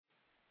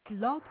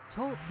Blog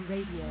Talk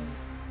Radio.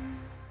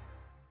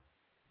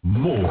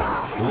 More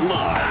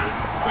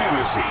live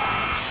fantasy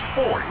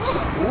sports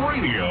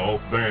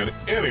radio than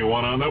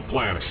anyone on the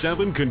planet.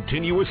 7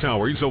 continuous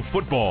hours of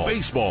football,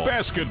 baseball,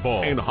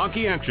 basketball, and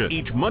hockey action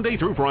each Monday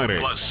through Friday.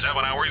 Plus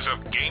 7 hours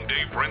of game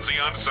day frenzy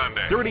on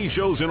Sunday. 30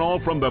 shows in all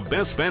from the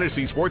best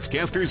fantasy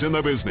sportscasters in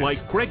the business,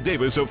 like Craig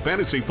Davis of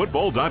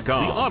FantasyFootball.com,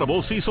 the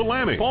Audible Cecil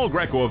Lamming, Paul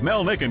Greco of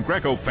Melnick and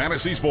Greco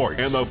Fantasy Sports,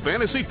 and the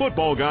Fantasy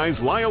Football guys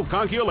Lyle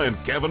Conkeel and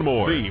Kevin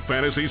Moore. The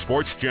Fantasy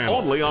Sports Channel,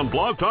 only on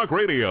Blog Talk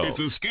Radio. It's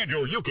a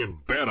schedule you can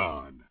bet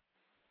on.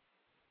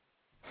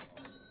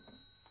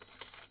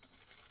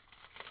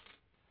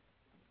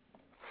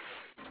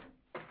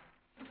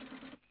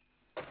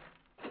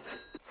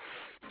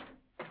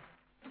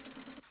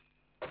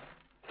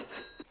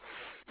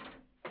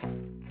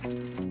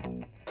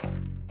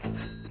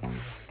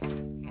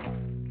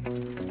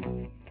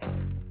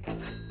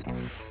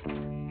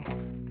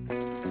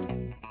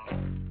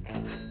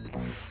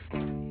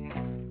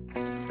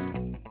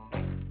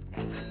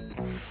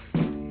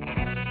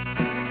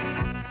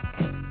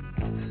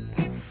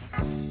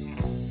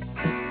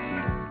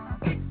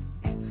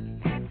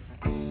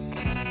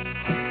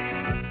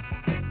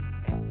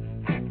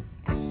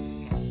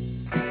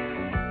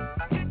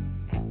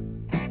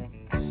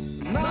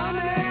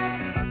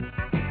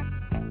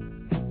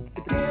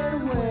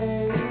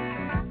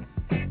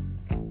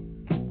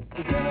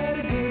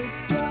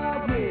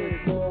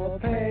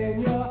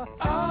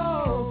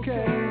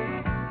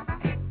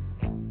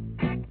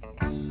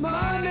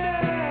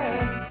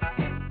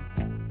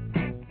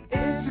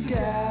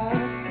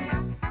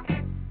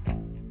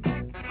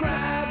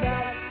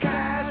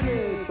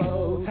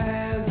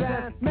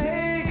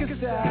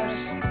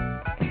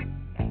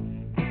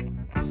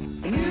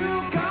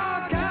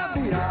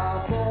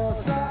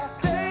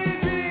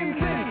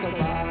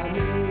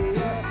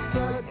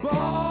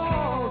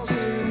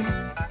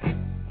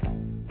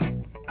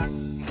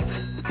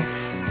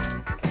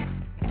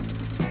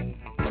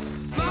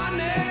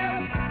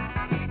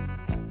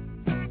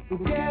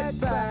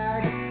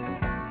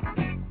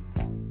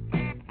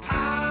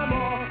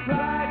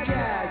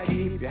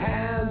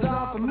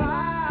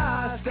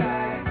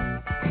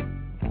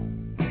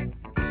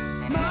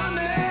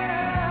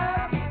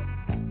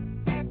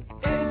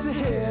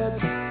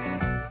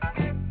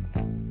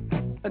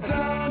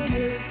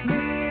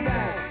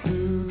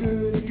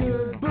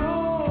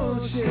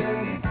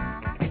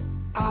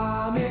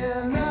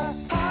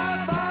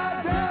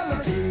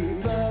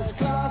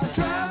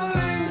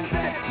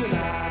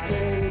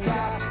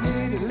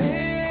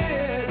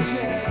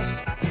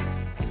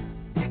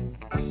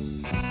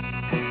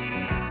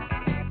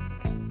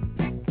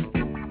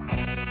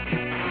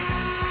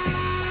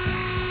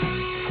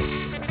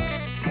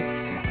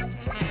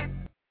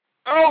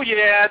 Oh,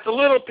 yeah, it's a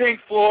little Pink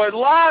Floyd,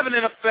 live and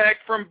in effect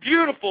from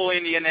beautiful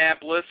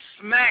Indianapolis,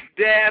 smack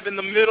dab in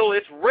the middle.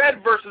 It's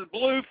Red versus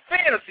Blue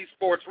Fantasy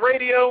Sports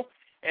Radio,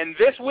 and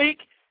this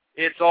week,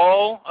 it's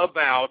all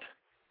about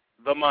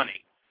the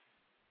money.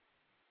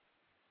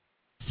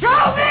 Show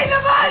me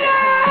the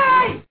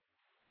money!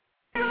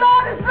 The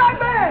Lord is right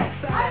there!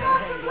 I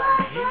want the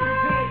black.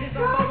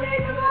 Show me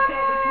the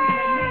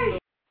money!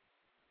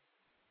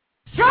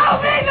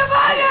 Show me the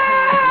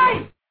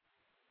money!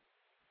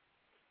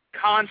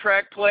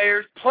 Contract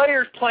players,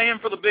 players playing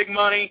for the big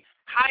money,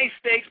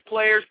 high-stakes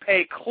players.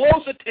 Pay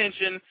close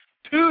attention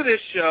to this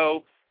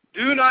show.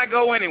 Do not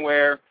go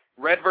anywhere.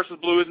 Red versus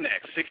Blue is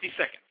next. 60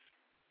 seconds.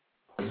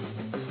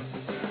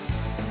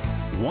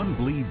 One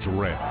bleeds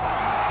red,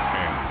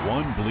 and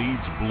one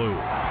bleeds blue. 2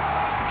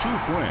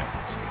 friends,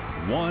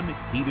 one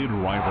heated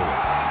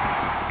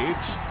rivalry.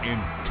 It's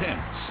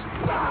intense.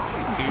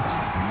 It's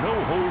no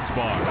holds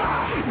barred.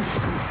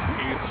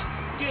 It's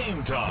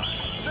game time.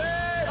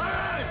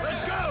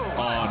 Let's go!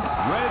 On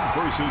Red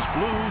versus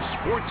Blue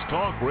Sports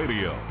Talk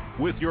Radio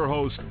with your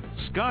hosts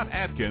Scott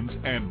Atkins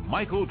and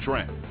Michael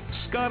Trent.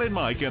 Scott and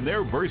Mike and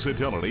their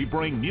versatility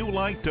bring new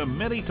light to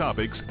many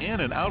topics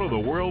in and out of the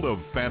world of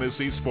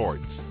fantasy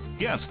sports.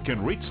 Guests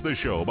can reach the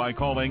show by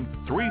calling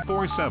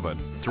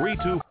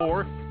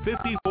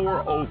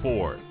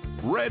 347-324-5404.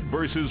 Red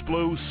versus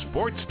Blue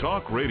Sports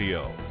Talk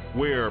Radio,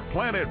 where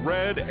Planet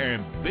Red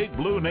and Big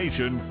Blue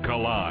Nation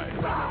collide.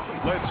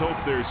 Let's hope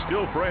they're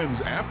still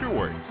friends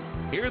afterwards.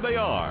 Here they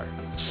are,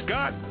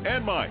 Scott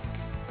and Mike.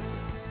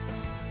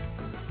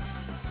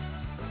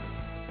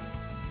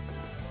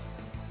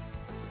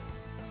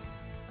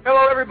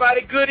 Hello,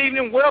 everybody. Good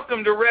evening.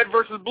 Welcome to Red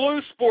versus Blue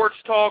Sports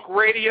Talk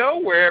Radio,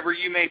 wherever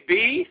you may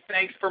be.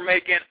 Thanks for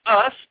making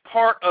us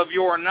part of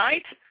your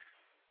night.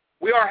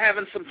 We are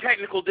having some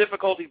technical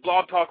difficulties.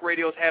 Blog Talk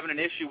Radio is having an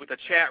issue with the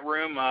chat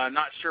room.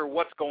 Not sure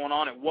what's going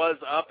on. It was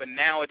up, and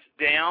now it's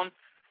down.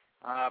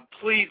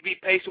 Please be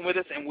patient with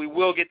us, and we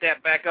will get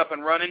that back up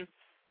and running.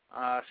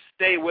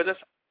 Stay with us.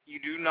 You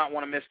do not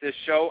want to miss this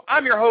show.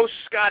 I'm your host,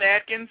 Scott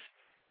Atkins,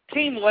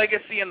 team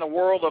legacy in the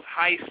world of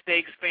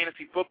high-stakes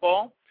fantasy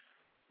football.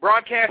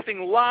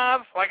 Broadcasting live,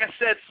 like I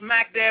said,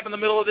 smack dab in the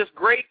middle of this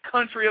great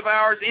country of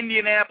ours,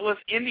 Indianapolis,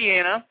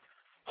 Indiana,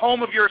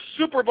 home of your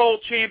Super Bowl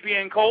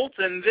champion Colts,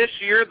 and this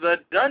year the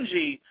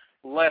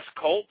Dungy-less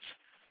Colts.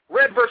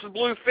 Red versus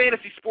Blue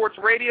Fantasy Sports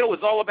Radio is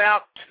all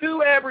about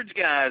two average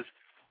guys,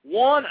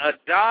 one a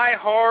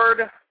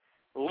die-hard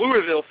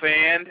Louisville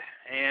fan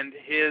and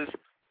his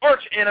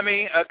arch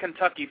enemy, a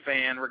Kentucky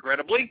fan,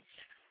 regrettably,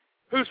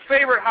 whose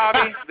favorite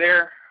hobby,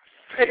 their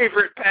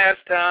favorite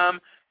pastime,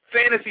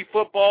 fantasy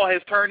football,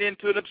 has turned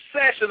into an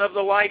obsession of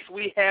the likes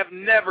we have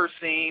never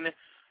seen,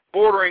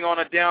 bordering on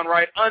a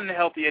downright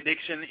unhealthy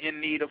addiction in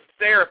need of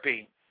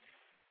therapy.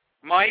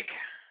 Mike?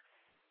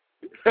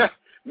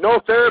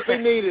 No therapy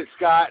needed,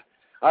 Scott.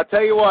 I'll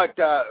tell you what,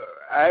 I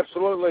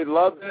absolutely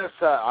love this.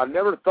 I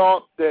never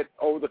thought that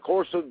over the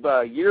course of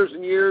years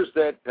and years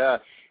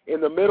that in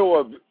the middle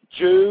of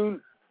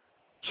June,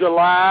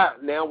 July,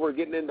 now we're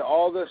getting into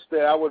August,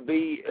 that I would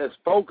be as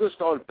focused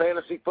on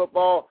fantasy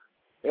football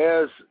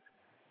as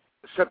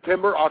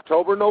September,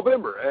 October,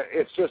 November.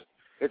 It's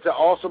an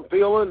awesome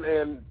feeling,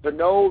 and to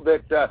know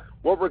that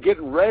what we're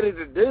getting ready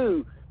to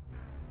do,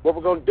 what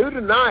we're going to do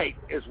tonight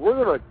is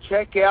we're going to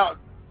check out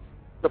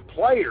the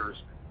players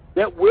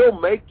that will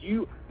make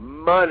you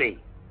money.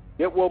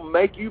 It will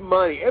make you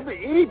money.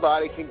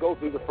 Anybody can go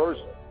through the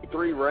first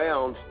 3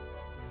 rounds,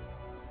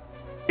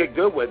 get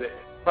good with it,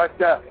 but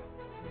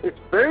it's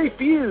very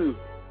few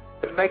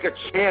that make a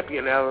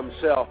champion out of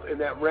themselves in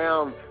that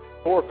round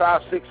 4,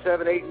 5, 6,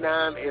 7, 8,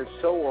 9, and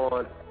so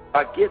on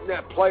by getting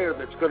that player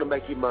that's going to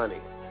make you money.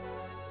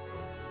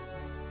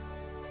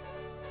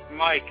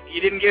 Mike,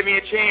 you didn't give me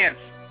a chance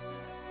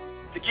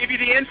to give you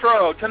the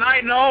intro.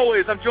 Tonight and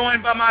always, I'm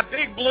joined by my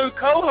Big Blue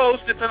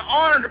co-host. It's an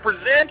honor to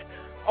present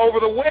over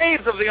the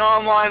waves of the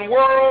online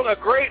world a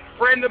great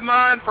friend of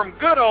mine from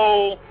good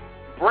old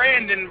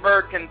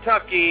Brandenburg,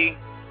 Kentucky,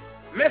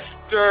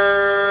 Mr.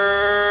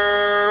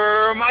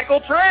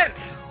 Michael Trent.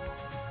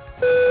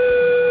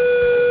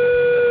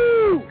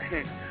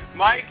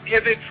 Mike,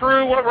 is it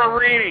true what we're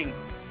reading,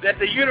 that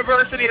the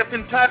University of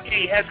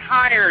Kentucky has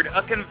hired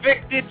a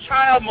convicted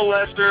child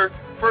molester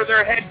for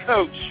their head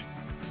coach?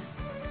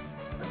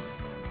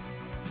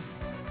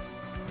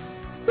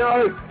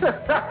 No,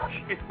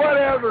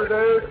 whatever,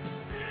 dude.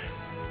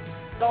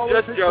 It's always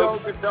Just a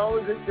joke. joke. It's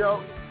always a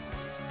joke.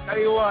 Tell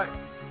you what, it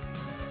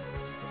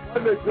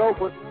wasn't a joke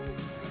with the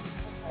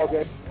football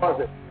game,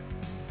 was it?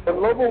 When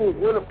Louisville was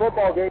winning a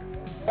football game,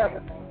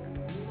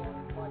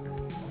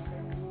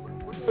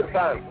 good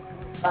time.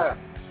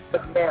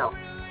 But now,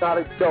 it's not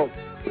a joke.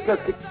 Because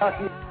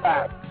Kentucky's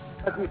back.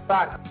 Kentucky's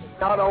back.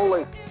 Not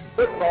only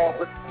football,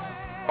 but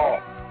football.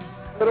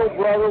 Little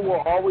brother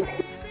will always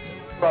be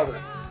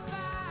brother.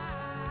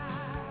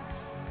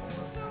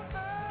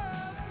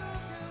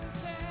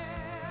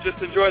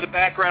 Just enjoy the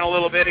background a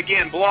little bit.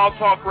 Again, Blog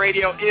Talk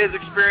Radio is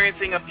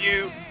experiencing a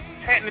few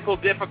technical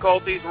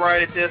difficulties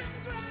right at this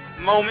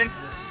moment.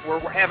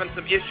 We're having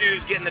some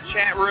issues getting the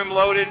chat room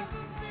loaded.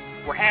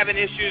 We're having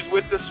issues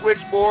with the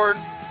switchboard.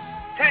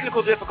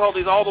 Technical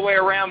difficulties all the way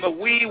around, but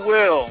we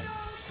will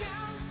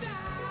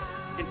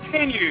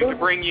continue to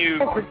bring you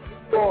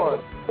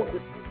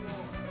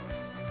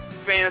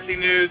fantasy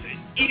news,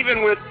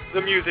 even with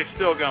the music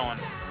still going.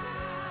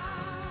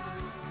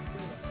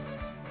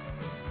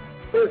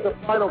 Here's the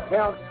final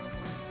count.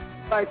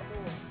 Right.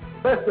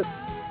 Listen.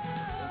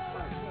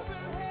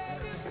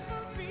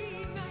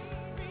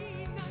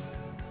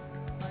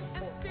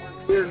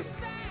 Here's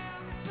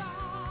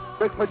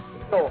Rick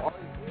McNeil on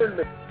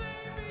the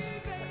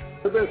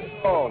to this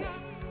song.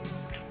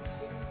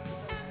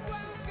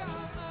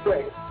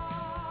 Wait.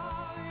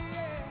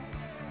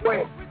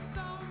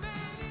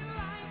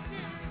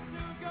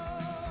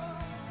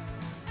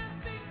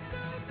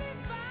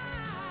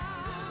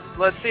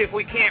 Let's see if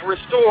we can't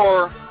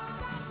restore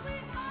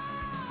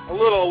a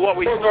little of what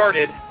we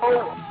started.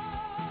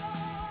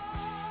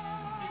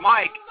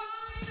 Mike,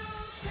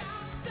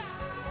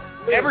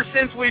 ever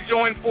since we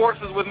joined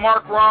forces with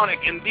Mark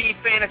Ronick and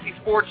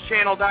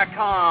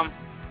TheFantasySportsChannel.com,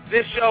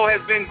 this show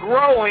has been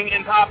growing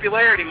in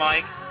popularity,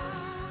 Mike.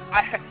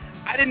 I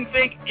didn't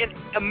think in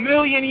a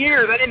million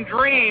years, I didn't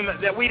dream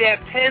that we'd have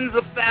tens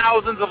of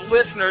thousands of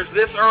listeners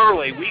this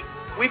early.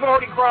 We've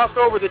already crossed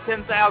over the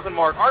 10,000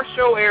 mark. Our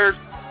show airs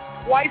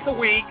twice a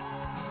week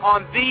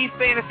on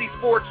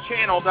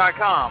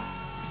TheFantasySportsChannel.com.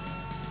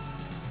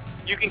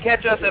 You can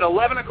catch us at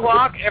 11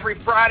 o'clock every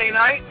Friday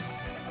night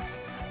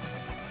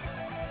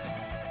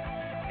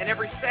and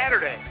every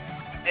Saturday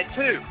at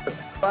 2.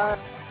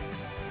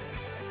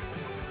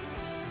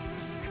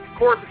 Of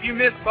course, if you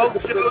missed both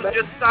shows,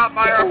 just stop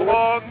by our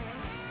blog,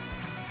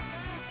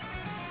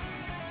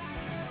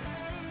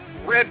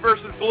 Red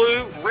versus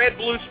Blue,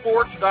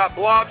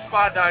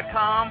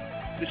 redbluesports.blogspot.com.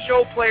 The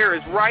show player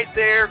is right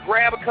there.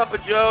 Grab a cup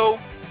of Joe.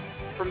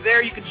 From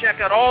there, you can check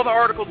out all the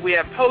articles we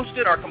have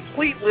posted. Our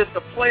complete list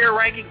of player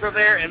rankings are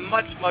there, and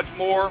much, much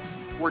more.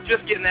 We're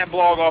just getting that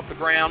blog off the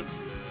ground.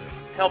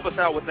 Help us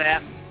out with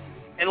that.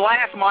 And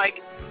last, Mike,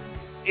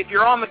 if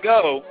you're on the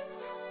go,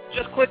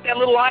 just click that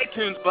little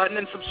iTunes button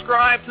and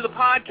subscribe to the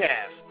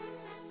podcast.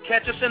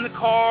 Catch us in the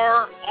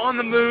car, on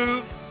the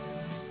move.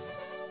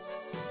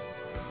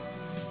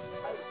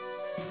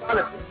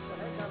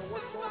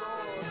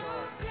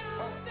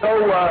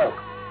 So,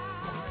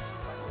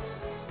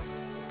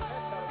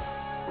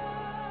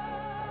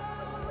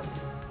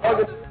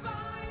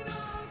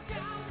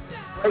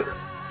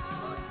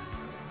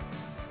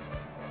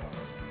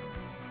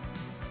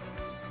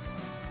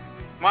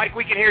 Mike,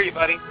 we can hear you,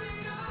 buddy.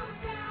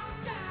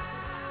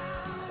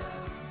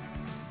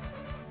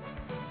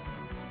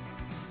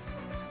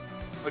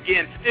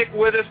 Again, stick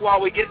with us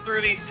while we get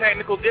through these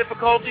technical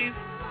difficulties.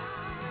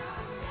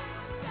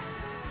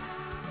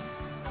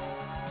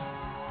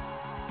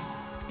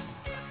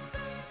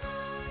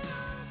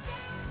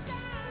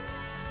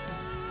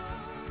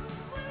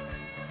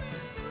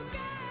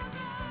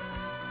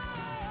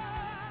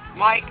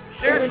 Mike,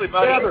 seriously,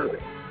 buddy.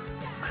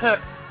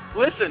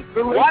 Listen,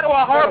 why do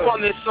I harp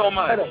on this so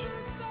much?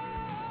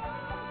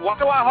 Why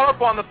do I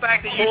harp on the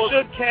fact that you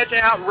should catch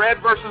out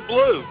red versus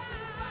blue?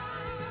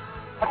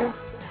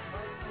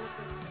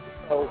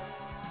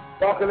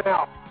 Walking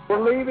out.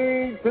 We're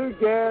leaving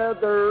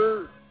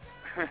together.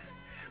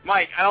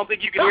 Mike, I don't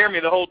think you can hear me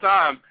the whole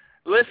time.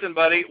 Listen,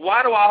 buddy,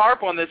 why do I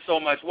harp on this so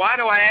much? Why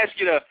do I ask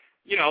you to,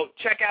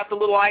 check out the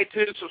little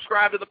iTunes,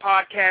 subscribe to the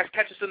podcast,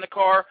 catch us in the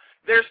car?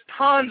 There's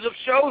tons of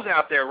shows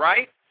out there,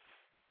 right?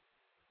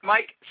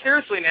 Mike,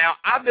 seriously now,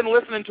 I've been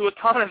listening to a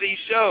ton of these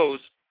shows,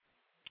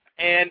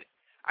 and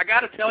I got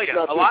to tell you,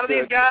 a lot of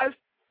these guys,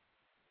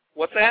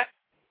 what's that?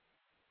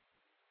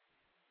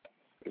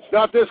 It's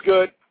not this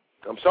good.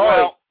 I'm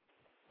sorry.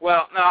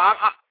 Well, no,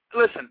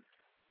 listen,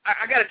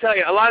 I got to tell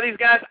you, a lot of these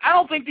guys, I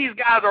don't think these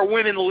guys are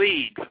winning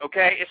leagues,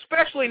 okay,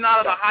 especially not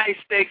of the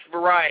high-stakes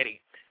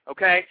variety,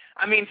 okay?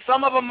 I mean,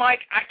 some of them,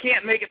 Mike, I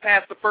can't make it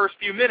past the first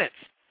few minutes.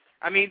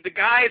 I mean, the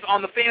guys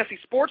on the Fantasy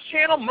Sports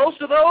Channel, most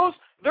of those,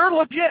 they're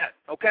legit,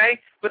 okay?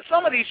 But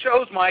some of these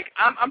shows, Mike,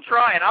 I'm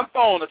trying. I'm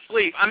falling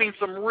asleep. I mean,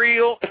 some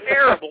real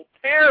terrible,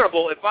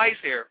 terrible advice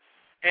here.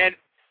 And,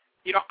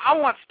 I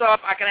want stuff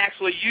I can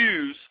actually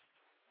use,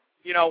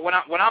 when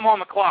I'm on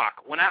the clock,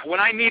 when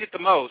I need it the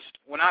most,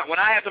 when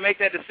I have to make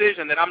that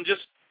decision that I'm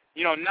just,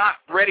 not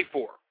ready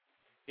for.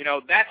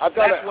 I've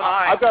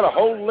got a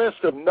whole list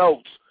of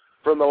notes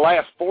from the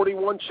last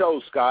 41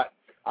 shows, Scott.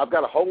 I've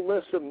got a whole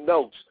list of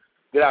notes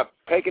that I've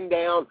taken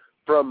down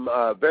from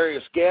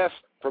various guests,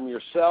 from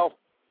yourself,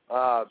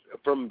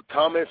 from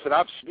comments that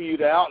I've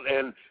spewed out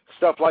and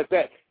stuff like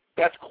that.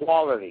 That's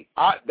quality.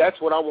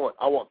 That's what I want.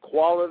 I want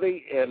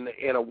quality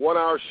in a 1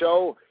 hour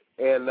show,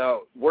 and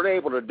we're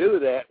able to do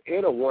that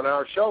in a 1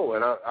 hour show,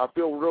 and I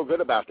feel real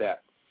good about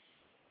that.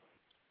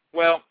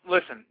 Well,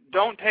 listen,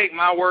 don't take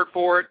my word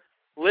for it.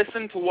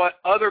 Listen to what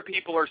other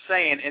people are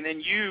saying, and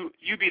then you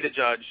be the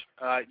judge.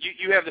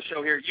 You have the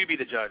show here. You be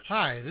the judge.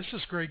 Hi, this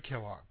is Greg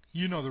Kellogg.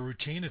 You know the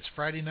routine. It's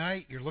Friday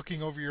night. You're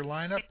looking over your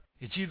lineup.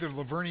 It's either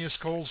Lavernius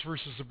Coles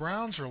versus the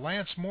Browns or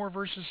Lance Moore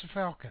versus the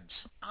Falcons.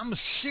 I'm a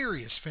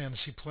serious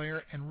fantasy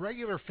player, and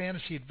regular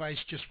fantasy advice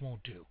just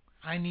won't do.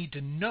 I need to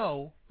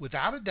know,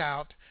 without a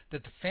doubt,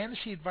 that the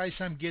fantasy advice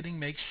I'm getting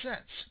makes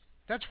sense.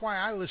 That's why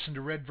I listen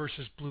to Red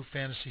vs. Blue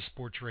Fantasy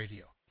Sports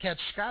Radio. Catch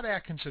Scott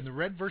Atkins in the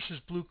Red vs.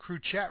 Blue Crew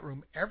chat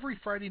room every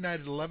Friday night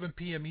at 11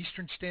 p.m.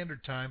 Eastern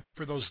Standard Time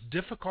for those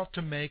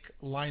difficult-to-make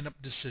lineup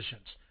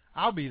decisions.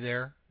 I'll be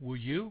there. Will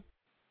you?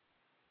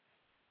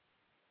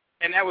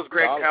 And that was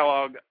Greg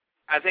Kellogg.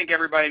 I think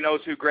everybody knows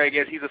who Greg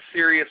is. He's a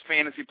serious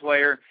fantasy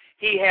player.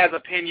 He has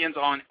opinions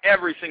on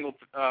every single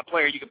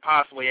player you could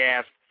possibly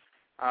ask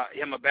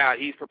him about.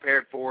 He's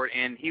prepared for it,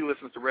 and he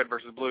listens to Red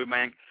versus Blue,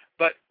 man.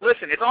 But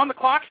listen, it's on the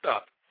clock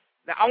stuff.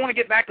 Now, I want to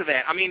get back to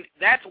that. I mean,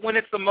 that's when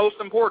it's the most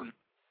important.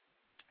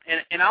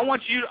 And I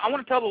want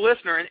to tell the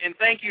listener, and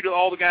thank you to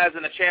all the guys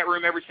in the chat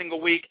room every single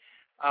week.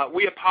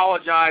 We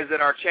apologize that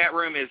our chat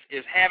room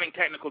is having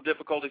technical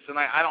difficulties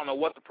tonight. I don't know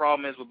what the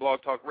problem is with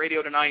Blog Talk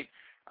Radio tonight.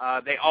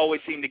 They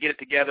always seem to get it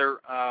together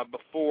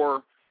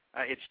before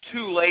it's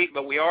too late,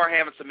 but we are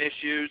having some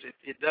issues.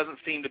 It doesn't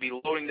seem to be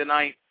loading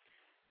tonight,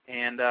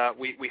 and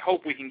we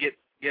hope we can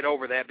get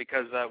over that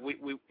because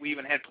we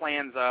even had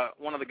plans.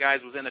 One of the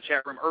guys was in the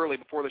chat room early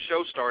before the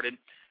show started,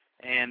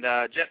 and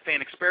Jet Fan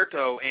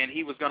Experto, and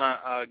he was going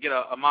to get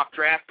a mock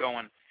draft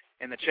going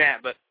in the chat,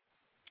 but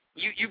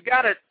You've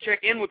got to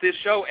check in with this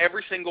show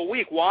every single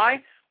week.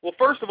 Why? Well,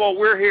 first of all,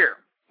 we're here.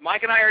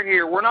 Mike and I are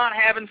here. We're not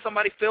having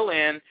somebody fill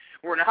in.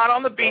 We're not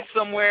on the beach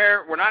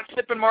somewhere. We're not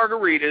sipping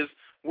margaritas.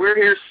 We're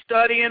here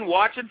studying,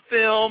 watching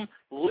film,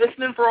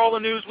 listening for all the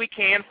news we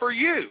can for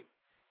you,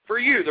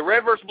 the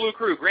Red vs. Blue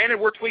Crew. Granted,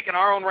 we're tweaking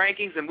our own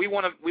rankings, and we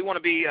want to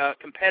be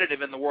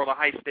competitive in the world of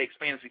high-stakes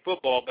fantasy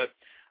football, but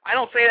I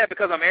don't say that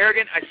because I'm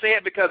arrogant. I say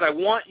it because I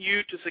want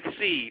you to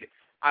succeed.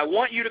 I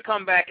want you to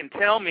come back and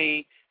tell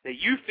me that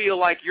you feel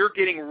like you're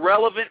getting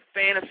relevant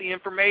fantasy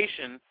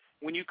information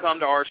when you come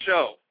to our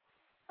show.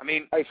 I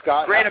mean, hey,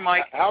 Scott, granted,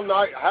 Mike, how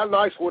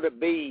nice would it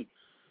be,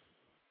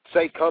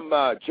 say, come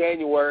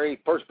January,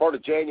 first part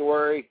of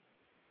January,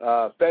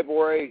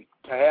 February,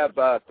 to have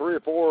 3 or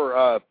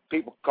 4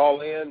 people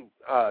call in,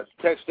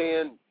 text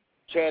in,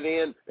 chat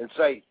in, and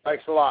say,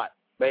 thanks a lot.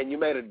 Man, you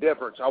made a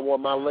difference. I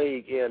won my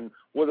league in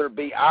whether it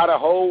be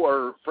Idaho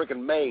or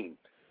freaking Maine.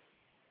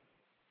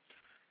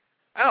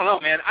 I don't know,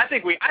 man. I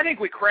think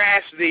we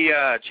crashed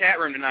the chat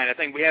room tonight. I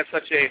think we have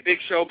such a big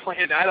show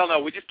planned. I don't know.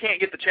 We just can't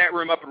get the chat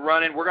room up and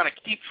running. We're going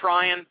to keep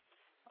trying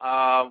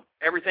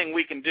everything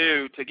we can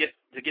do to get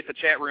the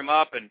chat room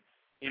up. And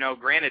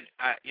granted,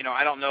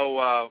 I don't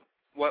know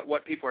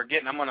what people are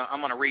getting. I'm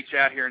gonna reach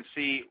out here and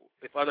see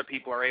if other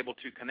people are able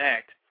to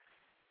connect.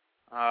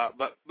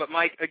 But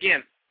Mike,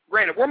 again,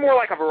 granted, we're more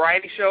like a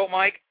variety show,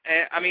 Mike.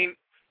 I mean,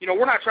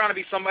 we're not trying to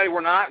be somebody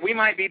we're not. We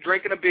might be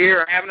drinking a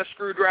beer or having a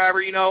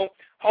screwdriver,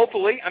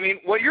 hopefully. I mean,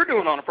 what you're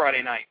doing on a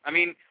Friday night. I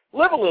mean,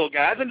 live a little,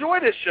 guys. Enjoy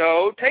this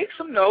show. Take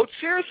some notes.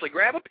 Seriously,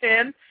 grab a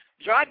pen.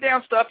 Jot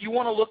down stuff you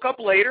want to look up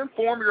later and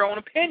form your own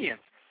opinions.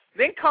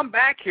 Then come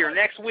back here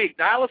next week.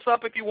 Dial us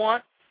up if you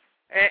want,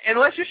 and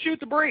let's just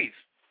shoot the breeze.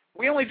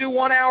 We only do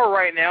 1 hour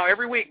right now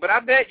every week, but I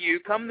bet you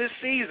come this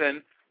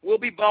season we'll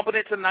be bumping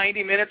it to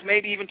 90 minutes,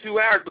 maybe even 2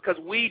 hours, because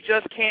we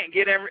just can't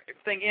get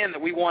everything in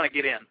that we want to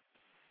get in.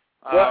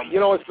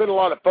 Well, it's been a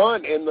lot of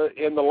fun in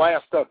the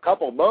last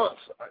couple of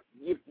months.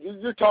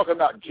 You're talking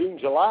about June,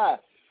 July.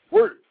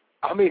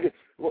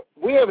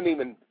 We haven't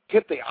even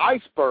hit the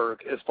iceberg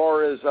as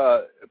far as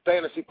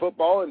fantasy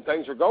football and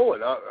things are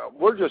going.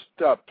 We're just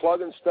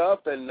plugging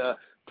stuff and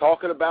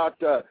talking about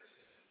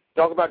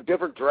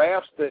different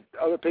drafts that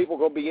other people are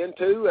going to be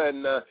into.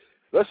 And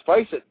let's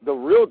face it, the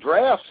real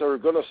drafts are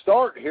going to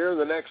start here in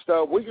the next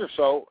week or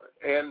so,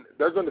 and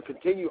they're going to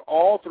continue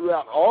all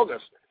throughout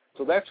August.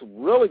 So that's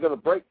really going to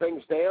break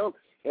things down.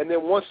 And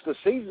then once the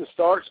season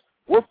starts,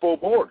 we're full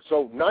board.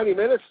 So 90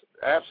 minutes,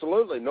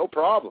 absolutely, no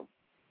problem.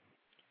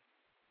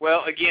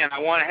 Well, again, I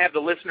want to have the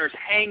listeners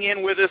hang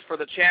in with us for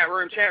the chat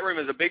room. Chat room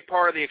is a big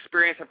part of the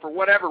experience, and for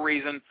whatever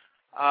reason,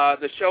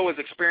 the show is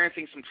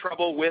experiencing some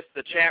trouble with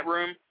the chat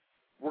room.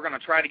 We're going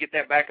to try to get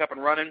that back up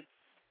and running.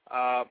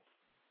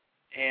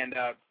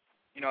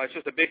 It's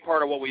just a big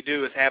part of what we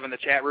do is having the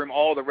chat room.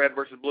 All the Red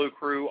versus Blue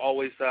crew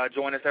always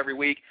join us every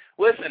week.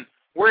 Listen,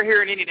 we're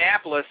here in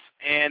Indianapolis,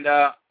 and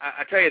I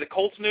tell you, the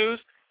Colts news,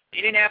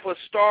 Indianapolis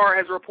Star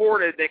has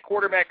reported that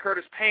quarterback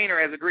Curtis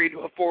Painter has agreed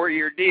to a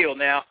 4-year deal.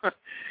 Now,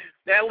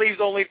 that leaves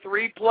only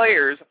 3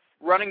 players: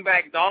 running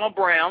back Donald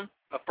Brown,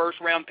 a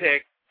first-round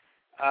pick,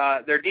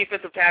 their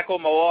defensive tackle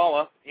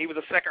Moala, he was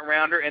a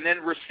second-rounder, and then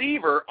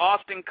receiver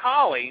Austin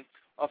Collie,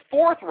 a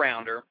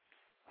fourth-rounder.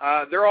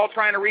 They're all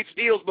trying to reach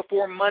deals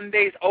before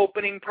Monday's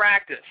opening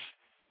practice.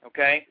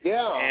 Okay?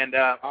 Yeah. And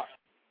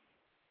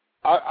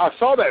I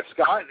saw that,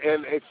 Scott,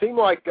 and it seemed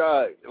like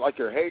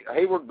your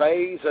Hayward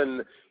Bays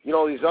and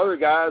these other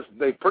guys,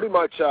 they pretty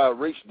much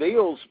reached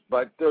deals,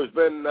 but there's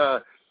been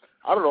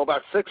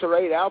about 6 or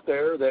 8 out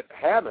there that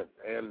haven't.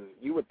 And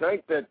you would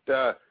think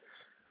that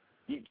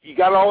you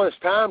got all this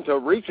time to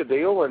reach a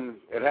deal, and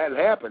it hadn't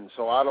happened.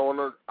 So I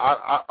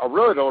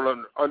really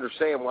don't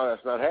understand why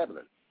that's not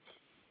happening.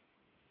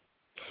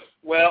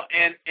 Well,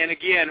 and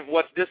again,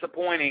 what's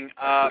disappointing,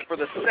 for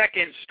the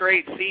second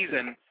straight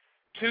season,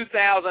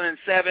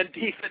 2007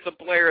 Defensive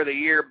Player of the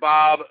Year,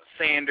 Boob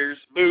Sanders,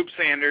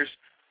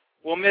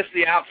 will miss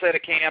the outset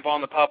of camp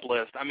on the PUP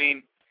list. I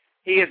mean,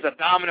 he is a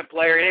dominant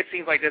player, and it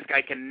seems like this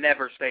guy can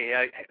never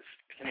stay.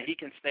 He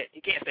can't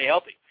stay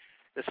healthy.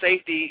 The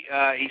safety,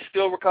 he's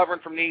still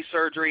recovering from knee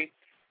surgery.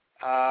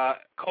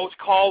 Coach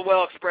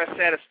Caldwell expressed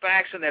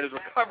satisfaction that his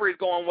recovery is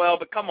going well,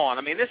 but come on,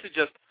 I mean, this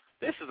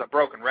is a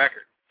broken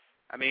record.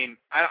 I mean,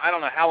 I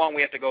don't know how long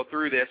we have to go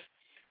through this.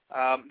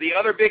 The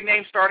other big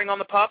name starting on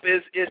the PUP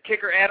is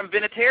kicker Adam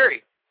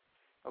Vinatieri.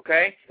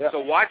 Okay, yeah. So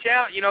watch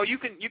out. You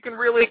can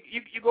really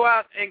go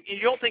out and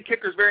you don't think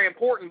kicker's very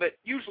important, but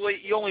usually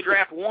you only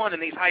draft one in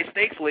these high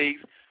stakes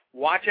leagues.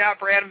 Watch out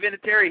for Adam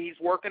Vinatieri. He's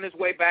working his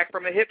way back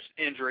from a hip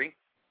injury.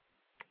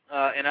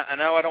 And I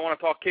know I don't want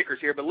to talk kickers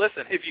here, but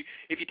listen, if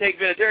you take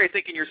Vinatieri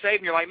thinking you're safe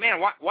and you're like,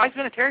 man, why is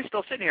Vinatieri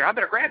still sitting here? I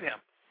better grab him.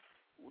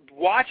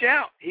 Watch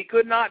out. He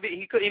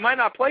might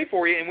not play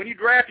for you, and when you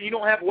draft and you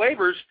don't have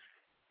waivers,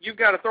 you've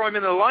got to throw him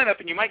into the lineup,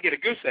 and you might get a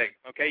goose egg.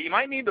 Okay, you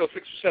might need those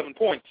 6 or 7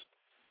 points,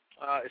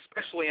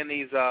 especially in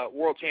these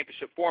World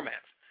Championship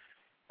formats.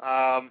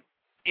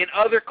 In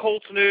other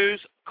Colts news,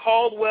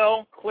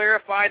 Caldwell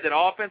clarified that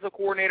offensive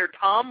coordinator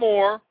Tom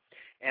Moore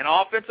and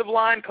offensive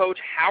line coach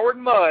Howard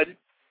Mudd,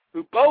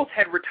 who both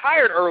had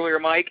retired earlier,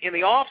 Mike, in the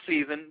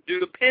offseason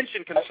due to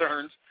pension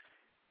concerns,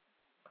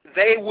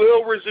 they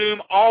will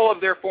resume all of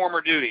their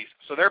former duties.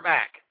 So they're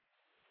back.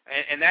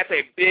 And that's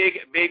a big,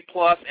 big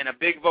plus and a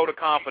big vote of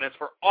confidence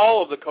for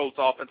all of the Colts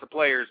offensive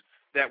players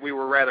that we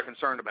were rather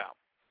concerned about.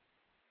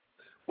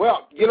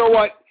 Well, you know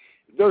what?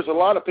 There's a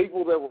lot of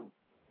people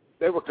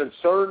that were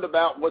concerned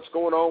about what's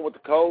going on with the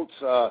Colts.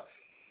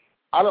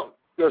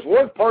 There's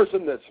one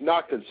person that's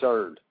not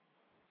concerned,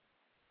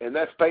 and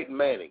that's Peyton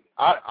Manning.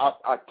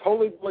 I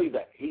totally believe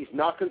that. He's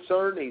not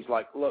concerned. He's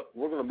like, look,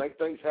 we're going to make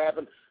things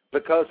happen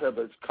because of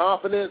his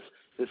confidence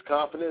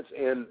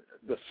in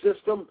the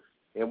system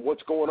and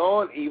what's going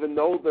on, even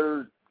though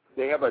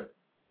they have a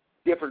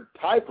different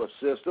type of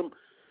system.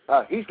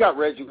 He's got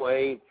Reggie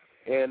Wayne,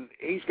 and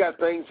he's got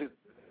things that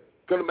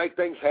going to make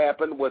things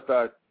happen with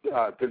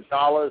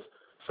Gonzalez.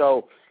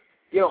 So,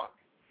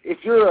 if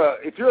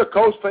you're a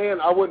Colts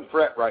fan, I wouldn't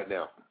fret right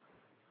now.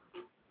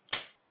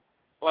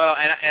 Well,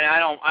 and I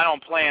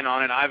don't plan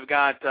on it. I've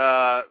got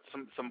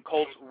some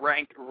Colts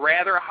ranked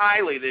rather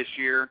highly this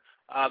year.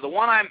 The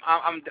one I'm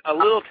a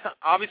little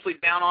obviously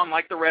down on,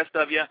 like the rest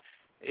of you,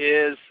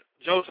 is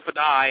Joseph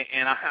Addai.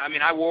 And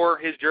I wore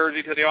his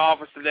jersey to the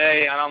office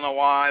today. I don't know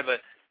why,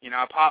 but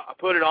I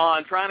put it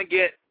on, trying to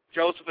get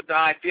Joseph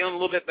Addai, feeling a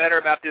little bit better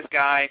about this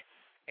guy,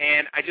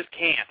 and I just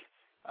can't.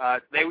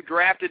 They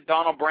drafted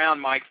Donald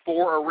Brown, Mike,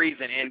 for a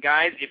reason. And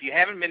guys, if you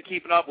haven't been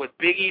keeping up with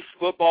Big East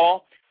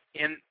football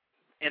in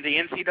the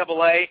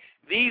NCAA,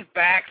 these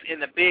backs in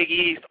the Big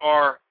East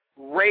are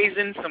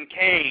raising some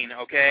cane,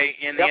 okay,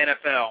 in the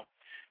NFL.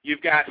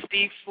 You've got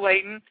Steve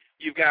Slayton.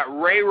 You've got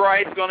Ray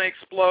Rice going to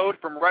explode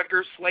from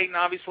Rutgers. Slayton,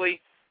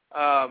 obviously,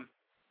 from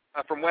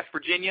West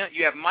Virginia.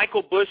 You have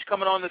Michael Bush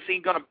coming on the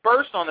scene, going to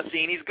burst on the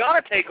scene. He's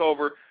going to take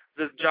over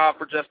the job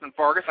for Justin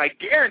Fargas. I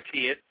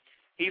guarantee it.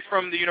 He's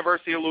from the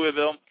University of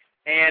Louisville.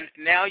 And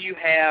now you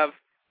have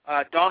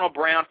Donald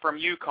Brown from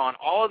UConn.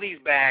 All of these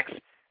backs,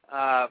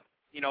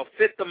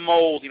 fit the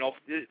mold.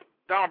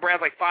 Donald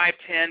Brown's like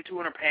 5'10",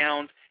 200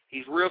 pounds.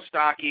 He's real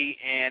stocky,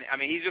 and,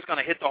 he's just going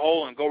to hit the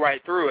hole and go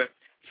right through it.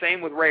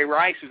 Same with Ray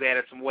Rice, who's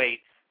added some weight.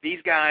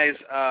 These guys,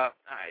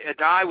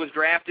 Addai was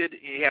drafted.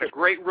 He had a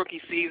great rookie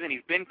season.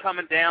 He's been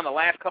coming down the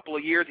last couple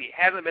of years. He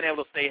hasn't been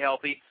able to stay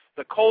healthy.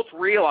 The Colts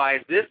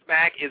realize this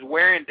back is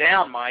wearing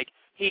down, Mike.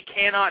 He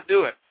cannot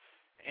do it.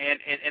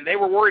 And they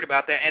were worried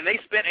about that, and they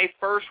spent a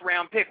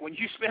first-round pick. When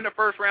you spend a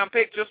first-round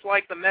pick, just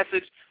like the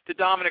message to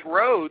Dominic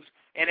Rhodes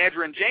and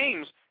Edgerrin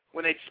James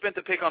when they spent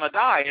the pick on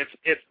Addai,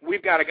 it's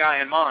we've got a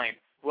guy in mind.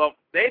 Well,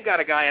 they've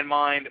got a guy in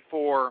mind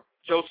for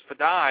Joseph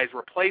Addai's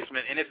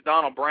replacement, and it's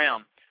Donald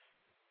Brown.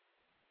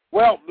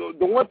 Well,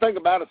 the one thing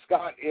about it,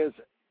 Scott, is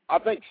I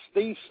think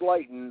Steve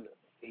Slayton,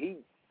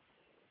 he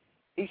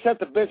set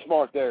the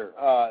benchmark there.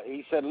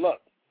 He said,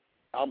 look,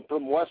 I'm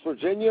from West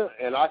Virginia,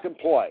 and I can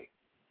play.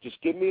 Just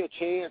give me a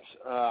chance.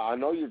 I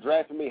know you're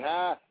drafting me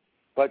high,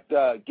 but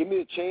give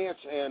me a chance,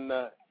 and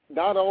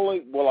not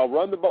only will I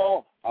run the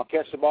ball, I'll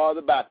catch the ball in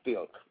the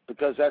backfield,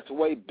 because that's the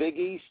way Big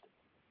East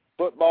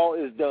football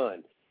is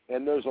done.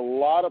 And there's a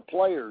lot of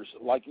players,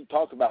 like you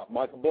talked about,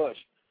 Michael Bush,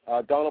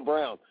 Donald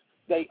Brown.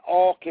 They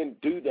all can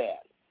do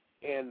that.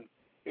 And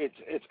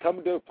it's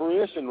coming to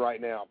fruition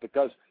right now,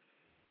 because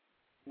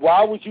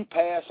why would you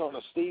pass on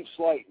a Steve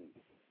Slayton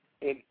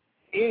in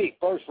any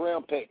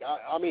first-round pick?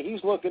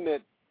 He's looking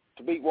at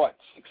to be, 6th,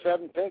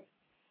 7th pick?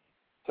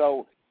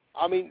 So,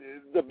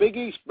 the Big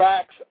East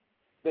backs,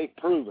 they've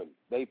proven.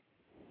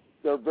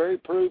 They're very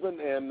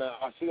proven, and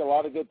I see a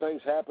lot of good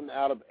things happen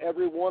out of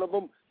every one of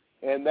them,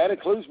 and that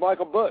includes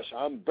Michael Bush.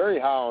 I'm very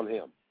high on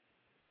him.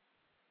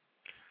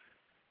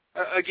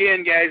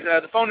 Again, guys,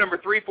 the phone number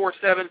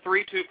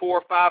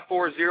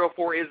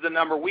 347-324-5404 is the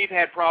number. We've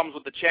had problems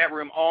with the chat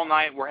room all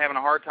night. We're having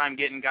a hard time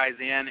getting guys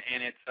in,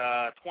 and it's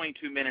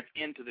 22 minutes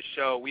into the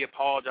show. We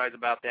apologize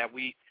about that.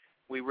 We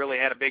really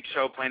had a big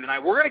show planned tonight.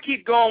 We're going to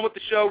keep going with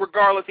the show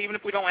regardless, even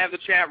if we don't have the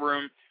chat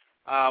room.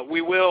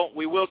 We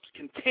will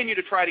continue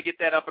to try to get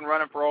that up and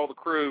running for all the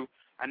crew.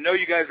 I know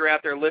you guys are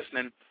out there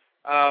listening.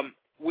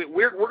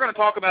 We're going to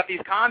talk about these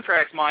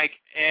contracts, Mike,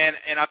 and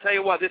I'll tell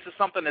you what, this is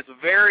something that's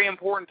very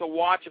important to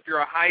watch if you're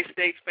a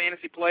high-stakes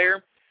fantasy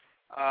player.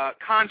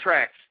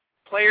 Contracts,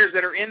 players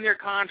that are in their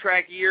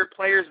contract year,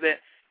 players that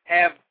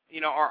have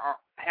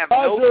have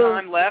no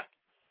time left.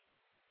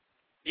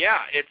 Yeah,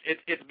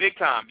 it's big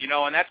time,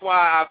 and that's why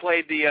I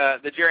played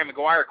the Jerry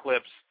Maguire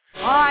clips.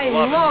 I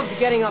love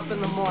getting up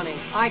in the morning.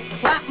 I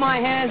clap my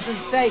hands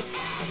and say,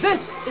 this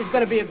is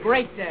going to be a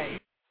great day.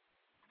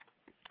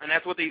 And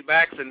that's what these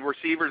backs and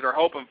receivers are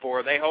hoping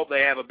for. They hope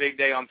they have a big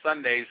day on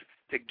Sundays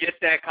to get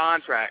that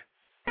contract.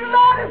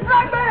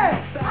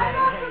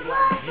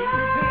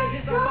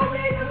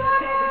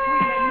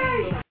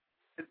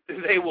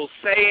 They will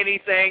say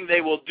anything.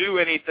 They will do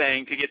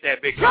anything to get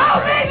that big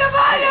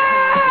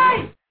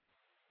contract.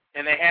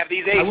 And they have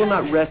these agents. I will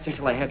not rest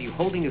until I have you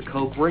holding a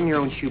Coke, wearing your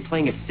own shoe,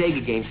 playing a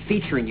Sega game,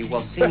 featuring you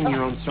while singing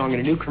your own song in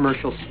a new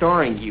commercial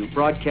starring you,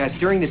 broadcast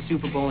during the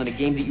Super Bowl in a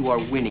game that you are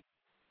winning.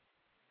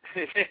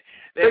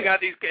 They've got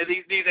these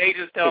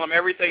agents telling them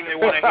everything they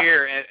want to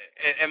hear,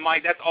 and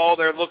Mike, that's all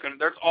they're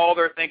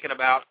thinking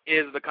about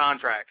is the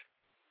contract.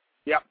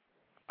 Yep.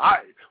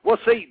 I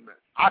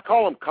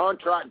call them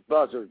contract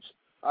buzzards.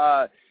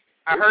 I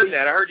heard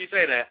that. I heard you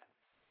say that.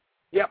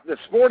 Yep, the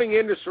sporting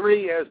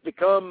industry has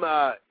become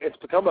it's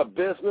become a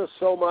business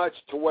so much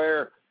to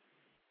where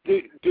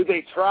do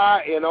they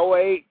try in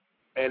 08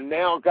 and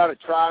now got to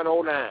try in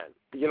 09?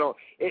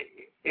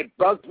 It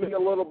bugs me a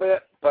little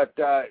bit, but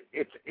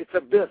it's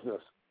a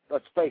business.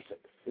 Let's face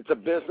it, it's a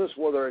business.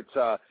 Whether it's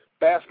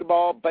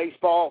basketball,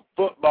 baseball,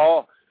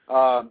 football,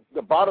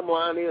 the bottom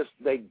line is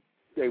they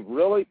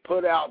really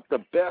put out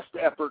the best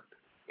effort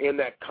in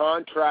that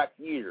contract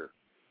year.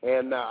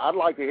 And I'd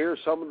like to hear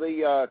some of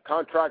the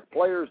contract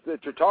players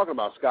that you're talking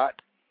about, Scott.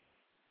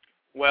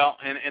 Well,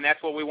 and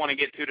that's what we want to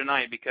get to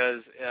tonight,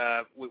 because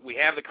we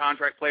have the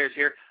contract players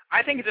here.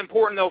 I think it's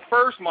important, though,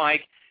 first,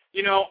 Mike,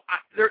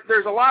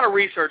 there's a lot of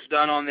research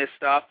done on this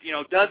stuff.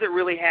 Does it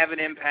really have an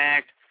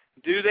impact?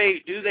 Do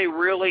they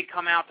really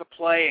come out to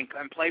play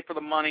and play for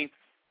the money?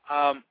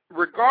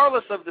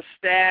 Regardless of the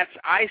stats,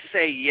 I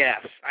say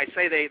yes. I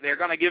say they're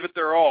going to give it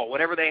their all.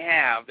 Whatever they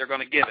have, they're going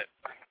to give it.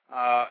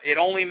 It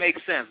only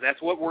makes sense.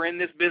 That's what we're in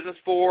this business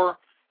for.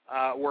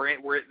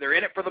 They're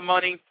in it for the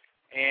money,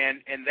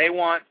 and they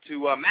want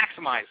to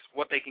maximize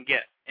what they can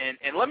get.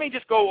 And let me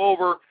just go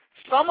over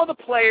some of the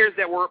players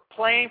that were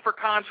playing for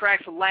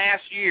contracts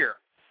last year.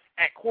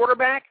 At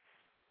quarterback,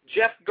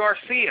 Jeff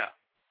Garcia.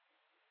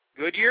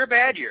 Good year,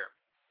 bad year?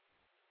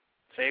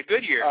 Say a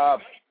good year.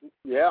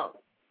 Yeah.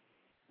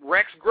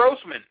 Rex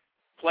Grossman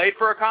played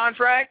for a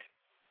contract,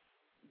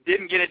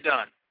 didn't get it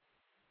done.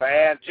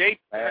 Bad.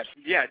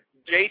 Yeah,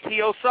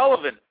 J.T.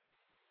 O'Sullivan.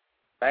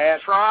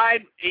 Bad.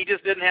 Tried. He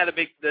just didn't have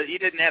he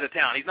didn't have the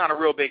talent. He's not a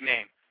real big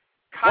name.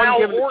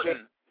 Kyle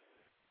Orton.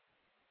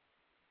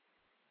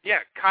 Yeah,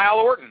 Kyle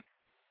Orton.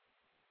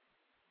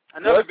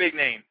 Another big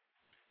name.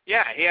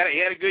 Yeah, he had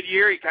a good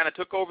year. He kind of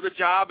took over the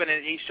job, and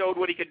he showed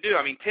what he could do.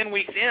 I mean, 10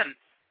 weeks in,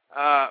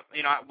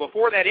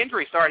 before that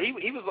injury started,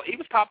 he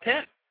was top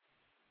 10.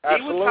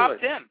 Absolutely. He was top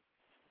 10.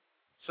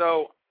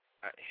 So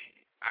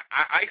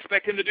I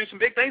expect him to do some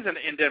big things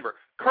in Denver.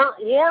 Kurt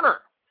Warner,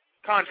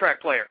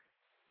 contract player.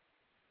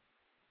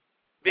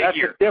 Big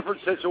year. That's a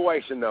different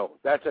situation, though.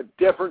 That's a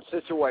different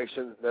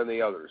situation than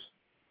the others.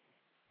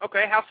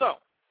 Okay, how so?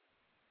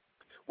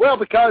 Well,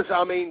 because,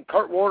 I mean,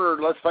 Kurt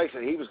Warner, let's face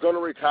it, he was going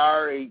to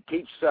retire. He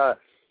keeps,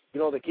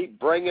 they keep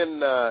bringing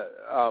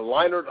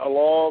Leinart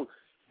along.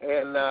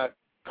 And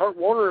Kurt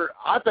Warner,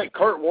 I think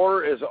Kurt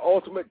Warner is the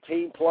ultimate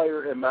team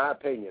player, in my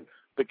opinion,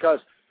 because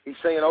he's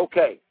saying,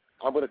 okay,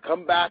 I'm going to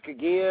come back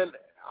again.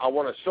 I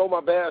want to show my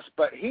best,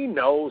 but he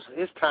knows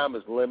his time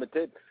is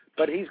limited.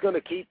 But he's going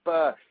to keep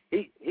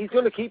he's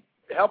going to keep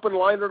helping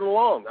Leinart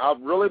along. I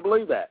really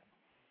believe that.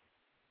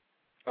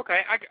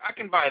 Okay, I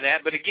can buy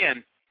that. But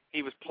again,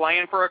 he was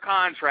playing for a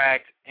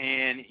contract,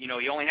 and he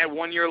only had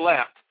 1 year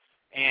left,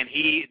 and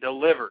he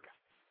delivered.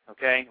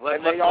 Okay,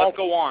 let's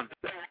go on.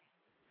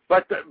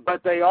 But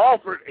they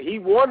offered. He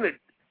wanted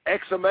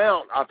X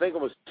amount. I think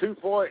it was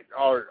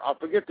I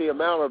forget the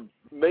amount of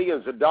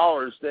millions of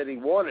dollars that he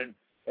wanted,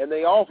 and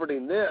they offered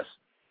him this,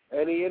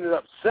 and he ended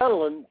up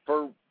settling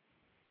for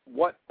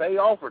what they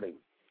offered him.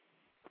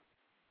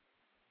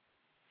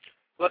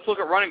 Let's look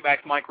at running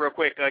backs, Mike, real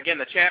quick. Again,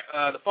 the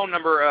phone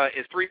number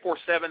is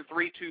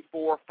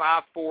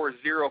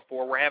 347-324-5404.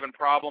 We're having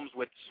problems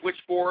with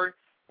switchboard.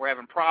 We're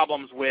having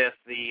problems with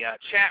the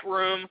chat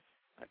room.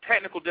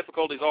 Technical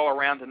difficulties all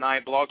around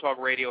tonight. Blog Talk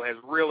Radio has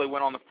really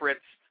went on the fritz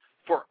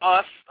for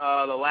us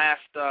the last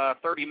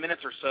 30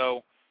 minutes or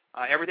so.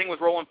 Everything was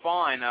rolling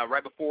fine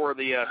right before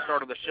the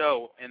start of the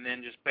show, and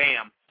then just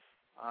bam,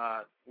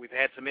 we've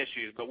had some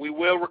issues. But we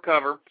will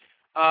recover.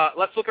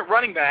 Let's look at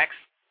running backs.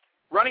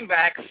 Running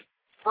backs,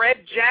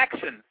 Fred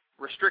Jackson,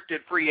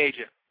 restricted free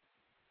agent.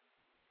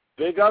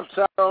 Big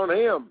upside on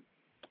him.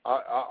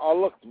 I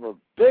look for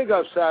big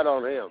upside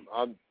on him.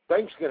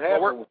 Things can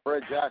happen with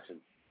Fred Jackson.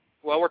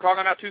 Well, we're talking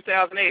about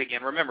 2008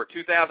 again. Remember,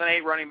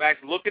 2008 running backs.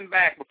 Looking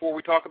back before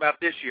we talk about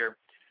this year,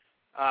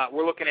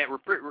 we're looking at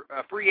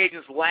free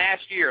agents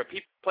last year,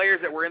 players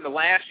that were in the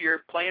last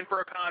year playing for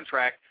a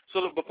contract,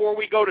 so that before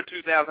we go to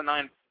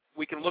 2009,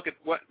 we can look at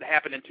what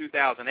happened in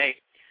 2008.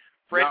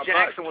 Fred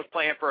Jackson was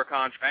playing for a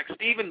contract.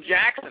 Steven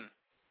Jackson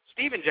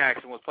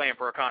was playing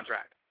for a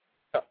contract.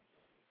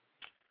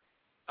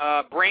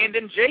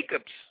 Brandon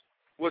Jacobs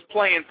was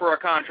playing for a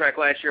contract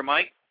last year,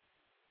 Mike.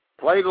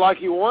 Played like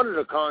he wanted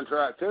a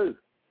contract, too.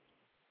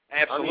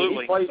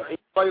 Absolutely. I mean, he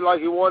played like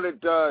he wanted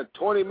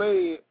 $20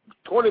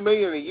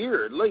 million a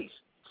year at least.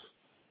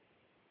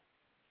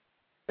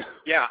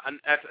 Yeah, and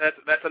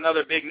that's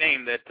another big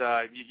name that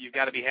you've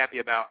got to be happy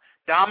about.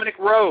 Dominic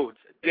Rhodes,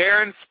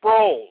 Darren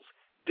Sproles,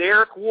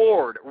 Derek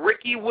Ward,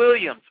 Ricky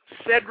Williams,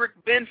 Cedric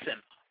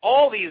Benson.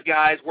 All these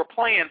guys were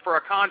playing for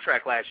a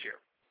contract last year.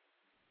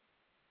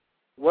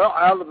 Well,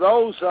 out of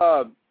those,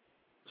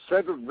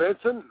 Cedric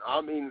Benson, I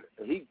mean,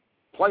 he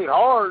played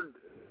hard.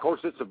 Of course,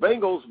 it's the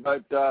Bengals,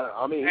 but,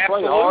 he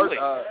played hard.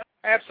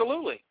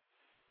 Absolutely.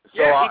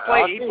 So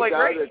yeah, he played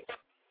great.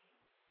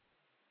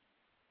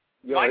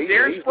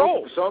 Darren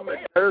Sproles.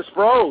 Darren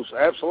Sproles,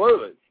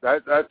 absolutely.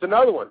 That's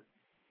another one.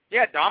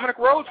 Yeah, Dominic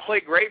Rhodes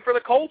played great for the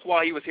Colts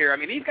while he was here. I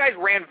mean, these guys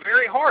ran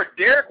very hard.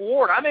 Derek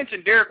Ward, I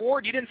mentioned Derek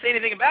Ward. You didn't say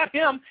anything about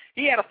him.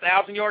 He had a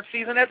 1,000-yard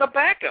season as a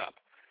backup.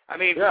 I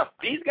mean,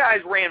 These guys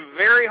ran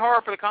very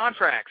hard for the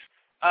contracts.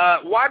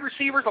 Wide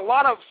receivers, a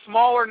lot of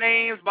smaller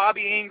names.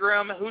 Bobby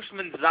Ingram,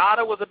 Hushman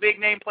Zada was a big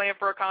name playing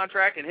for a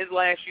contract in his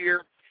last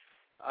year.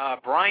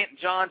 Bryant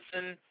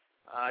Johnson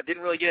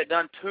didn't really get it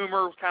done.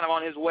 Toomer was kind of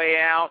on his way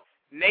out.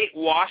 Nate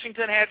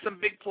Washington had some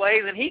big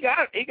plays, and he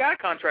got a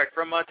contract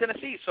from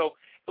Tennessee. So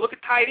look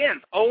at tight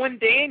ends. Owen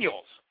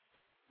Daniels,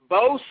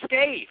 Bo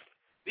Scaife.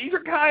 These are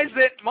guys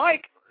that,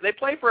 Mike, they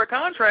play for a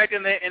contract,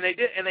 and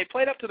they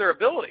played up to their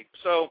ability.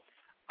 So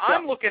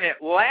I'm looking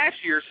at last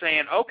year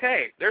saying,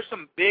 okay, there's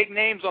some big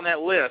names on that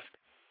list,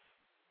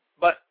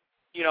 but,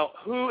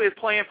 who is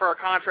playing for a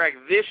contract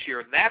this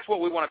year? That's what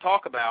we want to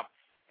talk about.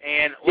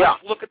 And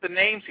let's look at the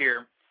names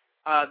here.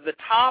 the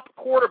top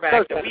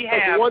quarterback that we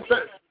have.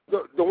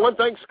 The one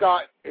thing,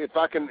 Scott, if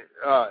I can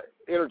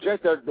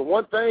interject there, the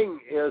one thing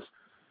is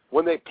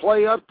when they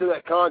play up to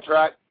that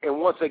contract, and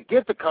once they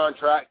get the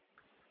contract,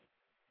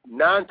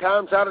 9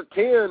 times out of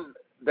 10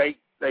 they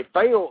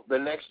fail the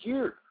next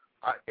year,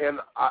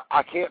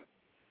 I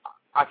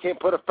can't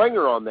put a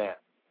finger on that.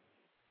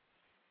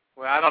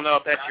 Well, I don't know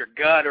if that's your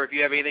gut or if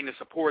you have anything to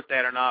support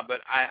that or not,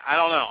 but I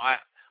don't know.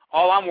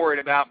 All I'm worried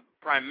about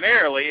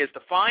primarily is to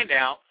find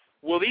out,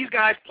 will these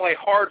guys play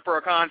hard for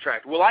a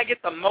contract? Will I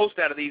get the most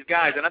out of these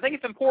guys? And I think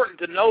it's important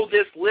to know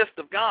this list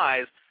of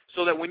guys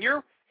so that when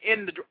you're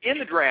in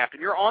the draft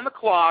and you're on the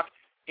clock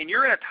and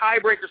you're in a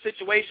tiebreaker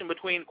situation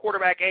between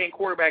quarterback A and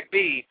quarterback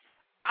B,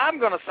 I'm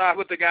going to side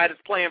with the guy that's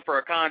playing for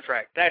a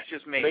contract. That's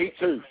just me. Me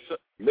too.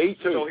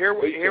 So here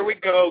we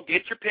go.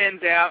 Get your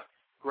pens out.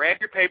 Grab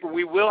your paper.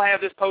 We will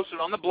have this posted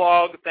on the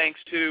blog thanks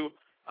to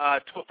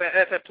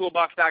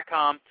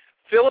FFToolbox.com.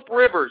 Phillip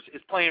Rivers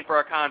is playing for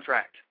a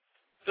contract.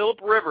 Phillip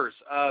Rivers,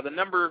 the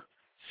number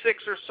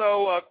 6 or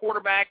so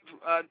quarterback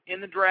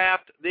in the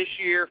draft this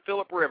year,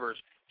 Phillip Rivers.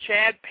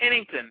 Chad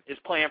Pennington is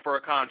playing for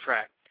a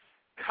contract.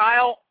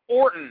 Kyle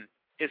Orton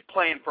is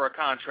playing for a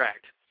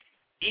contract.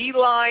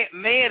 Eli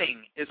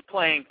Manning is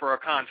playing for a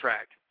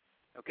contract.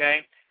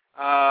 Okay?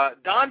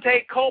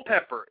 Dante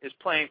Culpepper is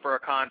playing for a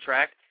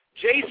contract.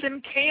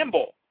 Jason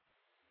Campbell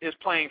is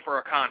playing for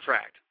a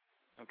contract.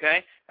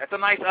 Okay? That's a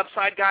nice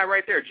upside guy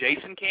right there.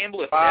 Jason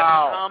Campbell, if Devin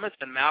Thomas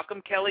and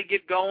Malcolm Kelly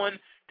get going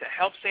to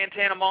help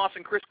Santana Moss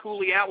and Chris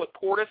Cooley out with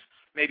Portis,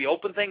 maybe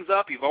open things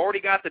up. You've already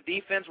got the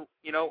defense,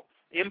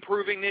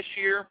 improving this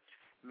year.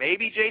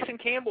 Maybe Jason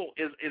Campbell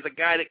is a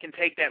guy that can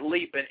take that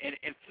leap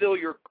and fill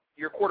your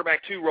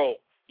quarterback 2 role,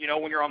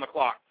 when you're on the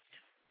clock.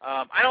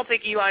 I don't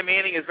think Eli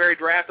Manning is very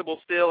draftable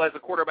still as a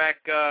quarterback.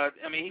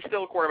 He's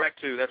still a quarterback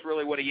 2. That's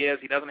really what he is.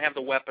 He doesn't have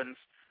the weapons.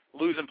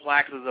 Losing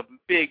Plax is a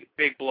big,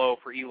 big blow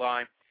for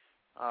Eli.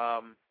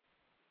 Well,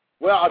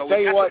 I'll tell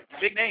you what.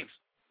 Big names.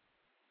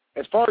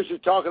 As far as you're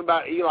talking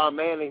about Eli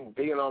Manning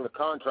being on the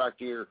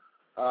contract year,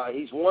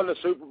 he's won the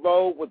Super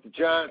Bowl with the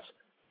Giants.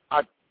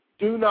 I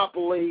do not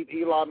believe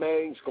Eli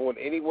Manning's going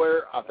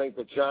anywhere. I think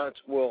the Giants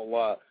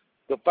will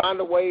they'll find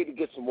a way to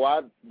get some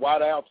wide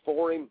outs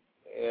for him.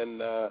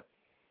 And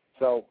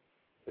so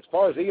as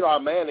far as Eli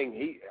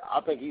Manning,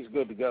 I think he's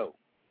good to go.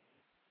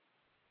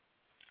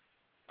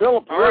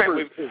 Phillip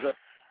Rivers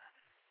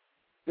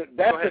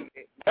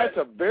that's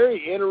a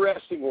very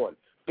interesting one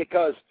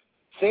because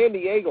San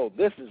Diego,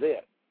 this is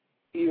it.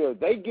 Either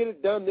they get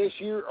it done this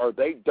year or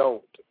they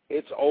don't.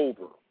 It's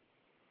over.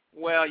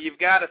 Well, you've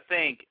got to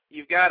think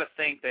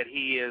that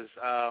he is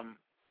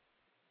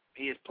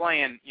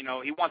playing.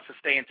 He wants to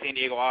stay in San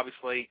Diego,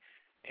 obviously,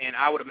 and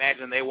I would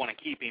imagine they want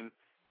to keep him.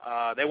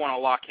 They want to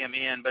lock him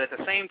in, but at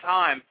the same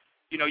time,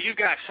 you've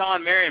got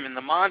Sean Merriman,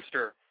 the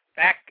monster,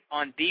 back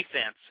on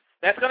defense.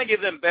 That's going to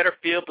give them better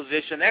field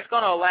position. That's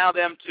going to allow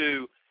them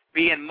to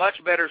be in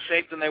much better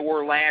shape than they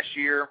were last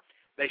year.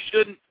 They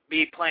shouldn't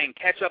be playing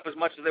catch-up as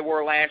much as they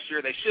were last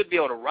year. They should be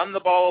able to run the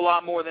ball a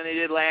lot more than they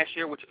did last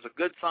year, which is a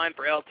good sign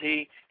for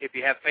LT if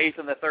you have faith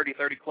in the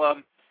 30-30 club.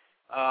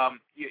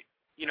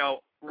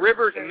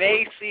 Rivers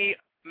may see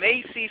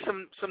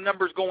some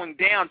numbers going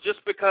down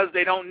just because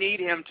they don't need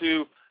him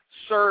to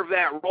serve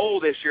that role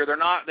this year.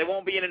 They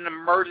won't be in an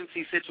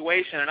emergency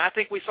situation. And I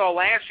think we saw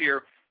last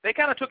year they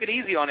kind of took it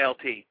easy on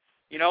LT.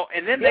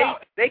 And then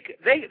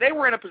they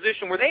were in a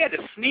position where they had to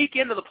sneak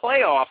into the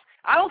playoffs.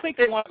 I don't think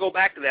they want to go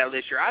back to that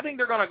this year. I think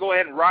they're going to go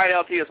ahead and ride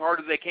LT as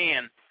hard as they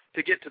can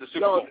to get to the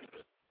Super Bowl.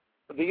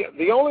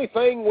 The only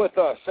thing with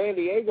San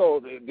Diego,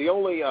 the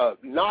only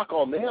knock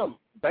on them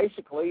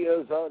basically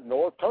is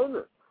North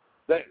Turner.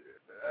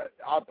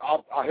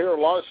 I hear a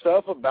lot of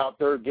stuff about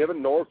they're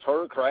giving North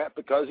Turner crap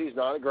because he's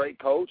not a great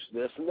coach,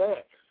 this and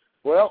that.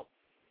 Well,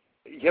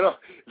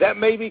 that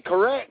may be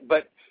correct,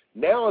 but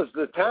now is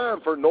the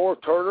time for North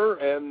Turner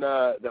and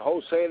the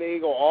whole San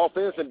Diego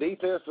offense and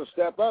defense to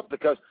step up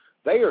because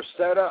they are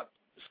set up,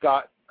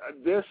 Scott.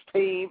 This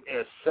team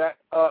is set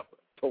up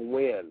to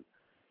win.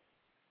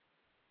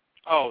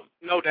 Oh,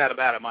 no doubt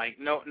about it, Mike.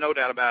 No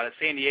doubt about it.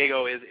 San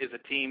Diego is a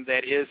team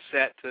that is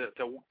set to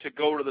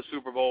go to the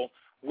Super Bowl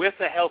with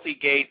a healthy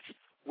Gates,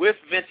 with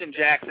Vincent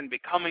Jackson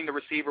becoming the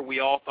receiver we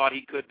all thought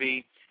he could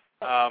be.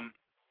 Like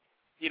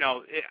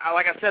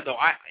I said, though,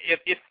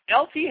 if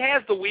LT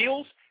has the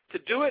wheels to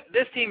do it,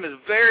 this team is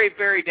very,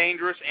 very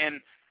dangerous,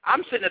 and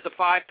I'm sitting at the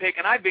 5 pick,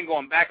 and I've been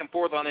going back and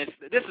forth on this.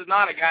 This is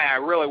not a guy I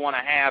really want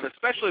to have,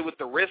 especially with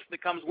the risk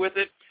that comes with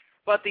it.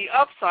 But the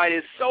upside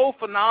is so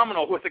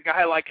phenomenal with a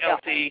guy like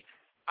LT.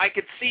 I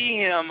could see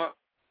him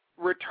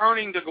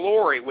returning to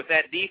glory with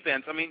that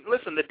defense. I mean,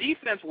 listen, the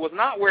defense was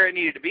not where it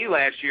needed to be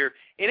last year,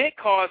 and it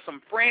caused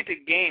some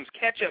frantic games,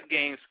 catch-up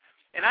games,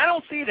 and I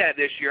don't see that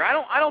this year.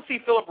 I don't see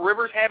Phillip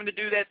Rivers having to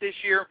do that this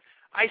year.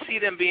 I see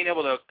them being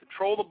able to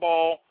control the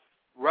ball,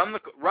 run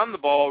the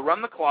ball,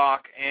 run the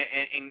clock,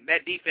 and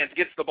that defense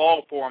gets the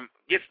ball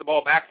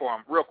back for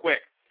them real quick.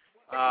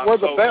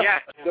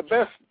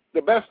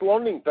 The best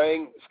learning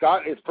thing,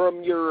 Scott, is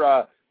from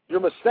your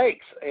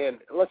mistakes. And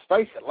let's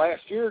face it,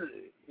 last year,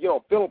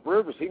 Phillip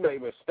Rivers, he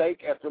made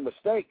mistake after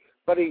mistake,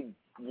 but he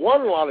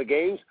won a lot of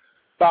games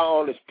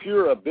on his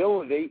pure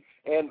ability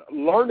and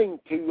learning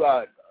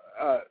to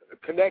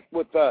connect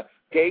with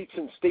Gates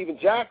and Steven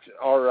Jackson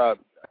or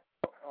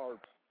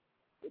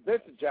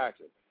Vincent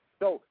Jackson.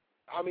 So,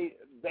 I mean,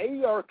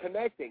 they are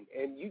connecting,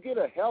 and you get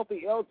a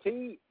healthy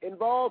LT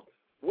involved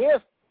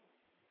with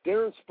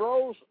Darren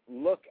Sproles,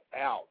 look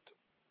out.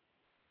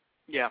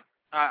 Yeah,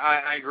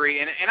 I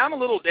agree. And I'm a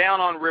little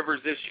down on Rivers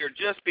this year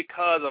just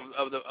because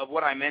of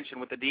what I mentioned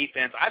with the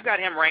defense. I've got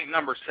him ranked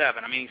number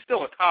 7. I mean, he's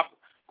still a top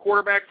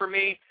quarterback for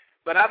me,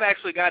 but I've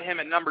actually got him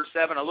at number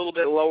 7, a little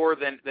bit lower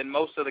than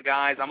most of the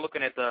guys. I'm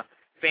looking at the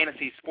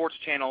Fantasy Sports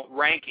Channel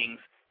rankings.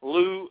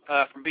 Lou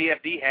from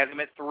BFD has him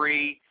at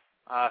 3.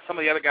 Some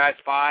of the other guys,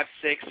 5,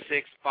 6,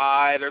 6,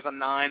 5. There's a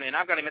 9, and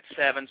I've got him at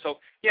 7. So,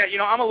 yeah,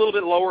 I'm a little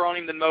bit lower on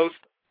him than most.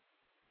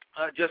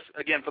 Just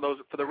again for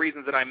the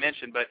reasons that I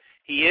mentioned, but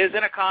he is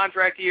in a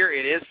contract year.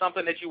 It is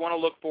something that you want to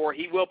look for.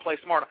 He will play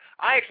smart.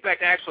 I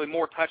expect actually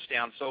more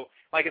touchdowns. So,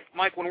 like if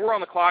Mike, when we're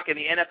on the clock in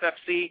the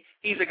NFFC,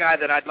 he's a guy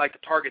that I'd like to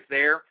target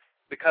there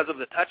because of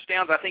the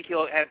touchdowns. I think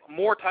he'll have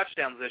more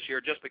touchdowns this year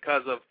just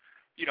because of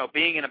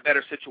being in a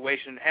better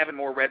situation, having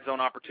more red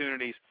zone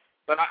opportunities.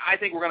 But I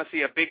think we're going to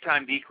see a big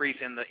time decrease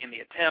in the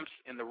attempts,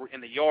 in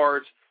the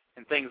yards,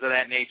 and things of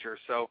that nature.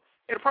 So.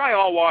 It'll probably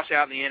all wash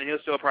out in the end, and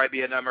he'll still probably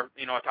be a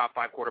top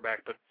 5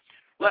 quarterback. But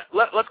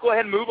let's go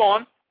ahead and move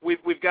on.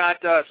 We've got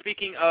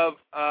speaking of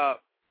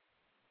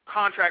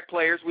contract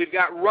players, we've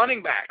got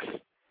running backs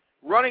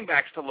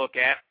to look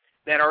at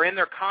that are in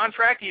their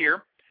contract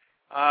year.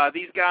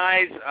 These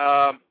guys,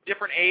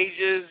 different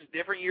ages,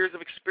 different years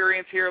of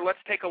experience here.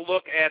 Let's take a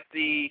look at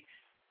the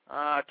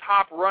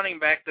top running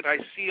back that I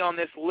see on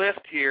this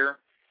list here.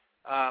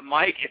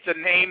 Mike, it's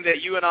a name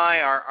that you and I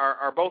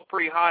are both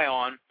pretty high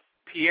on.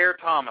 Pierre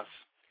Thomas.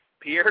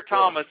 Pierre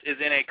Thomas is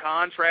in a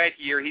contract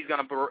year. He's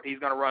going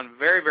to run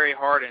very, very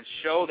hard and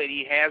show that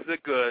he has the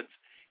goods.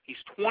 He's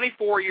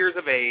 24 years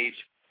of age.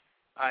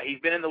 He's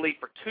been in the league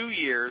for 2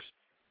 years.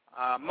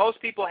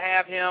 Most people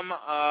have him,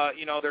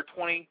 they're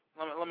 20.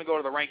 Let me go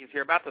to the rankings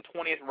here. About the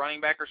 20th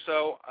running back or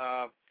so.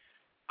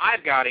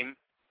 I've got him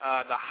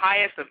the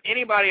highest of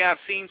anybody I've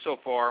seen so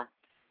far.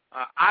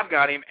 I've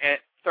got him at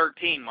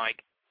 13,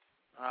 Mike.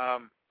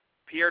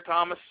 Pierre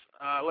Thomas.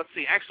 Let's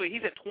see. Actually,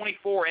 he's at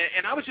 24,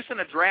 and I was just in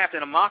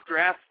a mock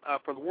draft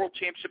for the World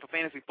Championship of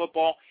Fantasy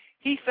Football.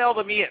 He fell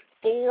to me at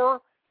 4.8.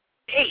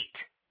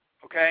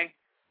 Okay,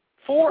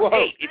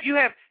 4.8. If you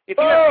have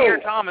Pierre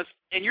Thomas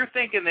and you're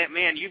thinking that,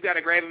 man, you've got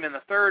to grab him in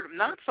the 3rd,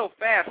 not so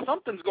fast.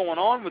 Something's going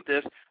on with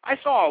this. I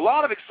saw a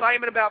lot of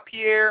excitement about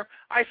Pierre.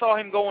 I saw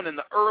him going in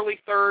the early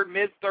 3rd,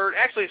 mid-3rd.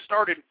 Actually, it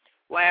started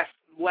last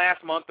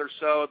month or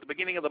so. At the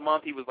beginning of the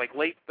month, he was like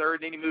late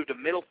 3rd. Then he moved to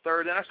middle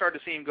 3rd. Then I started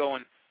to see him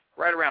going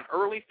right around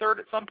early 3rd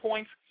at some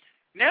points.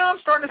 Now I'm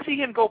starting to see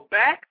him go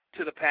back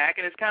to the pack,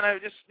 and it's kind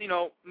of just,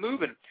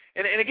 moving.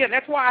 And again,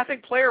 that's why I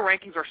think player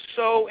rankings are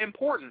so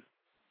important.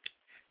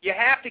 You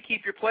have to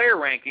keep your player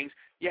rankings.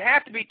 You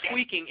have to be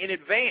tweaking in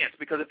advance,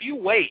 because if you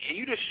wait and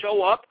you just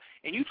show up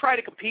and you try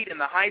to compete in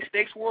the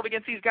high-stakes world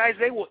against these guys,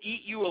 they will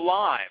eat you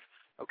alive.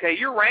 Okay,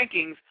 your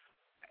rankings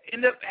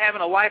end up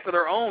having a life of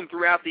their own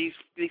throughout these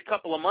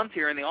couple of months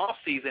here in the off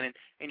season,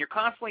 and you're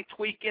constantly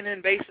tweaking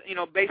and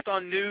based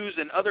on news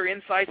and other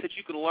insights that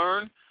you can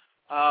learn.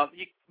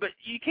 But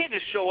you can't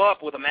just show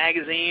up with a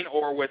magazine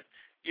or with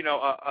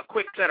a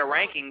quick set of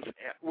rankings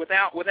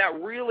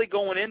without really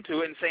going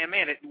into it and saying,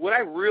 man, would I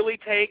really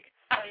take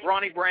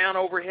Ronnie Brown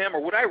over him,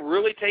 or would I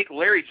really take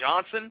Larry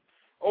Johnson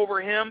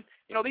over him?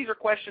 These are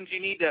questions you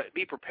need to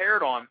be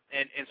prepared on,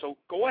 and so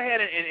go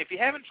ahead and if you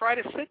haven't tried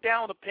it, sit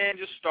down with a pen,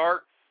 just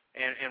start.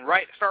 And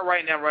start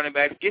writing down running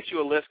backs, get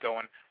you a list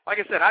going. Like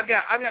I said, I've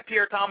got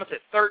Pierre Thomas at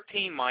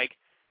 13, Mike,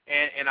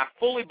 and I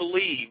fully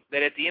believe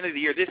that at the end of the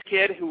year, this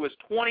kid who was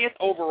 20th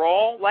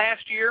overall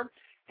last year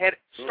had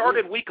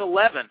started week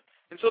 11.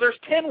 And so there's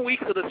 10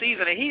 weeks of the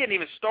season, and he didn't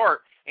even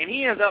start, and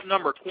he ends up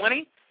number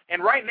 20.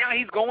 And right now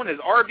he's going as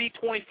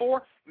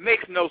RB24.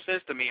 Makes no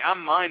sense to me.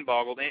 I'm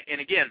mind-boggled. And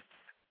again,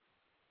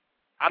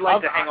 I'd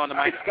like to hang on to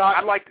Mike.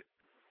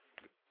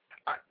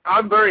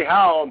 I'm very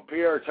high on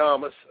Pierre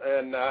Thomas,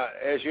 and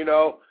as you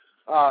know,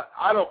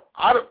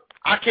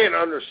 I can't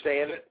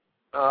understand it.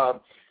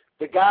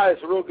 The guy is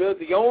real good.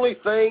 The only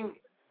thing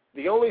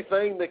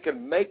that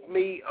can make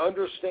me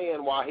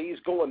understand why he's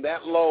going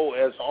that low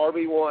as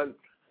RB1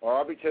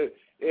 or RB2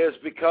 is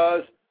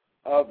because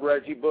of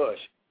Reggie Bush.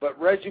 But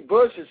Reggie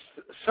Bush is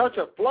such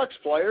a flex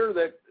player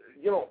that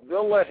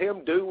they'll let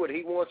him do what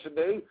he wants to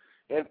do,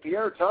 and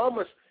Pierre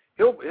Thomas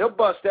he'll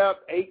bust out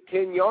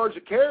 8-10 yards a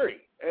carry.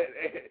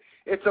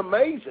 It's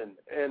amazing,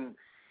 and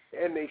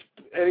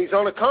he's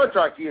on a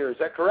contract year. Is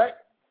that correct?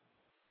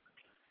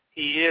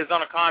 He is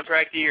on a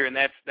contract year, and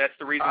that's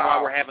the reason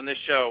why we're having this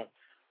show.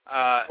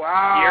 Wow.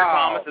 Pierre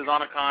Thomas is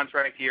on a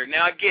contract year.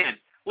 Now, again,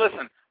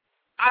 listen,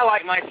 I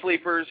like my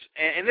sleepers,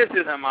 and this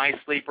isn't my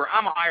sleeper.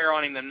 I'm higher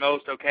on him than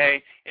most,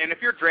 okay? And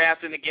if you're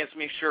drafting against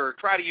me, sure,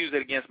 try to use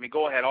it against me.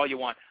 Go ahead, all you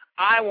want.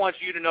 I want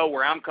you to know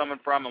where I'm coming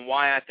from and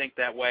why I think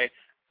that way.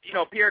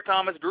 Pierre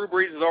Thomas, Drew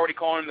Brees is already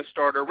calling him the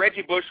starter.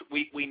 Reggie Bush,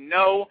 we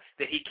know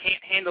that he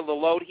can't handle the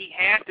load. He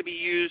has to be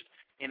used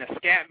in a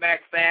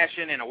scat-back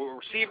fashion, in a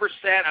receiver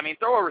set. I mean,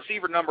 throw a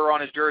receiver number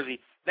on his jersey.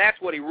 That's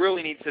what he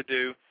really needs to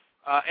do.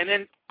 And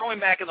then throwing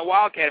back in the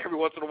Wildcat every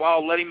once in a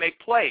while, let him make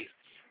plays.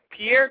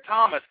 Pierre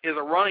Thomas is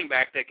a running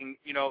back that can,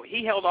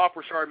 he held off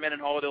Rashard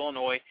Mendenhall at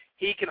Illinois.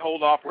 He can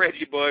hold off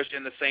Reggie Bush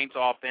in the Saints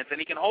offense, and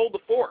he can hold the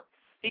fort.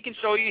 He can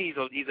show you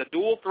he's a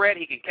dual threat.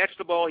 He can catch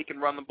the ball. He can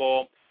run the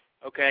ball.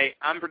 Okay,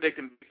 I'm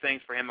predicting big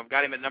things for him. I've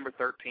got him at number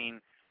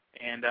 13.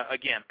 And,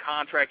 again,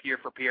 contract year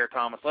for Pierre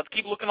Thomas. Let's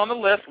keep looking on the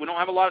list. We don't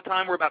have a lot of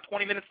time. We're about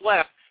 20 minutes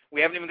left.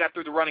 We haven't even got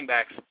through the running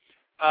backs.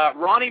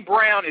 Ronnie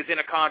Brown is in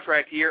a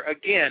contract year.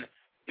 Again,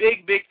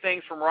 big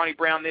things from Ronnie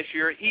Brown this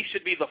year. He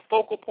should be the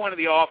focal point of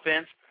the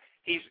offense.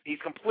 He's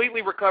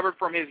completely recovered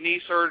from his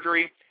knee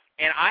surgery,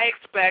 and I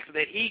expect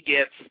that he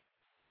gets,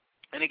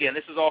 and again,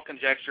 this is all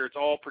conjecture, it's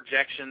all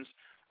projections,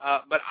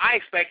 but I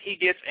expect he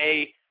gets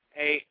a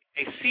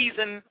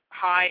season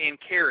high in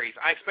carries.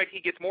 I expect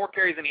he gets more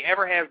carries than he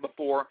ever has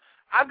before.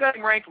 I've got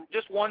him ranked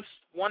just one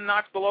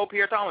notch below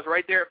Pierre Thomas,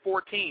 right there at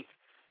 14th.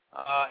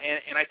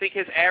 And I think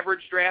his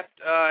average draft,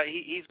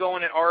 he's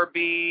going at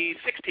RB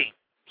 16.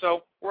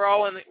 So we're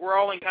all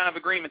in kind of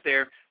agreement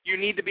there. You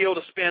need to be able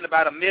to spend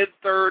about a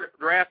mid-third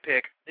draft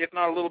pick, if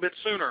not a little bit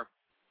sooner,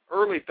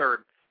 early third,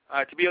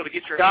 to be able to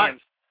get your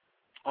hands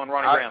on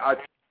Ronnie Brown.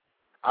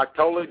 I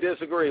totally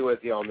disagree with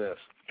you on this.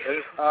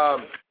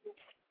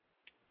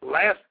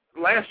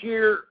 Last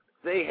year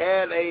they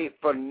had a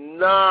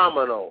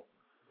phenomenal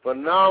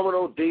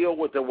deal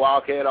with the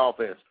Wildcat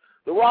offense.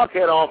 The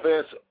Wildcat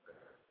offense,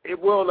 it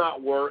will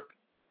not work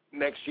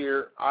next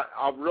year.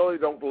 I really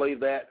don't believe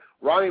that.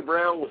 Ronnie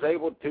Brown was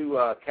able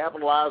to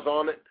capitalize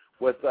on it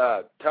with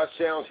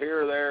touchdowns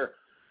here or there.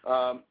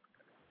 I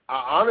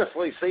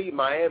honestly see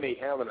Miami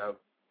having a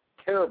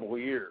terrible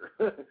year.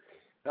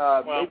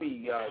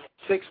 Maybe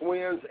 6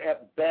 wins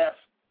at best.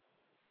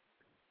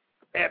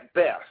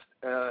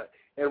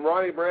 And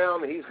Ronnie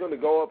Brown, he's going to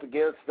go up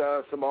against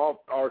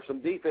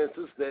some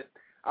defenses that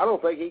I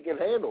don't think he can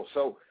handle.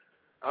 So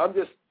I'm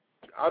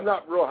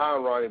not real high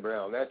on Ronnie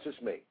Brown. That's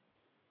just me.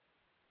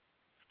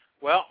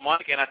 Well,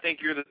 Mike, and I think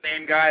you're the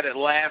same guy that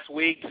last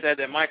week said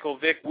that Michael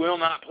Vick will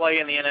not play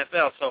in the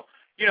NFL. So,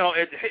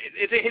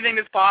 it's anything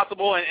that's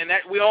possible, and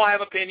that we all have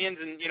opinions,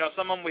 and,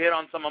 some of them we hit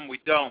on, some of them we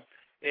don't.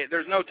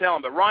 There's no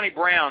telling. But Ronnie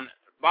Brown,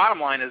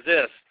 bottom line is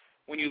this.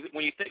 When you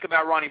think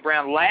about Ronnie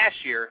Brown last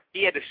year,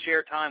 he had to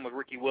share time with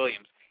Ricky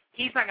Williams.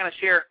 He's not going to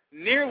share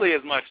nearly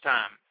as much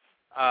time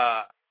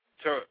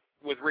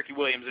with Ricky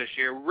Williams this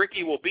year.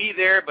 Ricky will be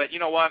there, but you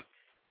know what?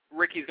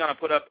 Ricky's going to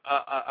put up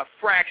a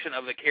fraction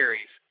of the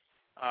carries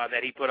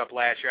that he put up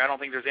last year. I don't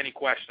think there's any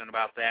question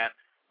about that.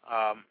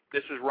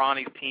 This is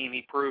Ronnie's team.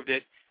 He proved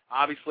it.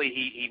 Obviously,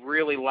 he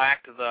really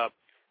lacked the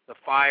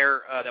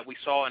fire that we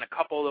saw in a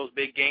couple of those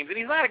big games, and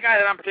he's not a guy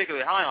that I'm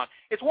particularly high on.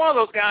 It's one of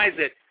those guys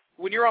that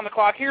when you're on the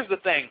clock, here's the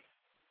thing,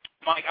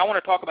 Mike, I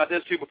want to talk about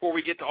this too before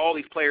we get to all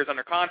these players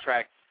under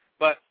contract,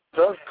 but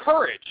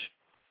courage.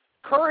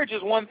 Courage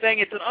is one thing.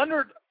 It's an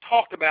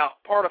under-talked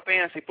about part of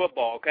fantasy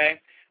football,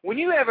 okay? When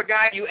you have a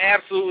guy you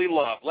absolutely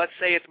love, let's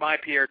say it's my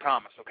Pierre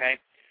Thomas, okay?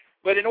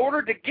 But in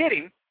order to get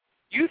him,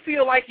 you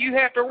feel like you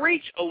have to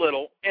reach a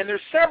little, and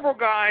there's several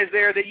guys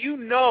there that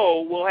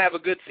will have a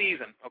good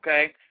season,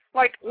 okay?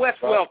 Like Wes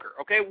Welker,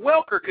 okay?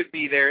 Welker could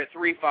be there at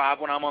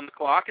 3.5 when I'm on the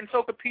clock, and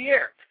so could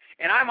Pierre.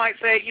 And I might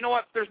say, you know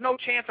what, there's no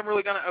chance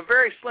a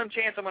very slim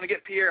chance I'm going to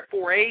get Pierre at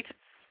 4.8.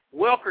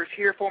 Welker's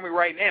here for me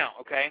right now,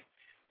 okay?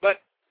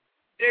 But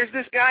there's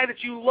this guy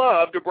that you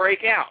love to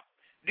break out.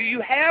 Do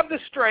you have the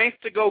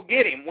strength to go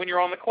get him when you're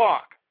on the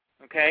clock,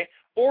 okay?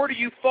 Or do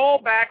you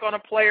fall back on a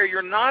player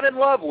you're not in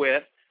love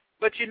with,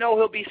 but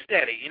he'll be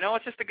steady?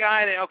 It's just a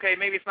guy that, okay,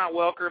 maybe it's not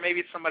Welker,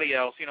 maybe it's somebody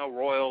else,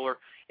 Royal,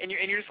 and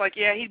you're just like,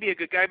 yeah, he'd be a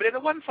good guy, but it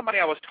wasn't somebody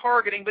I was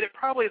targeting, but it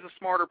probably is a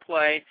smarter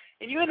play,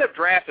 and you end up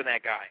drafting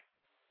that guy.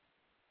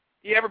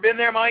 You ever been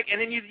there, Mike? And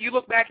then you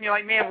look back and you're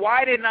like, man,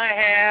 why didn't I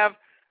have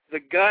the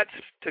guts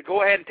to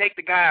go ahead and take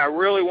the guy I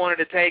really wanted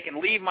to take and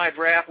leave my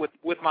draft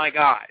with my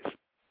guys?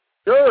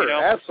 Sure,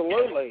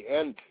 absolutely.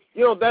 And,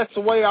 that's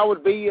the way I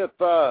would be if,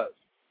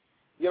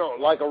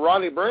 like a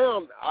Ronnie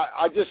Brown.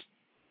 I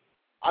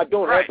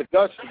don't have the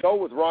guts to go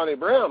with Ronnie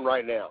Brown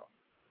right now.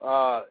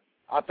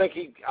 I think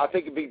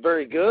he'd be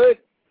very good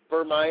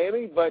for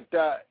Miami, but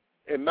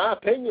in my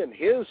opinion,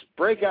 his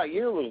breakout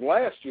year was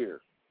last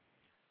year.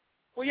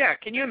 Well, yeah.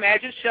 Can you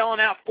imagine shelling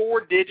out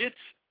 4 digits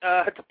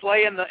to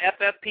play in the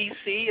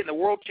FFPC and the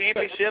World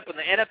Championship and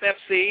the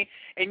NFFC,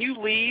 and you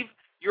leave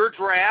your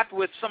draft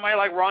with somebody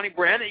like Ronnie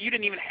Brown that you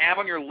didn't even have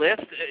on your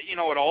list,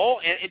 at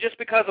all, and just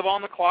because of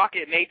on the clock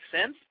it made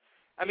sense?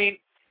 I mean,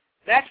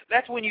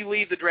 that's when you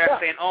leave the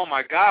draft saying, "Oh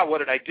my God, what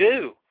did I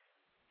do?"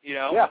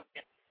 Yeah.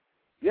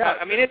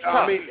 I mean, it's tough.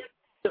 I mean,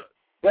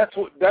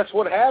 that's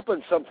what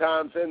happens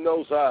sometimes in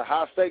those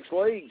high stakes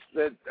leagues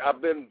that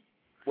I've been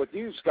with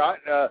you, Scott.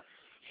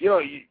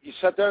 You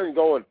sit there and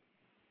going,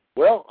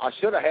 well, I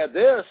should have had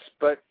this,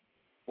 but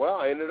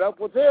I ended up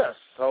with this.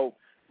 So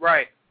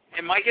right.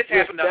 And Mike, it's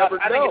happened to us.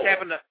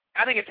 I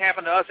I think it's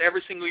happened to us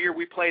every single year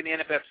we play in the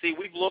NFFC.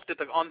 We've looked at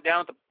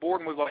down at the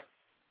board and we've like,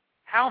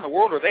 how in the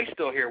world are they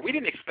still here? We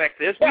didn't expect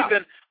this. Yeah.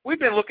 We've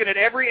been looking at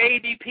every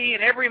ADP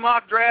and every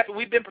mock draft.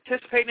 We've been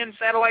participating in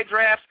satellite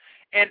drafts,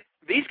 and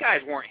these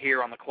guys weren't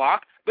here on the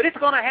clock. But it's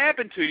going to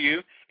happen to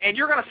you, and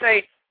you're going to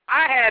say,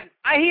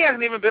 he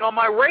hasn't even been on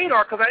my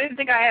radar because I didn't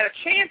think I had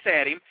a chance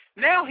at him.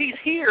 Now he's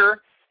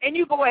here, and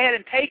you go ahead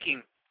and take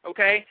him,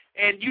 okay?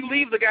 And you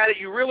leave the guy that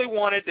you really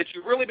wanted, that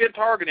you've really been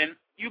targeting,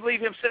 you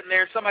leave him sitting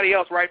there, somebody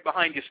else right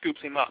behind you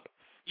scoops him up.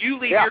 You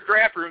leave your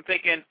draft room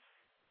thinking,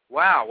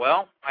 wow,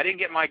 well, I didn't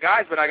get my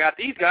guys, but I got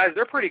these guys.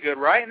 They're pretty good,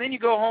 right? And then you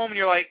go home and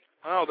you're like,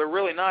 oh, they're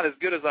really not as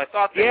good as I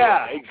thought they were.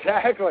 Yeah,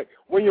 exactly.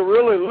 When you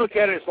really look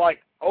at it, it's like,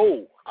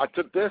 oh, I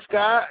took this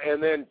guy,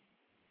 and then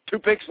 2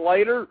 picks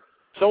later,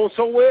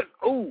 so-and-so went,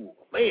 oh,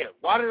 man,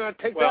 why didn't I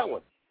take that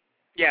one?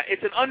 Yeah,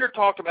 it's an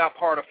under-talked about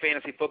part of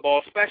fantasy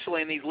football,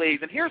 especially in these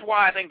leagues. And here's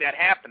why I think that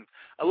happens.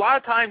 A lot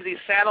of times these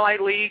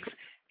satellite leagues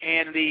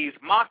and these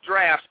mock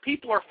drafts,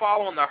 people are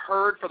following the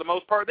herd for the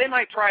most part. They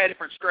might try a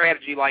different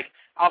strategy, like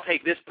I'll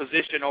take this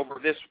position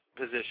over this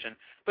position.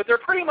 But they're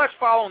pretty much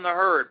following the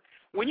herd.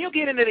 When you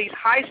get into these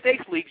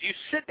high-stakes leagues, you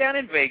sit down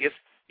in Vegas,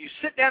 you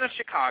sit down in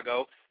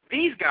Chicago,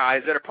 these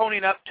guys that are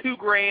ponying up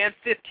 $2,000,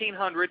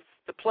 $1,500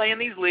 to play in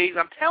these leagues,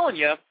 I'm telling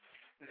you,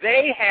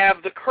 they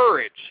have the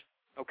courage,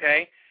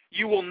 okay?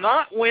 You will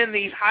not win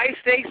these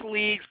high-stakes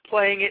leagues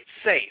playing it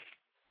safe,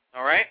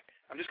 all right?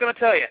 I'm just going to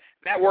tell you,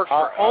 that works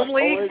for home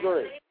leagues.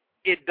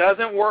 It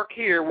doesn't work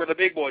here where the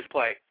big boys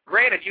play.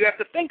 Granted, you have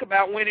to think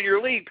about winning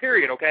your league,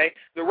 period, okay?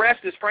 The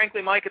rest is,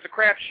 frankly, Mike, it's a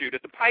crapshoot.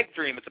 It's a pipe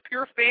dream. It's a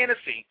pure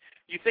fantasy.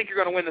 You think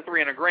you're going to win the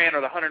 $300,000 or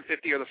the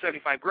 $150,000 or the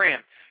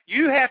 $75,000.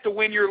 You have to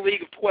win your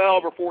league of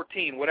 12 or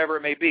 14, whatever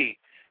it may be.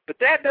 But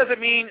that doesn't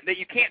mean that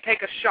you can't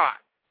take a shot.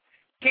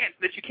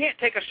 That you can't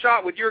take a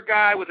shot with your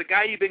guy, with the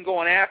guy you've been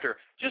going after.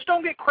 Just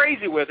don't get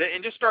crazy with it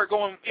and just start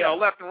going,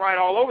 left and right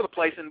all over the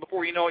place, and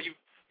before you know it,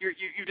 you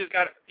just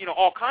got,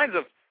 all kinds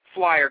of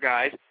flyer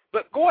guys.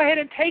 But go ahead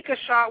and take a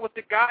shot with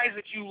the guys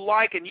that you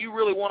like and you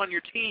really want on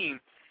your team.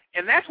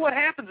 And that's what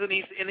happens in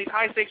these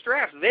high-stakes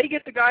drafts. They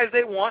get the guys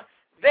they want.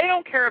 They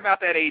don't care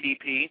about that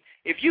ADP.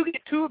 If you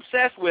get too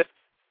obsessed with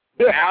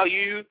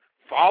value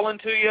falling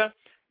to you,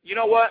 you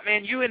know what,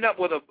 man? You end up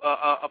with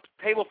a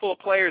table full of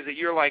players that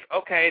you're like,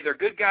 okay, they're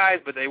good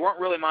guys, but they weren't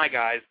really my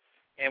guys.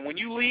 And when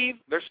you leave,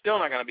 they're still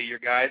not going to be your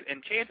guys.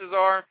 And chances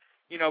are,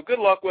 good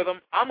luck with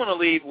them. I'm going to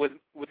leave with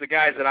the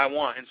guys that I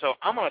want. And so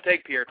I'm going to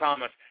take Pierre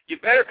Thomas. You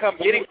better come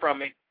get him from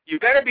me. You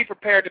better be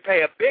prepared to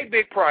pay a big,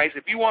 big price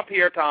if you want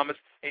Pierre Thomas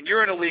and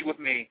you're in a league with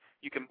me.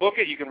 You can book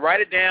it. You can write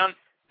it down.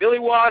 Billy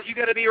Waz, you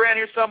got to be around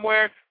here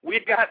somewhere.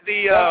 We've got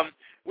the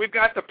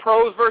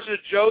pros versus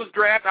Joe's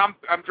draft. I'm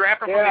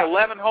drafting from the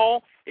 11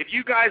 hole. If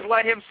you guys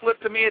let him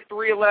slip to me at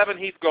 311,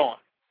 he's gone.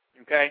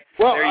 Okay.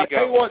 Well, there you go.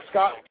 Tell you what,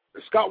 Scott.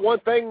 One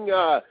thing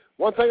I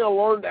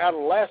learned out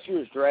of last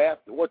year's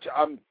draft, which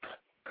I'm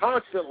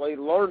constantly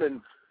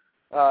learning,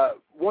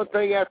 one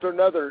thing after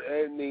another,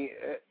 in the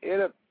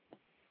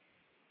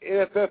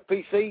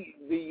NFFPC,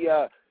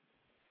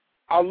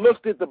 I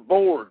looked at the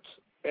boards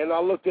and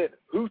I looked at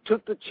who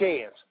took the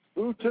chance.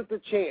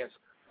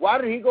 Why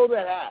did he go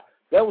that high?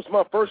 That was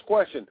my first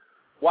question.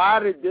 Why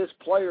did this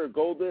player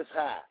go this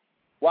high?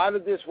 Why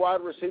did this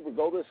wide receiver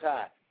go this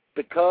high?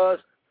 Because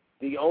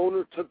the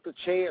owner took the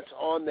chance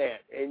on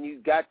that, and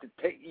you've got to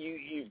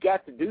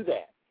do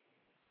that.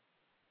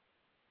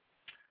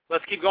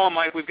 Let's keep going,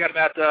 Mike. We've got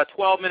about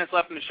 12 minutes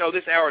left in the show.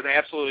 This hour has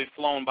absolutely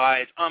flown by.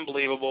 It's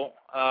unbelievable.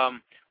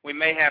 We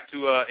may have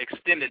to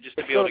extend it just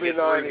to be able to get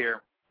through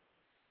here.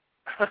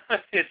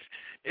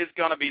 It's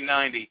going to be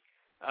 90.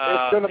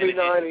 It's going to be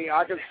 90.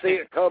 I can see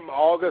it come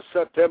August,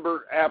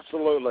 September.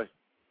 Absolutely.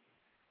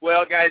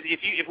 Well, guys,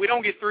 if we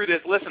don't get through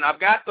this, listen. I've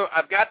got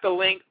the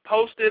link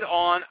posted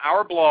on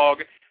our blog.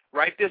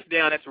 Write this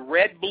down. It's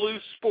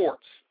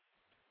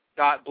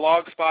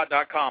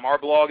redbluesports.blogspot.com. Our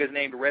blog is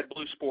named Red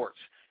Blue Sports.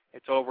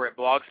 It's over at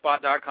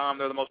blogspot.com.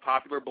 They're the most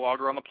popular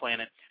blogger on the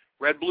planet.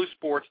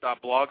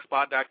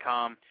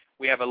 redbluesports.blogspot.com.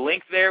 We have a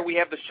link there. We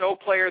have the show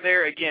player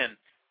there. Again,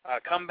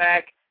 come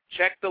back,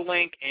 check the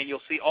link, and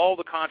you'll see all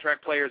the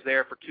contract players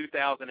there for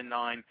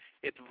 2009.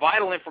 It's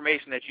vital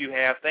information that you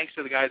have. Thanks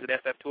to the guys at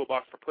FF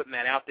Toolbox for putting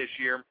that out this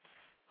year.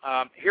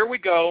 Here we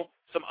go.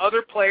 Some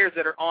other players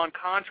that are on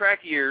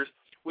contract years.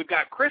 We've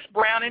got Chris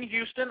Brown in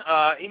Houston.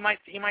 He might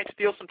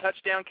steal some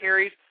touchdown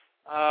carries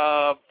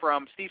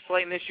from Steve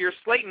Slayton this year.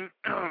 Slayton,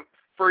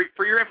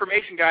 for your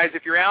information, guys,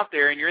 if you're out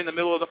there and you're in the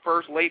middle of the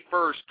late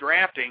first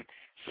drafting,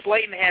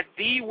 Slayton had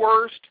the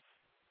worst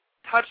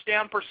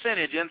touchdown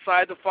percentage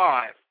inside the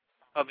 5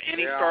 of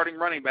any starting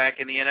running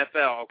back in the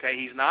NFL. Okay,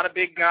 he's not a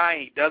big guy.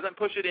 He doesn't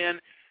push it in.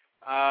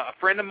 A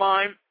friend of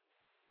mine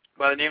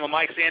by the name of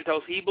Mike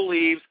Santos, he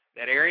believes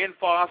that Arian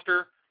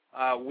Foster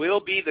will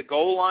be the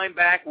goal line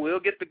back, will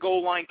get the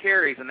goal line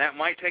carries, and that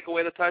might take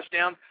away the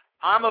touchdowns.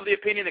 I'm of the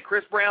opinion that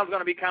Chris Brown's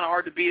going to be kind of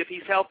hard to beat if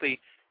he's healthy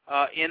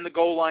in the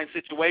goal line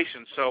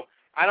situation. So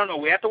I don't know.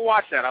 We have to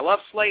watch that. I love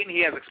Slayton.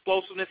 He has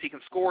explosiveness. He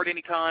can score at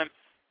any time.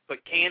 but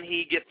can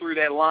he get through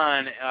that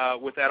line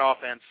with that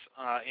offense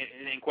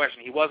in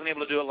question? He wasn't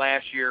able to do it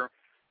last year,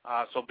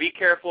 so be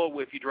careful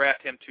if you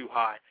draft him too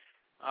high.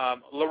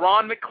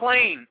 LaRon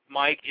McClain,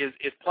 Mike, is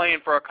playing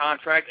for a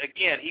contract.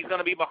 Again, he's going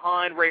to be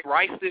behind Ray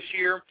Rice this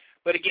year,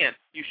 but again,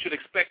 you should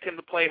expect him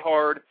to play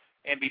hard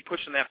and be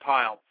pushing that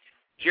pile.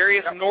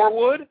 Jarius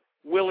Norwood,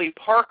 Willie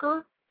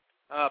Parker,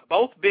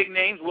 both big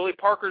names. Willie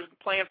Parker's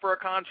playing for a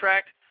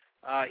contract.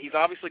 He's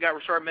obviously got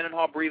Rashard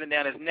Mendenhall breathing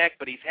down his neck,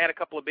 but he's had a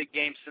couple of big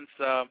games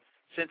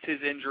since his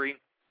injury.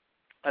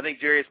 I think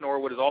Jarius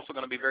Norwood is also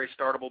going to be very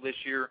startable this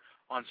year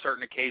on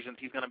certain occasions.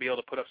 He's going to be able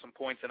to put up some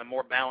points in a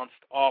more balanced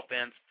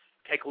offense,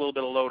 take a little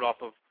bit of load off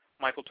of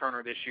Michael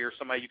Turner this year,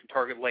 somebody you can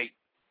target late.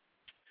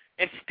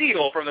 And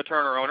steal from the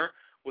Turner owner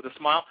with a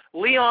smile.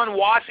 Leon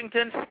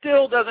Washington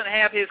still doesn't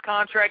have his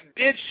contract,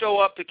 did show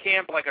up to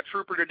camp like a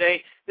trooper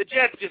today. The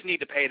Jets just need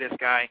to pay this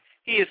guy.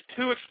 He is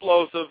too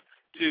explosive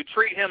to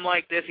treat him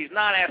like this. He's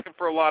not asking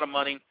for a lot of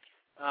money.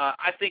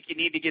 I think you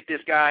need to get this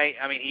guy.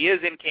 I mean, he is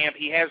in camp.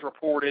 He has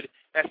reported.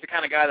 That's the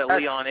kind of guy that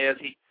Leon is.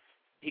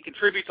 He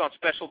contributes on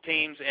special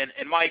teams,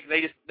 and Mike,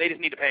 they just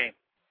need to pay him.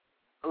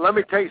 Let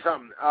me tell you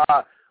something.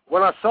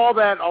 When I saw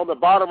that on the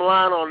bottom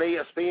line on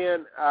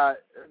ESPN,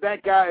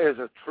 that guy is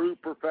a true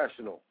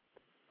professional.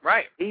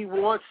 Right. He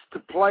wants to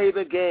play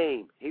the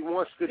game. He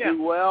wants to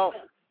do well.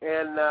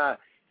 And,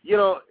 you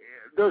know,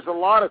 there's a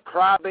lot of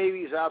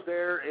crybabies out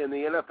there in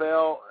the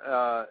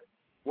NFL,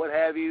 what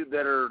have you,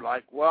 that are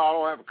like, well, I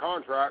don't have a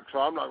contract, so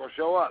I'm not going to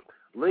show up.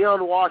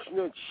 Leon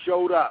Washington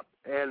showed up,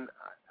 and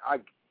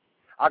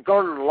I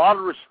garnered a lot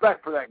of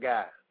respect for that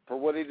guy, for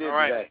what he did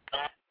today.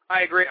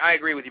 I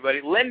agree with you,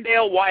 buddy.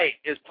 Lindale White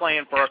is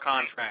playing for a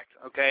contract,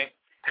 okay?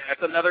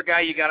 That's another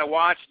guy you got to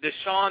watch.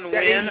 Deshaun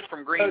Wynn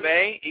from Green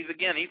Bay, he's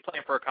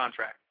playing for a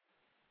contract.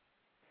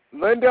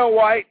 Lindale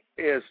White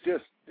is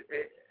just,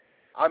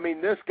 I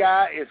mean, this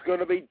guy is going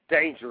to be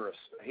dangerous.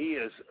 He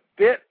is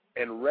fit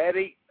and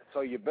ready,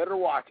 so you better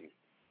watch him.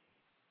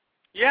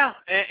 Yeah,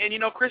 and you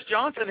know, Chris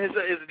Johnson is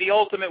the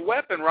ultimate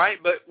weapon, right?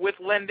 But with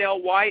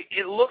Lindale White,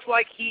 it looks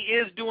like he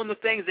is doing the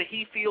things that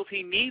he feels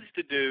he needs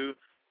to do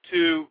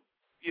to,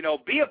 you know,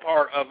 be a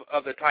part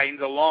of the Titans,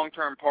 a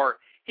long-term part.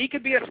 He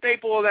could be a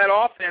staple of that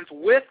offense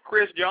with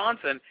Chris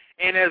Johnson.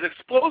 And as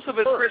explosive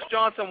as Chris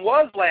Johnson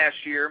was last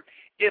year,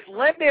 if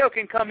Lindale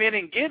can come in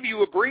and give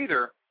you a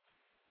breather,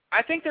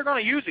 I think they're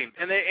going to use him.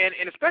 And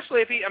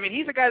especially if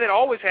he's a guy that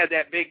always had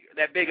that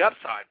big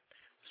upside.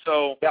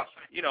 So,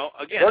 you know,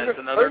 again, it's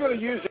another. They're going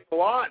to use him a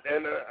lot,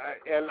 and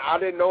I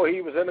didn't know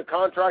he was in the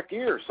contract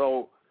year,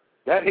 so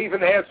that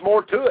even adds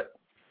more to it.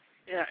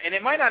 Yeah, and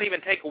it might not even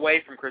take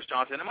away from Chris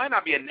Johnson. It might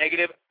not be a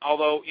negative,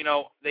 although, you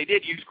know, they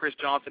did use Chris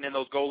Johnson in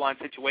those goal line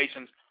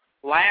situations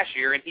last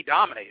year, and he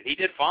dominated. He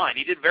did fine.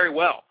 He did very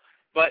well.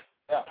 But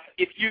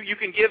if you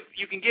can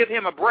give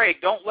him a break,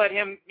 don't let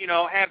him, you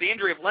know, have the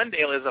injury if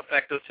Lindale is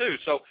effective too.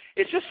 So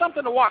it's just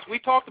something to watch. We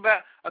talked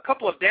about a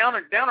couple of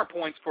downer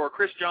points for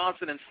Chris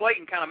Johnson and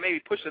Slayton, kind of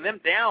maybe pushing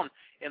them down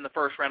in the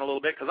first round a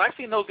little bit, because I've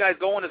seen those guys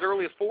going as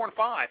early as 4 and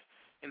 5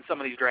 in some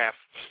of these drafts.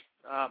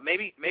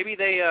 Maybe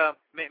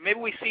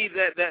we see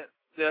that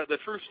the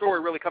true story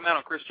really come out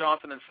on Chris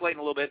Johnson and Slayton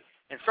a little bit,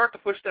 and start to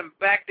push them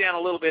back down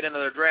a little bit into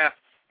their draft,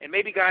 and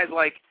maybe guys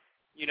like,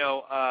 you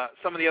know,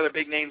 some of the other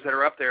big names that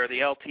are up there, the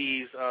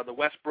LTs, the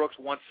Westbrooks,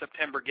 once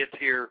September gets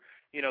here,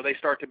 you know, they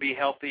start to be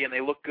healthy and they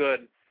look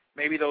good.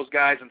 Maybe those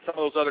guys and some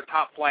of those other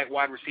top-flight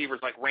wide receivers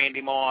like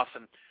Randy Moss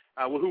and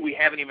who we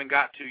haven't even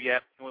got to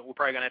yet. We're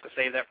probably going to have to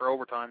save that for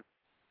overtime.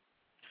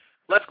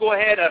 Let's go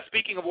ahead.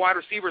 Speaking of wide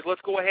receivers,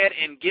 let's go ahead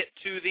and get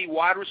to the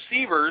wide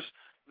receivers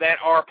that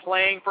are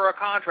playing for a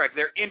contract.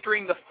 They're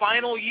entering the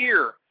final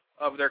year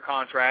of their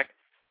contract,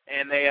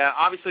 and they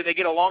obviously they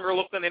get a longer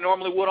look than they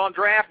normally would on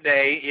draft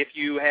day. If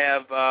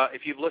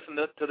you've listened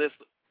to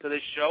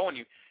this show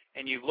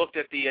and you've looked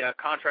at the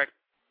contract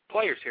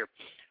players here,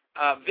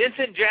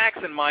 Vincent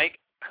Jackson, Mike,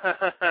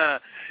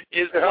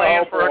 is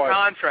playing for a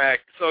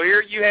contract. So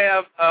here you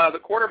have the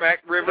quarterback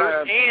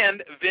Rivers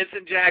and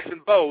Vincent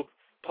Jackson both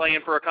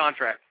playing for a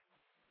contract.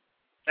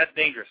 That's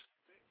dangerous.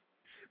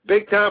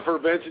 Big time for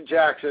Vincent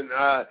Jackson.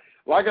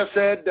 Like I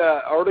said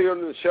earlier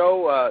in the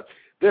show,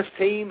 this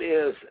team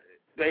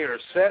they are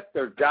set.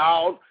 They're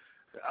dialed.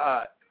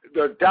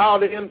 They're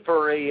dialed in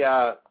for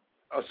a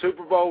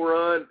Super Bowl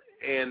run,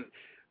 and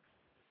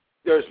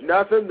there's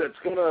nothing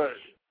gonna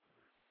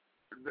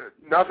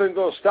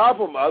stop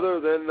them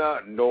other than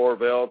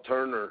Norvell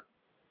Turner.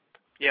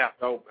 Yeah.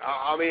 So,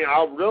 I mean,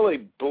 I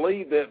really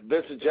believe that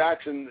Vincent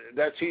Jackson,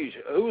 that's huge.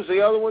 Who was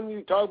the other one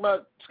you talked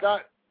about,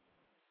 Scott?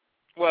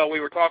 Well, we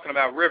were talking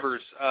about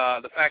Rivers,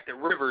 the fact that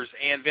Rivers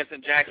and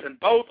Vincent Jackson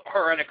both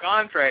are in a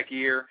contract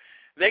year.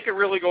 They could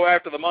really go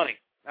after the money,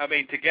 I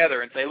mean,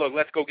 together and say, look,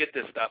 let's go get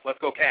this stuff. Let's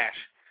go cash.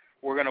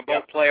 We're going to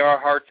both play our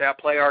hearts out,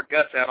 play our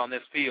guts out on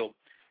this field.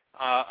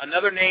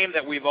 Another name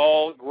that we've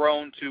all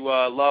grown to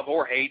love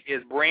or hate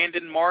is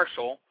Brandon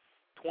Marshall,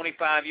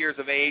 25 years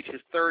of age,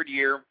 his third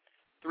year,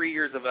 3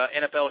 years of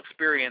NFL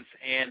experience,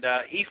 and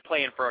he's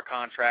playing for a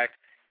contract.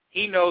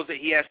 He knows that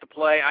he has to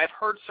play. I've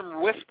heard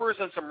some whispers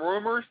and some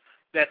rumors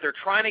that they're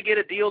trying to get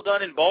a deal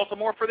done in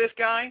Baltimore for this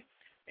guy.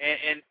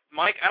 And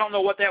Mike, I don't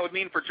know what that would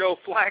mean for Joe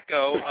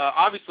Flacco.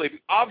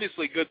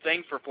 Obviously good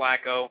things for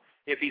Flacco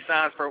if he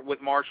signs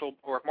with Marshall,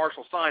 or if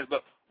Marshall signs,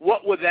 but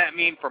what would that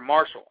mean for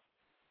Marshall?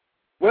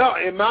 Well,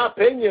 in my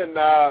opinion,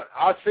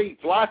 I see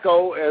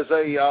Flacco as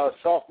a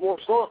sophomore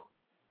slump.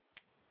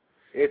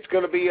 It's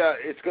going to be a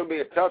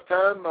tough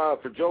time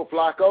for Joe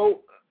Flacco.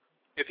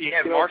 If he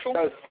has Marshall?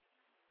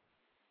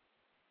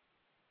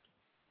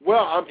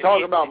 Well, I'm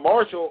talking about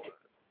Marshall.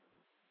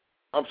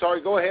 I'm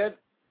sorry, go ahead.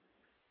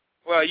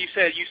 Well, you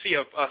said you see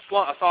a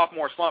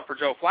sophomore slump for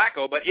Joe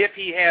Flacco, but if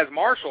he has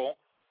Marshall,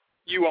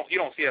 you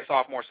don't see a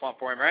sophomore slump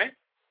for him, right?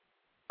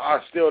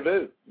 I still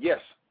do. Yes,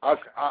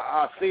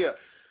 I see it.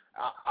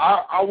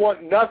 I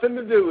want nothing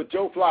to do with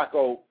Joe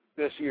Flacco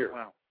this year.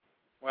 Wow.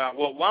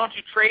 Well, why don't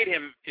you trade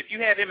him? If you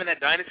have him in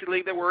that dynasty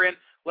league that we're in,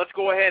 let's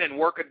go ahead and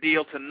work a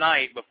deal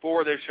tonight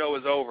before the show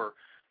is over.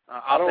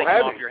 I'll take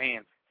him off your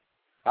hands.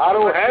 I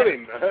don't have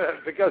him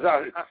because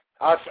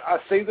I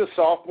see the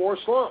sophomore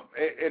slump.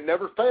 It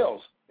never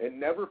fails. It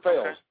never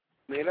fails.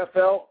 Okay. In the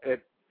NFL,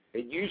 it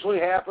usually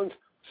happens.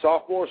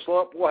 Sophomore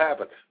slump will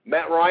happen.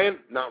 Matt Ryan,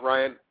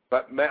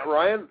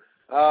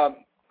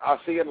 I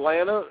see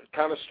Atlanta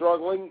kind of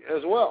struggling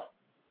as well.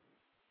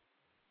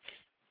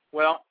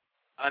 Well,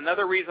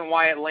 another reason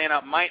why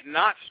Atlanta might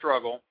not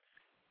struggle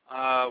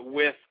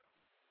with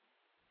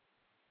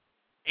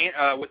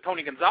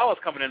Tony Gonzalez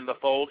coming into the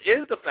fold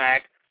is the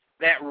fact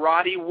that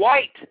Roddy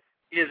White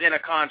is in a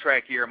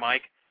contract year,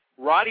 Mike.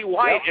 Roddy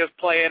White is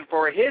playing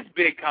for his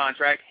big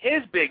contract,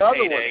 his big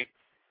payday.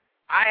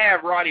 I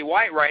have Roddy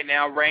White right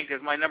now ranked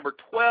as my number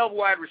 12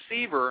 wide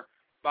receiver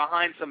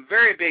behind some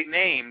very big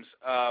names,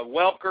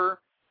 Welker,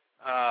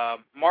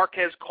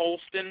 Marquez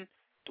Colston,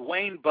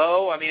 Dwayne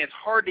Bowe. I mean, it's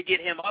hard to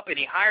get him up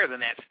any higher than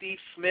that. Steve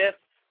Smith,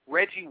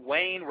 Reggie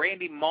Wayne,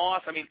 Randy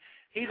Moss. I mean,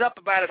 he's up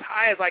about as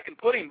high as I can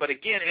put him. But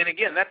again,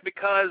 that's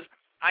because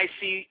I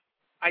see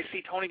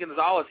Tony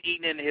Gonzalez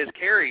eating into his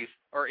carries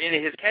or into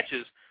his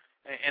catches,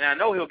 and I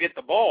know he'll get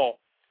the ball.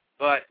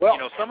 But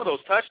some of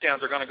those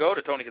touchdowns are going to go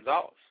to Tony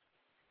Gonzalez.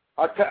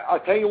 I'll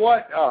tell you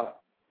what.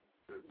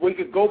 We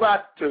could go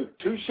back to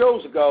 2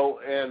 shows ago,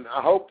 and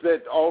I hope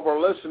that all of our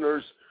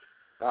listeners.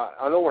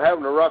 I know we're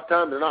having a rough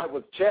time tonight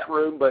with the chat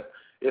room, but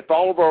if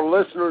all of our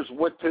listeners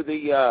went to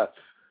the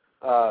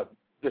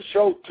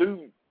show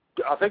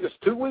I think it's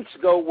 2 weeks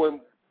ago when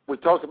we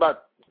talked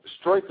about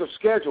strength of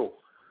schedule,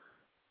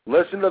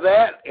 listen to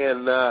that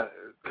and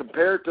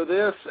compare it to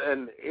this,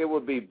 and it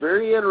would be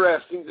very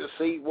interesting to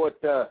see what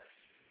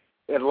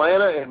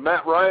Atlanta and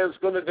Matt Ryan's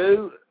going to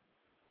do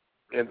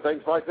and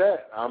things like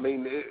that. I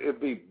mean,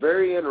 it'd be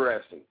very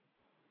interesting.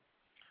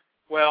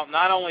 Well,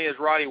 not only is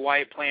Roddy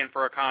White playing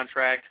for a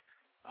contract,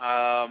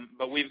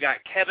 but we've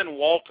got Kevin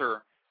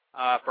Walter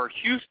for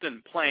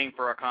Houston playing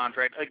for a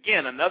contract.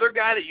 Again, another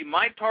guy that you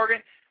might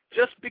target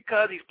just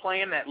because he's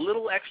playing that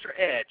little extra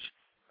edge.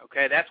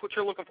 Okay, that's what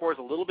you're looking for, is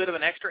a little bit of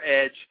an extra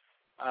edge.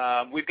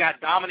 We've got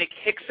Dominic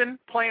Hickson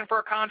playing for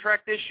a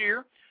contract this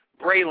year.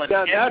 Braylon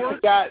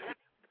Edwards.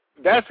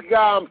 That's the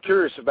guy I'm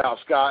curious about,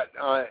 Scott.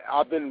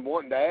 I've been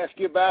wanting to ask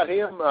you about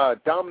him.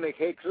 Dominic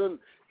Hickson,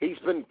 he's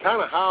been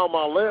kind of high on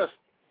my list,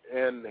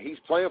 and he's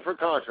playing for a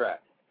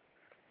contract.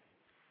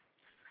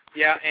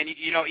 Yeah, and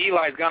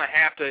Eli's gonna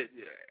have to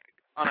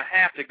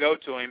go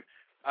to him.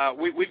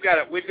 We've got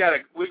to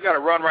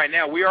run right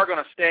now. We are going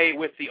to stay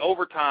with the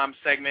overtime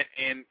segment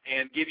and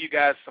give you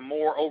guys some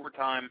more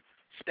overtime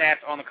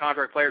stats on the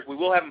contract players. We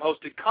will have them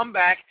hosted. Come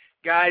back,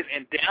 guys,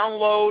 and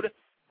download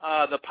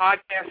the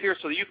podcast here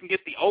so that you can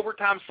get the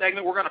overtime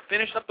segment. We're going to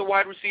finish up the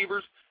wide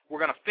receivers. We're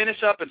going to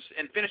finish up and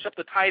finish up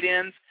the tight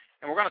ends,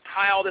 and we're going to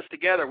tie all this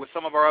together with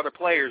some of our other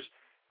players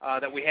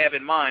that we have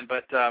in mind.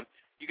 But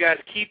you guys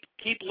keep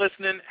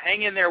listening,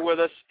 hang in there with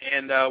us,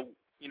 and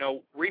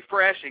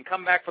refresh and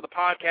come back for the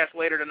podcast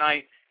later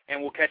tonight,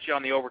 and we'll catch you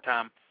on the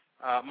overtime.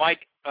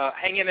 Mike,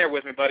 hang in there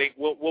with me, buddy.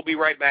 We'll be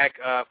right back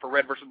for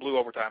Red versus Blue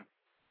overtime.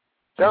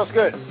 Sounds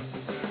good.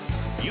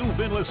 You've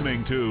been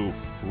listening to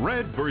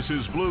Red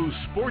versus Blue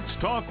Sports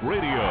Talk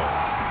Radio,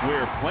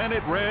 where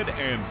Planet Red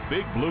and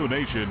Big Blue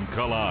Nation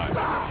collide.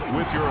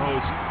 With your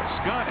hosts,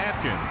 Scott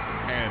Atkins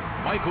and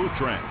Michael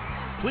Trent.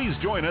 Please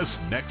join us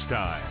next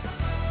time.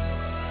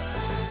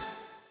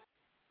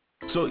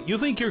 So, you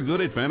think you're good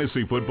at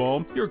fantasy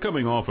football? You're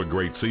coming off a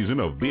great season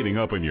of beating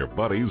up on your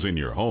buddies in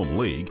your home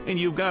league, and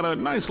you've got a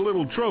nice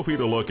little trophy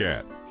to look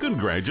at.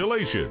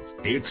 Congratulations!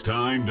 It's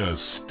time to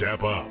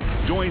step up.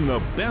 Join the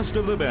best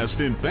of the best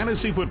in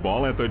fantasy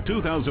football at the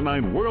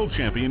 2009 World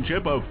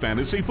Championship of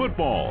Fantasy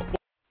Football.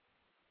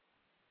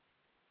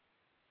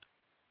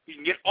 You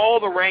can get all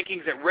the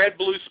rankings at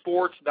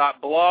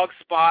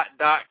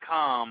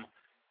redbluesports.blogspot.com.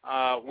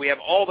 We have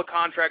all the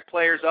contract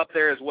players up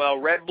there as well.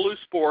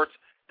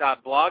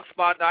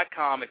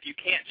 redbluesports.blogspot.com. If you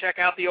can't check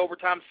out the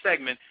overtime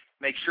segment,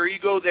 make sure you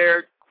go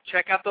there,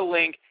 check out the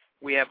link.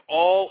 We have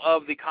all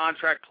of the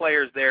contract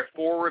players there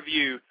for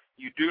review.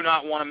 You do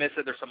not want to miss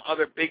it. There's some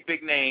other big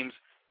names.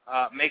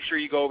 Make sure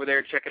you go over there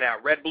and check it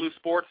out.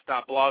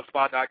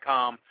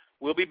 redbluesports.blogspot.com.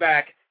 We'll be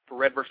back for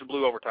Red versus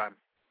Blue overtime.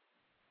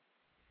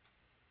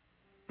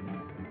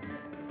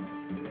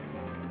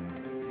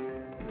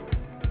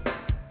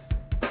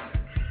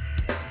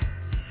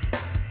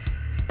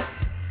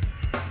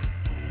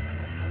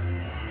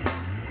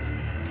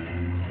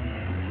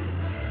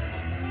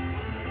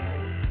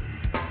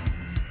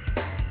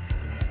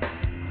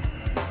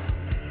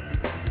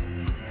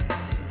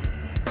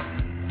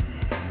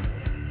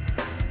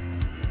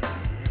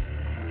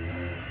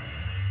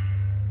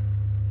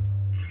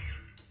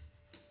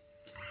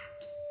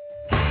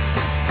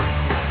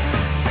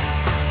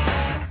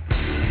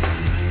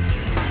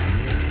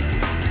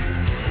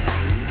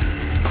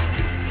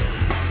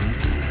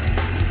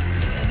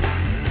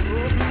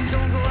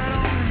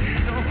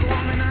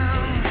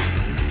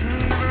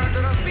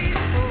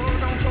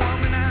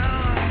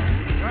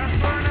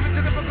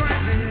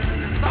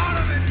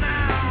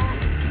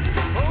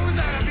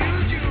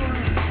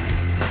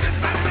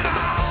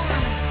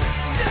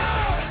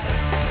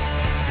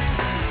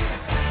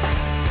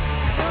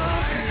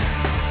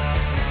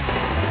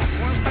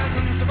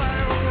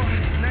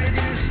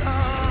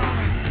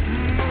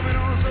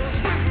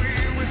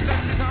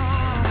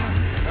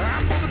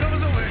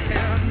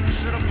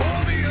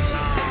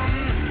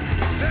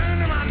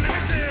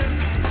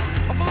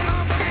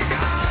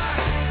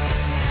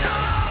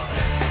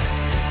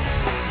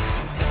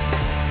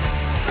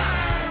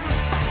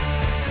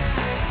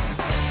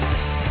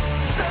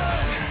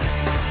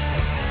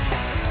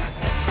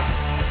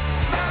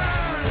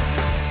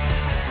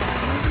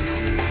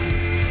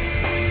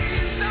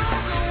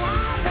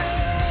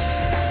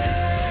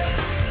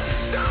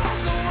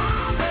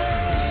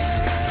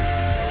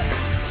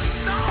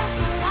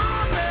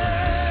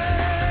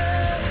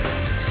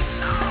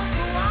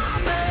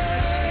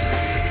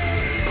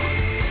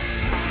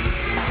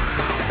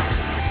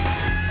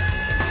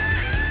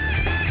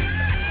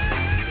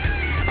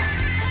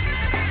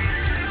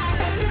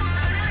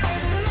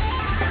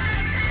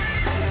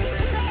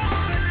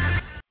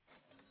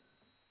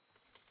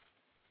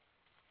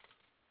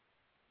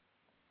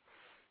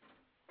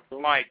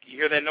 Mike. You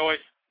hear that noise?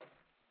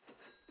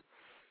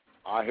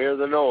 I hear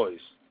the noise.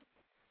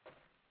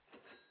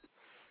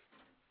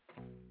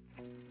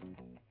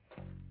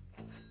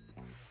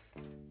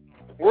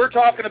 We're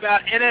talking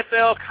about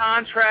NFL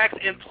contracts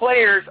and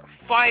players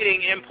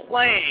fighting and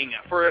playing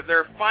for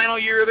their final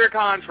year of their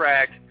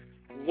contract.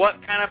 What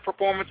kind of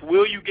performance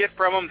will you get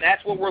from them?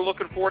 That's what we're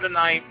looking for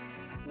tonight.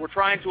 We're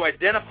trying to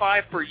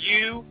identify for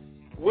you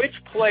which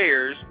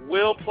players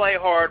will play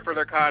hard for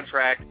their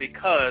contract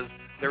because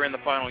they're in the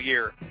final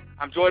year.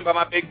 I'm joined by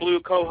my Big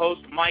Blue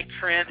co-host, Mike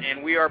Trent,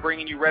 and we are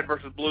bringing you Red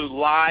vs. Blue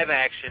live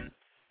action.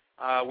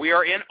 We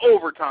are in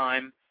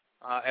overtime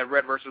at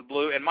Red vs.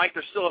 Blue. And, Mike,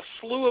 there's still a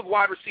slew of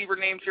wide receiver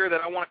names here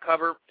that I want to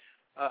cover.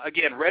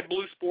 Again,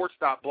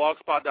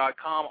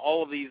 redbluesports.blogspot.com.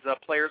 All of these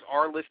players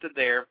are listed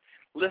there.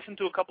 Listen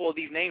to a couple of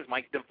these names,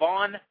 Mike.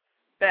 Devon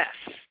Bess,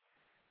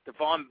 the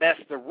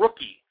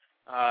rookie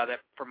that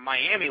from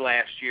Miami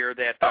last year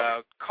that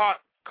caught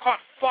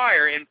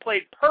fire and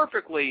played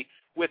perfectly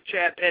with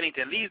Chad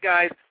Pennington. These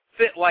guys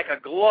fit like a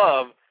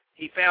glove.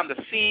 He found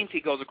the seams. He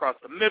goes across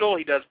the middle.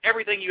 He does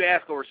everything you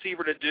ask a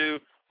receiver to do,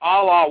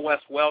 a la Wes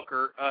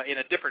Welker in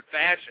a different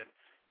fashion.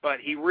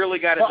 But he really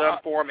got it done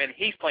for him, and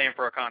he's playing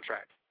for a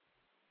contract.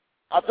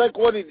 I think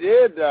what he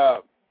did,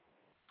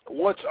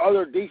 once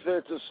other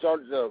defenses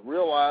started to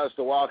realize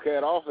the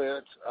Wildcat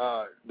offense,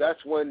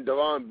 that's when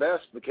Devon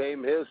Best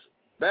became his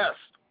best,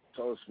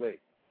 so to speak.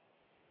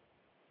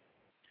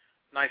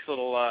 Nice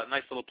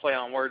little play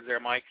on words there,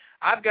 Mike.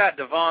 I've got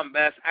Devon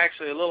Best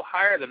actually a little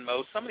higher than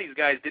most. Some of these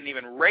guys didn't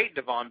even rate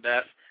Devon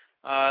Best.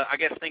 I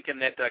guess thinking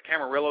that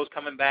Camarillo's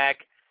coming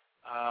back.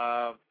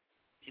 I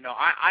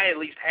at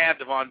least have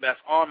Devon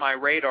Best on my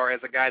radar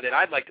as a guy that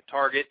I'd like to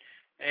target.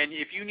 And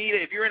if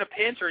you're in a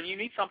pinch or you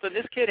need something,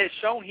 this kid has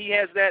shown he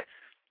has that,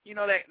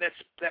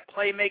 that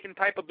playmaking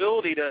type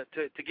ability to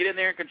get in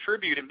there and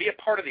contribute and be a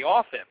part of the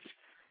offense.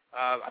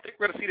 I think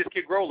we're going to see this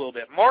kid grow a little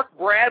bit. Mark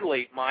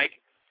Bradley, Mike,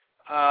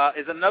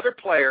 is another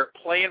player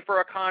playing for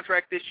a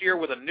contract this year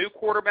with a new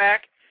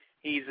quarterback.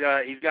 He's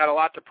got a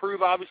lot to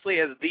prove,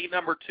 obviously, as the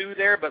number 2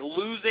 there, but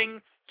losing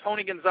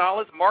Tony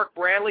Gonzalez, Mark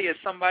Bradley is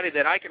somebody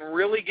that I can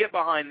really get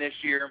behind this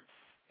year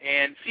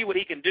and see what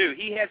he can do.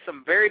 He had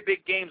some very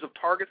big games of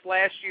targets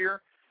last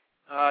year.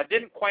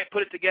 Didn't quite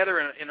put it together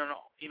in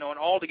an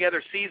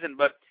all-together season,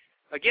 but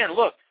again,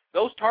 look,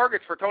 those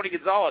targets for Tony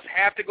Gonzalez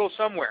have to go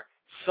somewhere.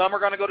 Some are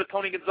going to go to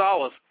Tony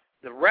Gonzalez.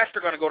 The rest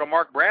are going to go to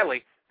Mark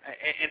Bradley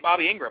and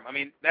Bobby Ingram. I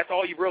mean, that's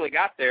all you've really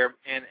got there.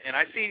 And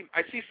I see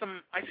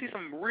some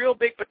real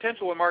big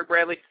potential with Mark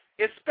Bradley,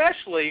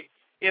 especially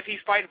if he's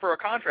fighting for a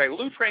contract.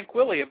 Lou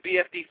Tranquilli of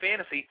BFD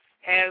Fantasy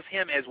has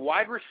him as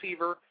wide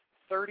receiver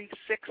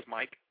 36,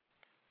 Mike.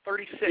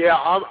 36. Yeah,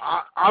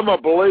 I'm a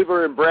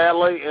believer in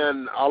Bradley,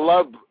 and I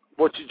love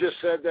what you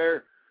just said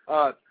there.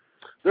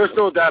 There's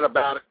no doubt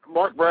about it.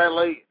 Mark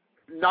Bradley,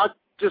 not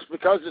just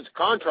because it's a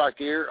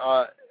contract year,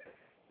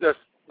 the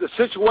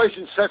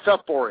situation sets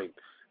up for him,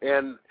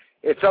 and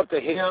it's up to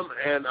him,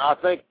 and I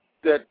think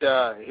that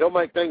he'll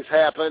make things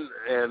happen,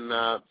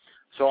 and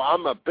so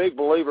I'm a big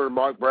believer in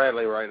Mark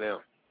Bradley right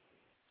now.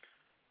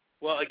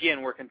 Well,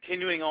 again, we're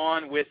continuing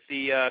on with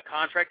the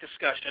contract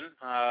discussion.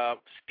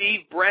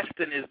 Steve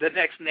Breston is the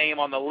next name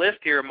on the list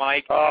here,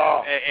 Mike.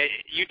 Oh.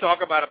 You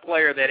talk about a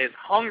player that is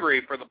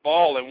hungry for the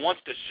ball and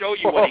wants to show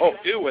you what he can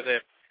do with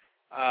it.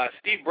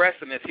 Steve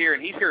Breston is here,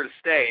 and he's here to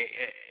stay.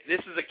 This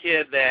is a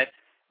kid that,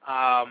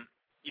 I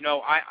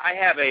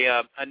have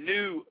a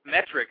new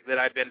metric that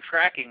I've been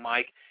tracking,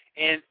 Mike,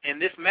 and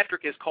this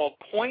metric is called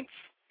points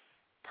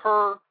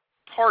per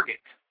target,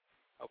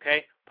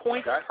 okay?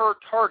 Points per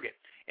target.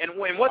 And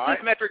what this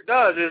metric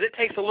does is it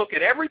takes a look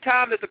at every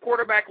time that the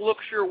quarterback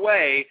looks your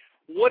way,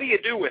 what do you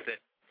do with it?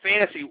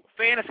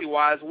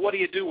 Fantasy-wise, what do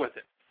you do with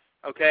it?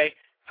 Okay?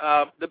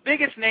 The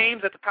biggest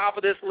names at the top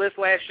of this list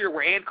last year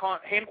were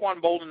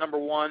Anquan Bolden, number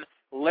 1,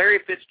 Larry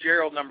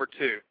Fitzgerald, number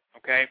 2.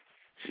 Okay?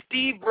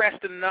 Steve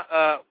Breston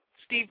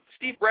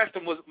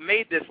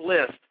made this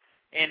list,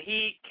 and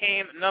he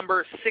came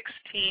number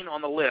 16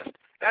 on the list.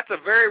 That's a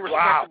very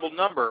respectable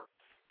number.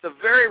 It's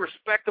a very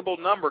respectable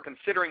number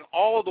considering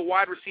all of the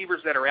wide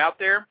receivers that are out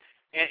there,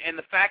 and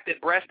the fact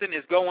that Breston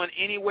is going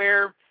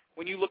anywhere.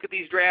 When you look at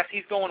these drafts,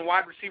 he's going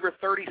wide receiver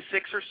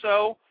 36 or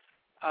so.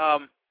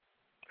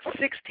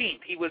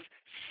 16th. He was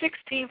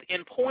 16th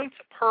in points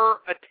per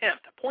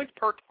attempt, points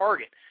per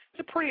target. It's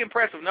a pretty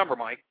impressive number,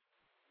 Mike.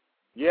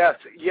 Yes,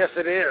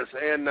 it is.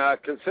 And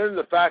considering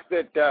the fact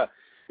that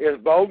is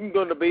Bolden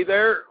going to be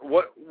there,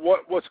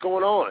 what's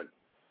going on?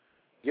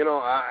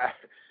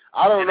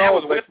 I don't know. That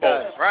was with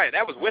Bolden, right?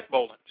 That was with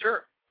Bolden,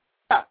 sure.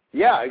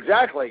 Yeah,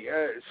 exactly.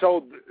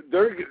 So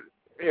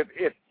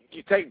if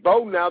you take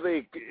Bolden out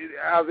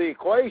of the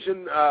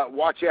equation,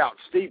 watch out.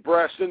 Steve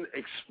Breston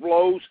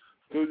explodes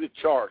through the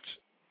charts.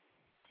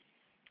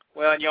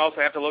 Well, and you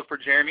also have to look for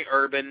Jeremy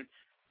Urban.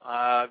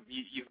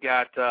 You've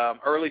got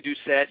Early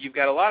Doucette. You've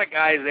got a lot of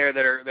guys there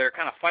that are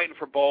kind of fighting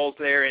for balls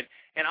there, and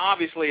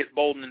obviously it's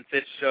Bolden and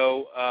Fitz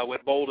show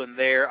with Bolden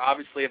there.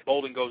 Obviously, if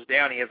Bolden goes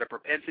down, he has a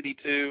propensity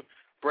to.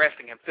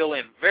 Breston can fill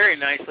in very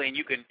nicely, and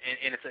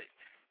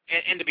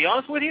And to be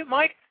honest with you,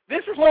 Mike,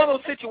 this is one of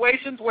those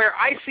situations where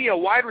I see a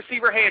wide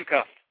receiver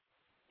handcuffed.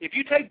 If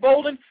you take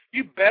Bolden,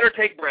 you better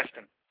take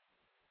Breston.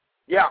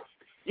 Yeah,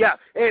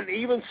 and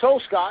even so,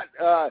 Scott,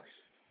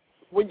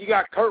 when you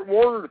got Kurt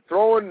Warner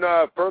throwing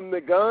from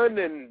the gun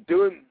and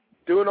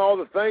doing all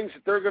the things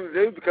that they're going to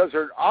do, because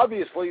they're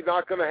obviously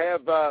not going to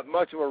have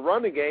much of a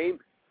running game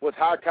with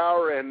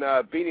Hightower and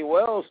Beanie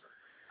Wells,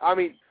 I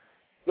mean,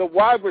 the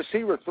wide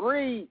receiver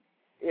 3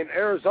 in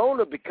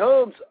Arizona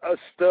becomes a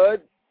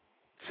stud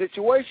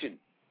situation.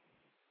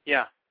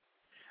 Yeah.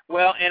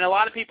 Well, and a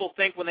lot of people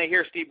think when they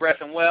hear Steve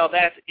Breston, well,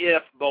 that's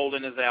if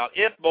Bolden is out.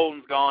 If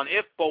Bolden's gone,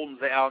 if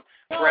Bolden's out,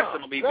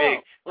 Breston will be big.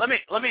 Let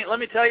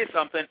me tell you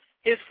something.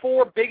 His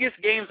 4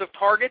 biggest games of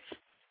targets,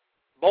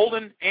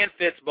 Bolden and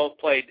Fitz both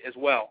played as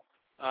well.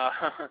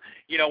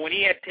 When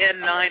he had 10,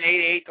 9, 8,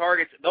 8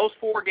 targets, those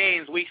 4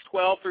 games, weeks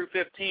 12 through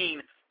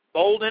 15,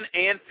 Bolden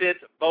and Fitz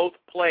both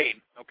played.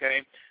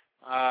 Okay,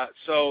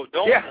 so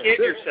don't kid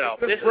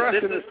yourself. This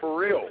is for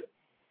real.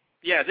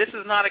 Yeah, this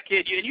is not a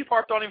kid. And you've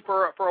harped on him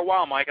for a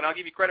while, Mike, and I'll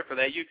give you credit for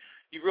that. You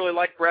really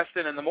like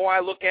Breston, and the more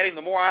I look at him,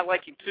 the more I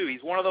like him too.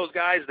 He's one of those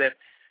guys that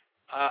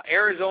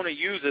Arizona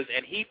uses,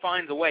 and he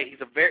finds a way.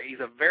 He's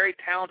a very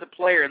talented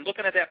player. And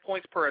looking at that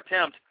points per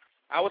attempt,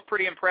 I was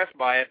pretty impressed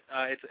by it.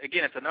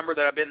 It's a number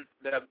that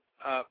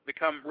I've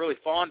become really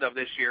fond of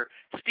this year.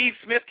 Steve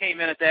Smith came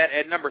in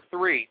at number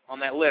 3 on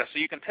that list, so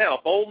you can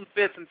tell Bolden,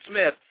 Fitz, and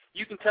Smith.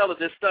 You can tell that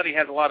this study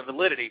has a lot of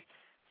validity.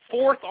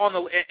 4th on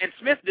the, and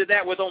Smith did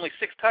that with only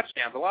 6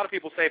 touchdowns. A lot of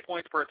people say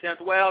points per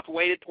attempt. Well, it's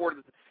weighted toward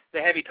the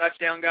heavy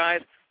touchdown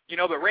guys,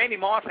 but Randy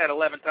Moss had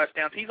 11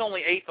 touchdowns. He's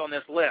only 8th on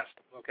this list.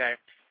 Okay,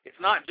 it's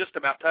not just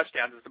about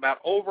touchdowns. It's about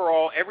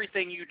overall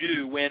everything you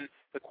do when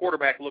the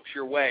quarterback looks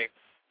your way.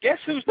 Guess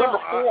who's number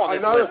 4 on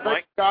this list, Mike? Another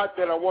thing, Scott,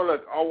 that I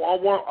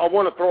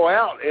want to throw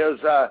out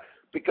is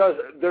because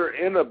their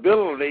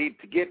inability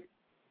to get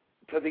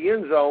to the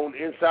end zone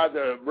inside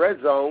the red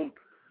zone.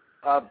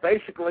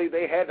 Basically,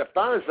 they had to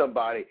find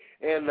somebody,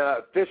 and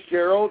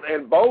Fitzgerald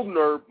and Bolden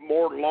are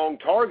more long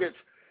targets,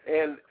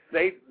 and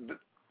they,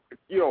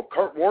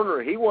 Kurt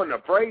Warner, he wasn't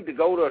afraid to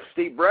go to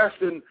Steve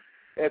Breston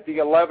at the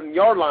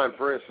 11-yard line,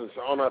 for instance,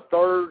 on a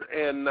third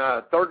and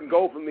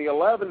goal from the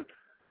 11.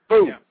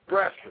 Boom,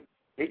 Breston.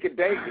 He can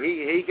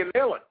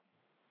nail it.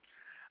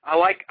 I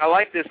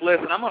like this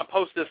list, and I'm going to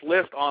post this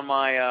list on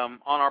my on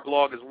our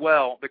blog as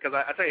well, because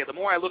I tell you, the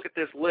more I look at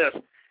this list,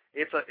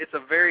 it's a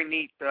very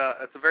neat. I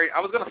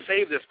was going to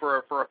save this for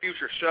a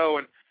future show,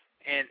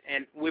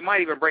 and we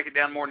might even break it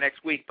down more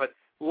next week. But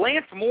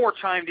Lance Moore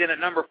chimed in at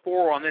number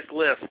 4 on this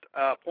list,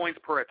 points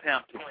per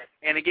attempt.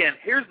 And again,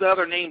 here's the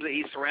other names that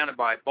he's surrounded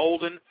by: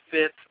 Bolden,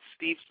 Fitz,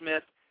 Steve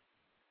Smith,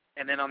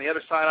 and then on the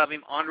other side of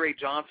him, Andre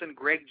Johnson,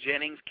 Greg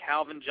Jennings,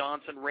 Calvin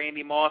Johnson,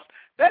 Randy Moss.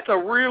 That's a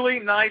really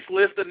nice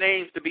list of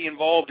names to be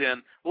involved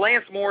in.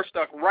 Lance Moore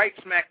stuck right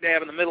smack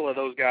dab in the middle of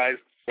those guys.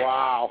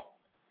 Wow.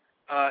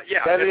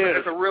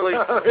 It's a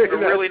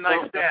really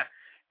nice stat.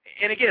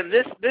 And again,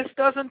 this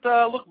doesn't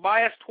look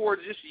biased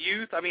towards just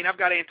youth. I mean, I've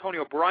got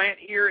Antonio Bryant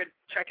here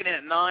checking in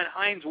at 9,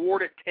 Hines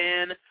Ward at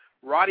 10,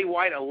 Roddy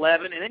White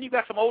 11, and then you've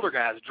got some older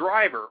guys: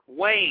 Driver,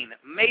 Wayne,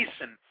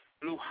 Mason,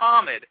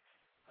 Muhammad,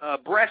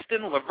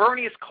 Breston,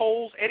 Lavernius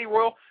Coles, Eddie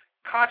Royal,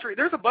 Cotry.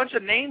 There's a bunch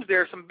of names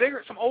there, some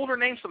older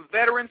names, some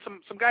veterans,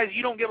 some guys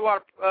you don't give a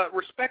lot of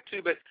respect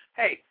to, but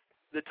hey,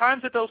 the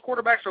times that those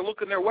quarterbacks are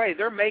looking their way,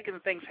 they're making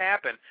things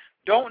happen.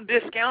 Don't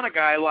discount a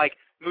guy like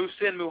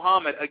Muhsin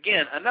Muhammad.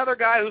 Again, another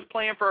guy who's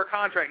playing for a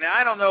contract. Now,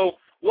 I don't know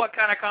what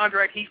kind of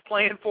contract he's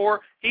playing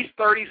for. He's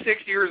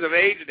 36 years of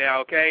age now,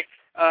 okay?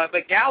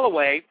 But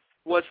Galloway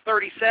was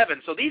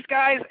 37. So these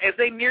guys, as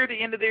they near the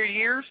end of their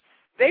years,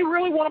 they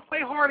really want to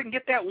play hard and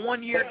get that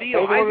one-year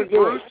deal. Isaac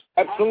Bruce.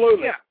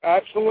 Absolutely. Yeah.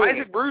 Absolutely.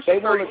 Isaac Bruce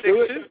is 36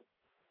 too.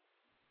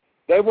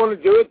 They want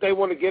to do it. They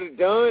want to get it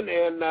done,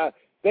 and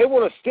they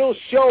want to still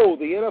show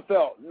the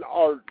NFL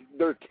or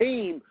their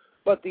team,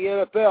 but the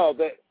NFL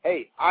that,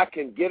 hey, I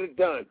can get it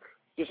done.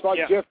 Just like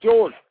Jeff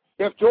George.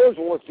 Jeff George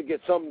wants to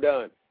get something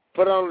done.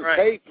 Put it on the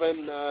tape,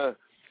 and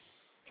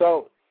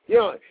so,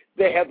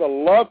 they have the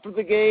love for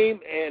the game,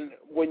 and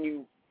when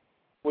you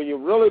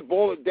really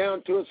boil it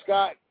down to it,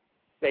 Scott,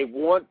 they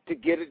want to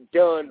get it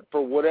done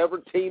for whatever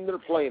team they're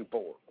playing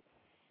for.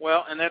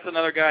 Well, and that's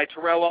another guy,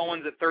 Terrell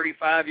Owens, at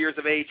 35 years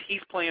of age.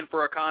 He's playing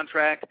for a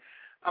contract.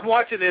 I'm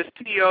watching this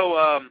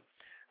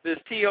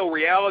TO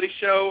reality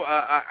show.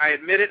 I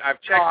admit it.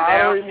 I've checked it out. I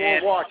don't even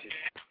want to watch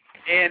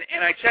it.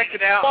 And I checked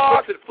it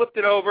out, flipped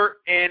it over,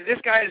 and this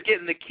guy is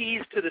getting the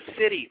keys to the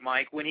city,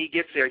 Mike, when he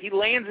gets there. He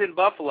lands in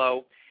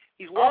Buffalo.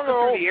 He's walking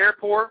through the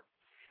airport.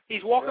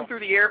 He's walking through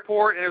the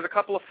airport, and there's a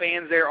couple of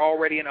fans there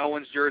already in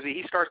Owens' jersey.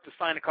 He starts to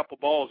sign a couple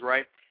balls,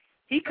 right?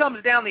 He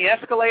comes down the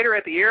escalator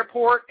at the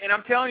airport, and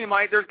I'm telling you,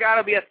 Mike, there's got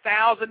to be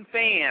 1,000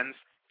 fans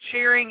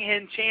cheering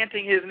and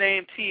chanting his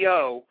name,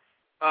 T.O.,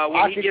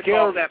 when he gets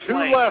off that plane.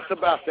 I could care less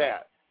about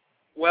that.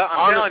 Well,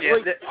 I'm telling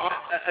you,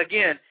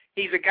 again,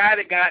 he's a guy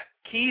that got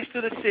keys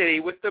to the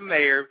city with the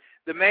mayor.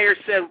 The mayor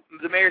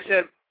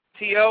said,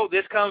 T.O.,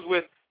 this comes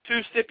with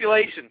 2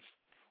 stipulations.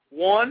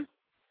 1,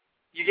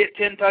 you get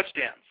 10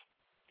 touchdowns.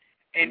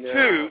 and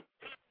 2,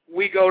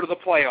 we go to the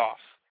playoffs.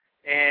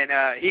 And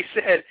he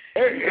said,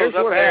 he goes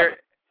up there,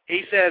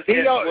 he says, the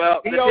 10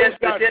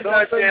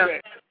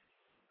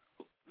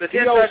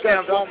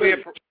 touchdowns won't be a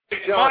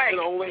Mike,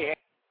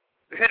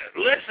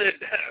 listen,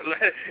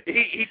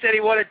 he said he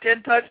wanted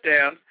 10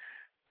 touchdowns,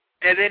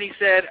 and then he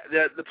said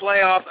the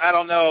playoffs, I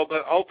don't know,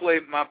 but hopefully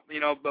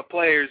the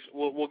players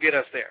will get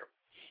us there.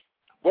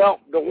 Well,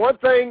 the one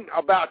thing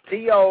about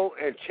T.O.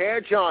 and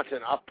Chad Johnson,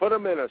 I put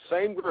them in the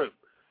same group,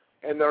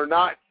 and they're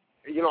not,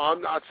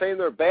 I'm not saying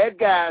they're bad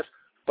guys,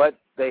 but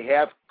they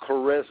have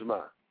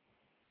charisma.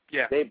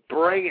 Yeah. They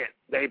bring it.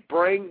 They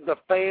bring the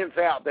fans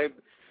out. They,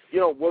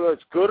 whether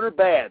it's good or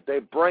bad, they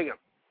bring them.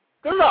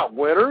 They're not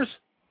winners.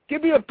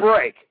 Give me a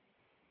break.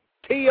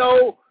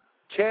 T.O.,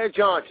 Chad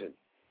Johnson,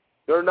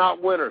 they're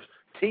not winners.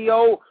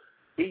 T.O.,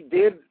 he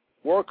did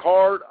work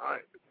hard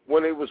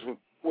when he was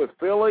with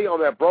Philly on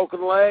that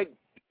broken leg,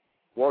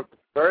 worked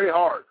very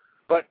hard.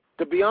 But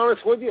to be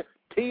honest with you,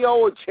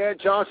 T.O. and Chad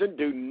Johnson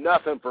do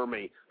nothing for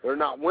me. They're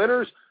not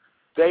winners.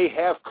 They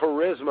have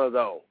charisma,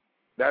 though.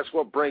 That's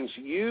what brings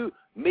you,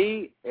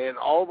 me, and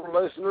all the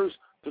listeners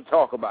to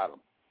talk about them.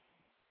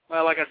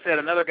 Well, like I said,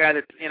 another guy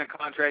that's in a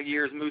contract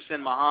year is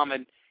Muhsin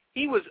Muhammad.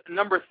 He was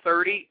number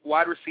 30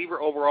 wide receiver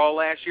overall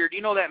last year. Do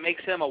you know that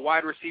makes him a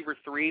wide receiver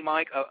 3,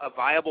 Mike, a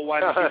viable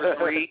wide receiver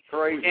 3?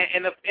 Crazy.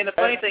 And the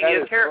funny thing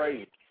is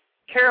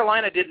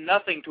Carolina did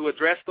nothing to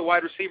address the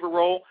wide receiver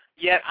role,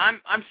 yet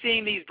I'm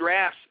seeing these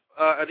drafts,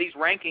 these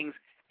rankings,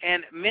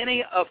 and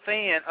many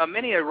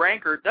a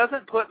ranker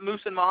doesn't put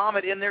Muhsin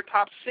Muhammad in their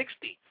top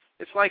 60.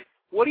 It's like,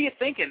 what are you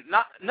thinking?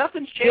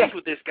 Nothing's changed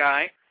with this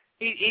guy.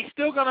 He's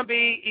still going to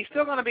be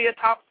a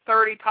top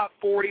 30, top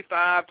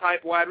 45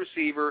 type wide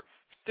receiver.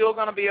 Still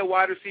going to be a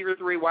wide receiver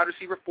 3, wide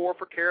receiver 4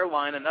 for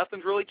Carolina.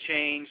 Nothing's really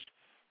changed.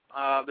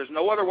 There's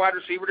no other wide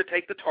receiver to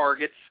take the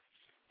targets,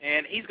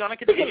 and he's going to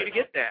continue to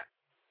get that.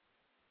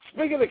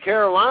 Speaking of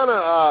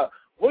Carolina,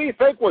 what do you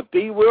think with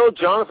D. Will,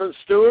 Jonathan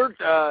Stewart?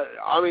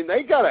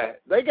 They got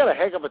a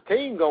heck of a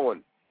team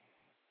going.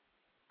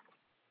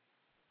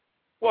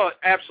 Well,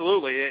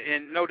 absolutely,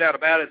 and no doubt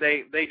about it.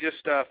 They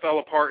just fell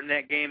apart in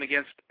that game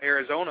against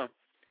Arizona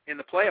in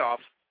the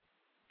playoffs,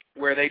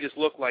 where they just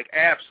looked like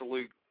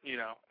absolute, you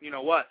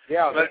know what?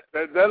 Yeah, but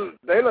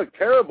they look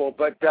terrible.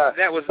 But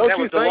that was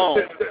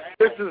DeLone.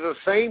 This is the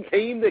same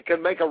team that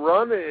can make a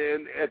run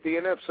at the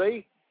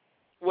NFC.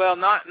 Well,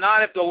 not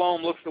if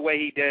DeLone looks the way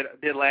he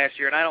did last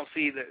year, and I don't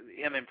see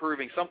him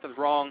improving. Something's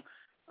wrong.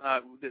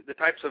 The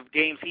types of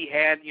games he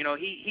had,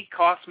 he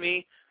cost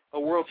me a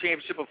World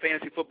Championship of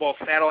Fantasy Football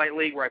Satellite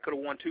League where I could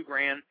have won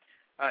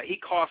 $2,000. He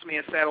cost me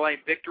a satellite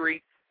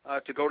victory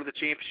to go to the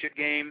championship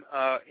game,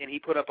 and he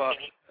put up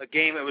a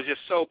game that was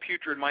just so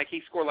putrid, Mike.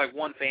 He scored like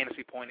 1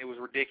 fantasy point. It was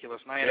ridiculous.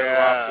 And I ended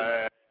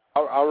up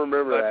losing. I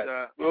remember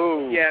that.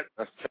 Ooh.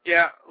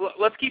 Yeah.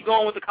 Let's keep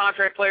going with the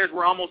contract players.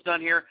 We're almost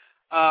done here.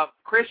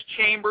 Chris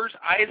Chambers,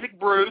 Isaac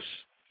Bruce.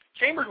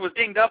 Chambers was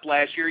dinged up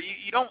last year.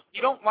 You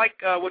don't like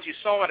what you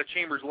saw out of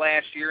Chambers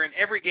last year. In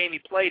every game he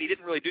played, he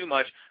didn't really do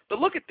much. But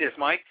look at this,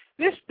 Mike.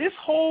 This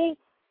whole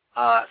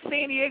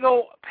San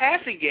Diego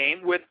passing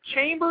game with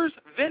Chambers,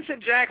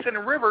 Vincent Jackson,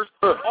 and Rivers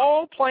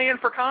all playing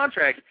for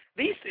contracts.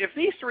 If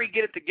these 3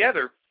 get it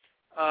together,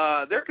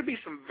 there could be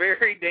some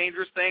very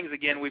dangerous things.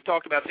 Again, we've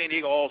talked about San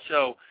Diego all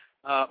show.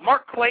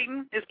 Mark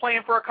Clayton is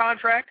playing for a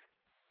contract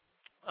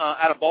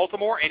out of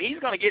Baltimore, and he's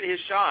going to get his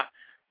shot.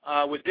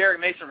 With Derek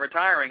Mason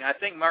retiring, I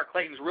think Mark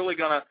Clayton's really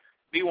going to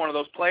be one of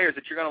those players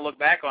that you're going to look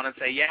back on and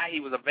say, yeah, he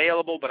was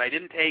available, but I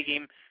didn't take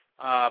him.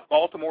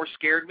 Baltimore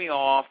scared me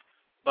off,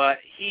 but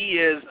he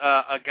is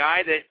a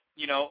guy that,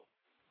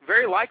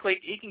 very likely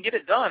he can get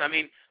it done. I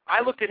mean,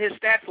 I looked at his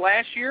stats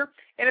last year,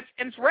 and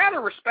it's rather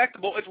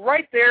respectable. It's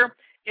right there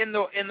in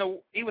the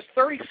he was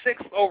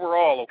 36th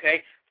overall,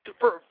 okay?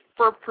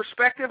 For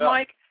perspective,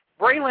 Mike,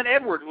 Braylon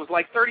Edwards was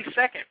like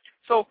 32nd.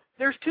 So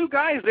there's 2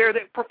 guys there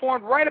that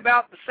performed right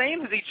about the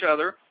same as each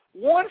other.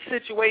 One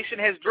situation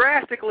has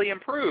drastically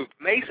improved.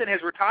 Mason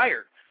has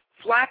retired.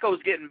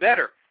 Flacco's getting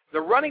better.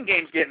 The running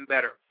game's getting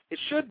better. It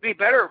should be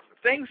better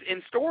things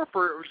in store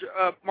for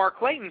Mark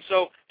Clayton.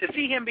 So to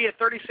see him be at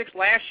 36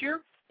 last year,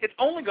 it's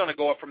only going to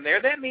go up from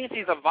there. That means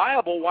he's a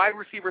viable wide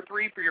receiver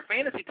 3 for your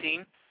fantasy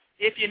team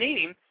if you need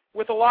him,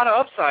 with a lot of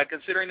upside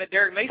considering that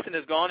Derek Mason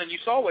is gone. And you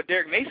saw what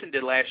Derek Mason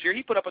did last year.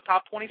 He put up a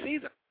top 20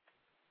 season.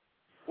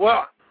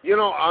 Well,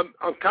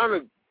 I'm kind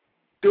of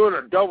doing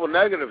a double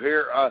negative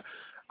here.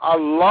 I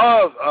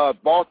love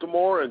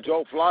Baltimore and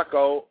Joe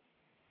Flacco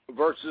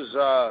versus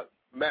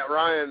Matt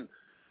Ryan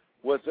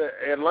with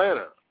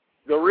Atlanta.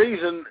 The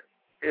reason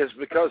is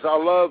because I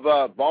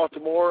love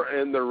Baltimore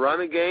and their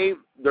running game,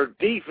 their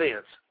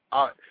defense.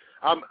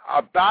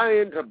 I buy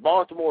into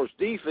Baltimore's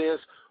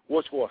defense,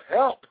 which will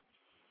help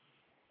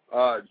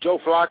Joe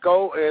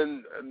Flacco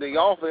and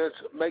the offense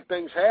make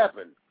things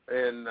happen.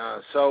 And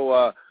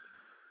so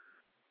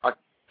I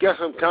guess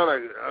I'm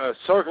kind of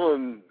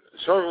circling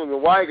the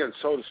wagon,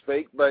 so to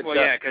speak. But well,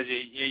 yeah, because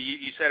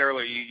you said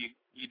earlier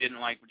you didn't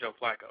like Joe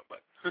Flacco,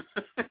 but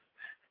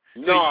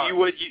no, you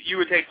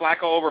would take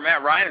Flacco over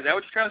Matt Ryan. Is that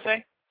what you're trying to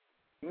say?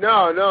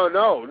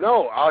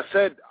 No. I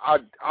said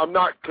I'm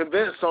not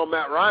convinced on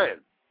Matt Ryan.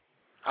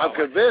 I'm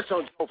convinced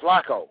on Joe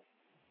Flacco.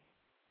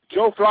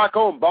 Joe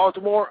Flacco in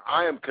Baltimore,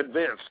 I am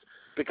convinced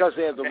because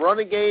they have the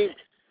running game,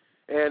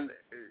 and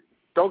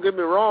don't get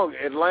me wrong,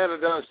 Atlanta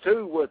does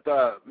too with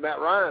Matt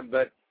Ryan.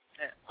 But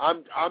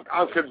I'm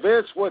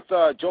convinced with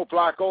Joe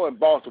Flacco in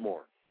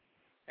Baltimore.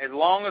 As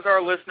long as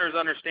our listeners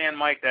understand,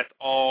 Mike, that's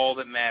all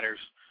that matters.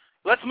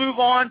 Let's move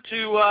on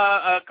to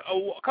a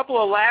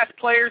couple of last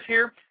players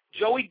here.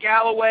 Joey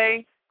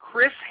Galloway,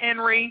 Chris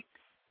Henry,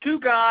 two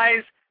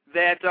guys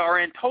that are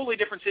in totally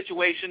different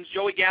situations.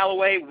 Joey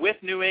Galloway with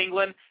New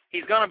England.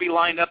 He's going to be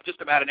lined up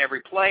just about in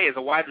every play as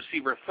a wide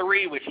receiver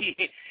 3, which he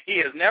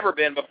has never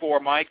been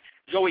before, Mike.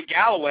 Joey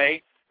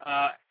Galloway,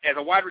 as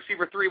a wide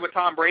receiver 3 with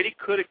Tom Brady,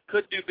 could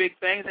do big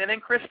things. And then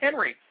Chris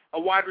Henry, a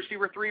wide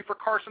receiver 3 for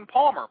Carson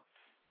Palmer.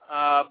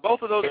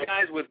 Both of those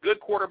guys with good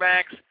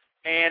quarterbacks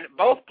and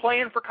both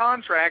playing for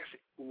contracts.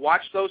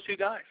 Watch those two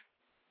guys.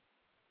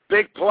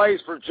 Big plays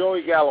for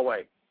Joey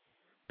Galloway.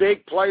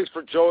 Big plays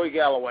for Joey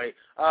Galloway.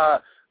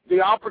 The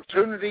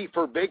opportunity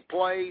for big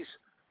plays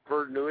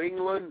for New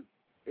England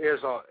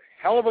is a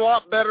hell of a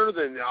lot better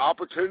than the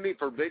opportunity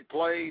for big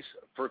plays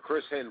for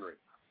Chris Henry.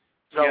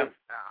 So yeah.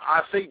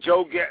 I see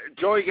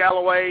Joey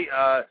Galloway,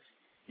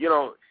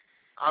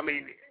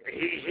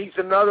 he's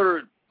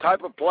another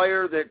type of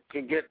player that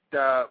can get,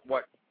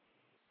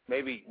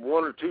 maybe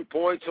 1 or 2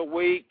 points a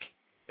week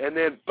and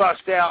then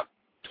bust out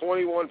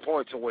 21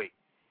 points a week.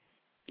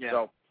 Yeah.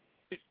 So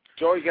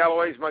Joey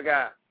Galloway's my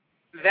guy.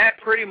 That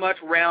pretty much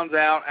rounds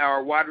out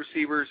our wide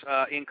receivers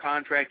in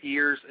contract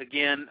years.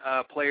 Again,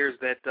 players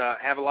that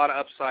have a lot of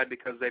upside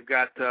because they've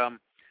got to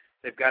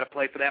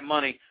play for that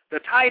money. The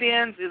tight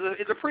ends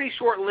is a pretty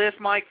short list.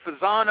 Mike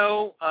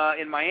Fasano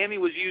in Miami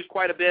was used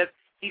quite a bit.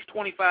 He's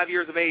 25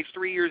 years of age,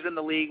 3 years in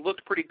the league.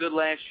 Looked pretty good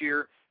last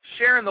year.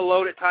 Sharing the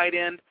load at tight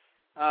end.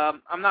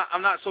 I'm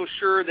not so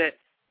sure that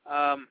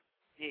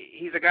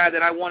he's a guy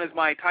that I want as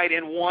my tight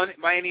end 1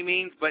 by any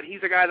means, but he's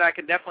a guy that I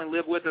can definitely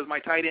live with as my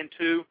tight end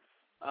 2.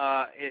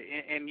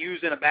 And use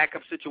in a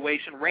backup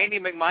situation. Randy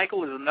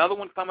McMichael is another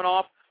one coming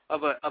off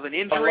of an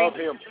injury. I love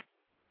him.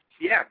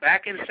 Yeah,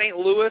 back in St.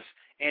 Louis,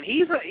 and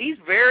he's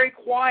very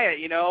quiet,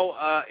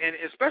 and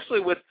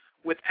especially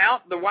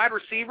without the wide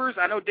receivers.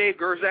 I know Dave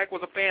Gerzak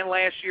was a fan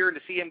last year, and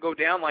to see him go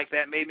down like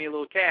that made me a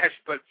little cash.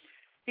 But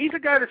he's a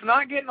guy that's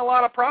not getting a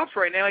lot of props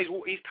right now.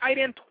 He's tight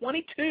end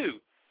 22,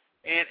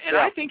 and yeah.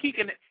 I think he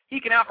can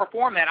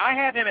outperform that. I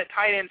have him at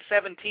tight end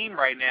 17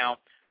 right now.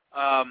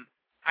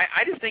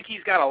 I just think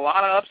he's got a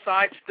lot of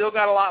upside, still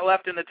got a lot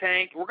left in the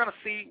tank. We're going to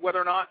see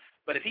whether or not,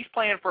 but if he's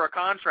playing for a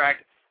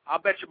contract, I'll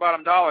bet you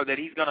bottom dollar that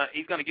he's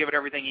gonna give it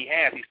everything he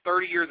has. He's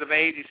 30 years of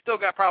age. He's still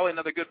got probably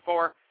another good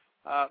 4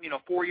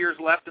 years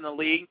left in the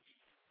league,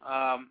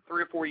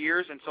 3 or 4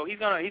 years, and so he's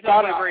gonna play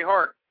very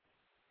hard.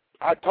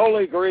 I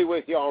totally agree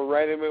with you on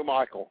Randy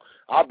McMichael.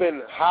 I've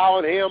been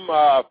howling him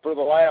for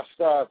the last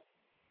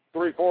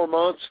 3-4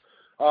 months.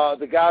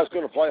 The guy's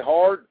going to play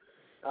hard.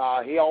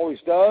 He always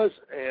does,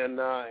 and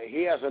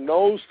he has a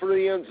nose for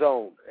the end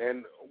zone,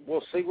 and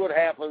we'll see what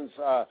happens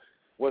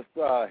with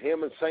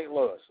him in St.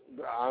 Louis.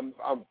 I'm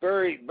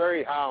very,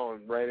 very high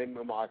on Randy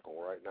McMichael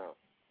right now.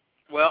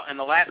 Well, and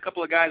the last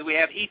couple of guys we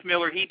have, Heath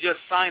Miller, he just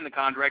signed the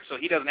contract, so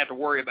he doesn't have to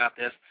worry about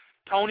this.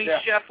 Tony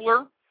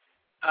Scheffler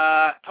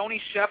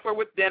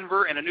with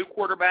Denver and a new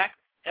quarterback.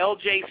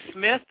 L.J.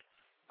 Smith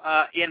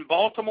in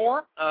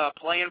Baltimore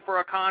playing for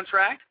a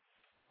contract.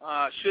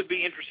 Should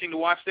be interesting to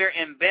watch there.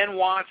 And Ben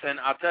Watson,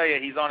 I'll tell you,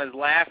 he's on his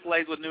last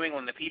legs with New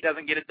England. If he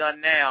doesn't get it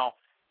done now,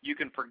 you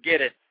can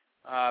forget it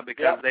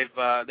because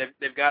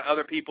they've got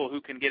other people who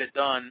can get it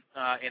done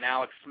in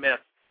Alex Smith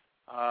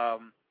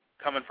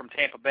coming from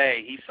Tampa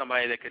Bay. He's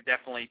somebody that could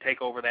definitely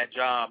take over that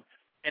job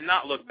and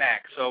not look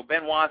back. So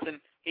Ben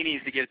Watson, he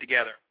needs to get it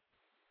together.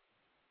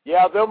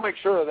 Yeah, they'll make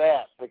sure of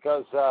that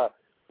because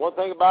one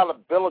thing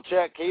about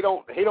Belichick, he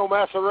don't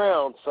mess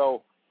around.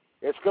 So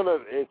it's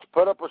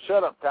put up or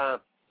shut up time.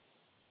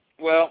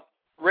 Well,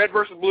 Red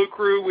versus Blue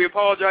crew, we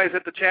apologize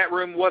that the chat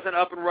room wasn't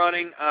up and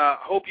running.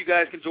 Hope you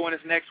guys can join us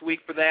next week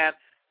for that.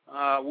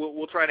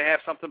 We'll try to have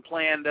something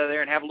planned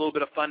there and have a little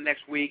bit of fun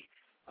next week.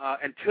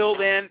 Until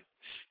then,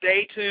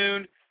 stay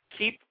tuned.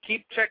 Keep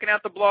checking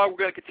out the blog. We're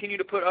going to continue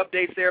to put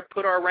updates there,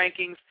 put our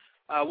rankings.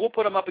 We'll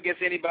put them up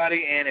against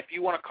anybody, and if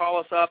you want to call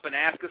us up and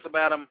ask us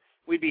about them,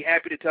 we'd be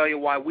happy to tell you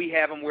why we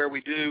have them where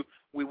we do.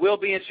 We will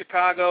be in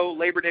Chicago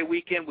Labor Day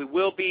weekend. We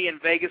will be in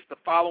Vegas the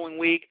following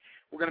week.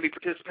 We're going to be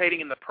participating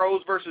in the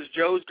Pros versus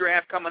Joes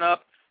draft coming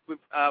up. We've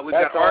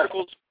got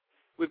articles.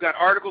 We've got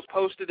articles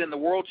posted in the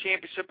World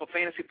Championship of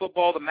Fantasy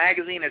Football. The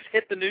magazine has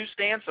hit the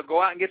newsstand, so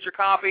go out and get your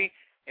copy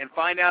and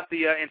find out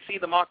and see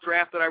the mock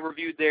draft that I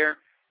reviewed there.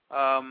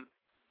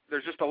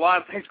 There's just a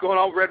lot of things going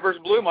on with Red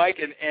versus Blue, Mike,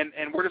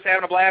 and we're just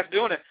having a blast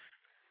doing it.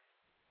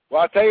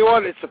 Well, I tell you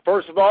what, it's the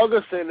 1st of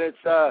August, and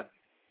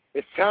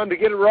it's time to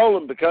get it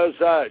rolling because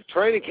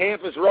training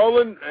camp is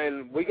rolling,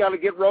 and we got to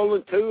get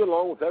rolling too,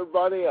 along with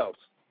everybody else.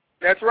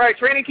 That's right.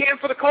 Training camp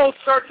for the Colts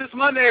starts this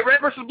Monday. Red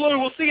versus Blue.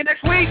 We'll see you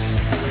next week.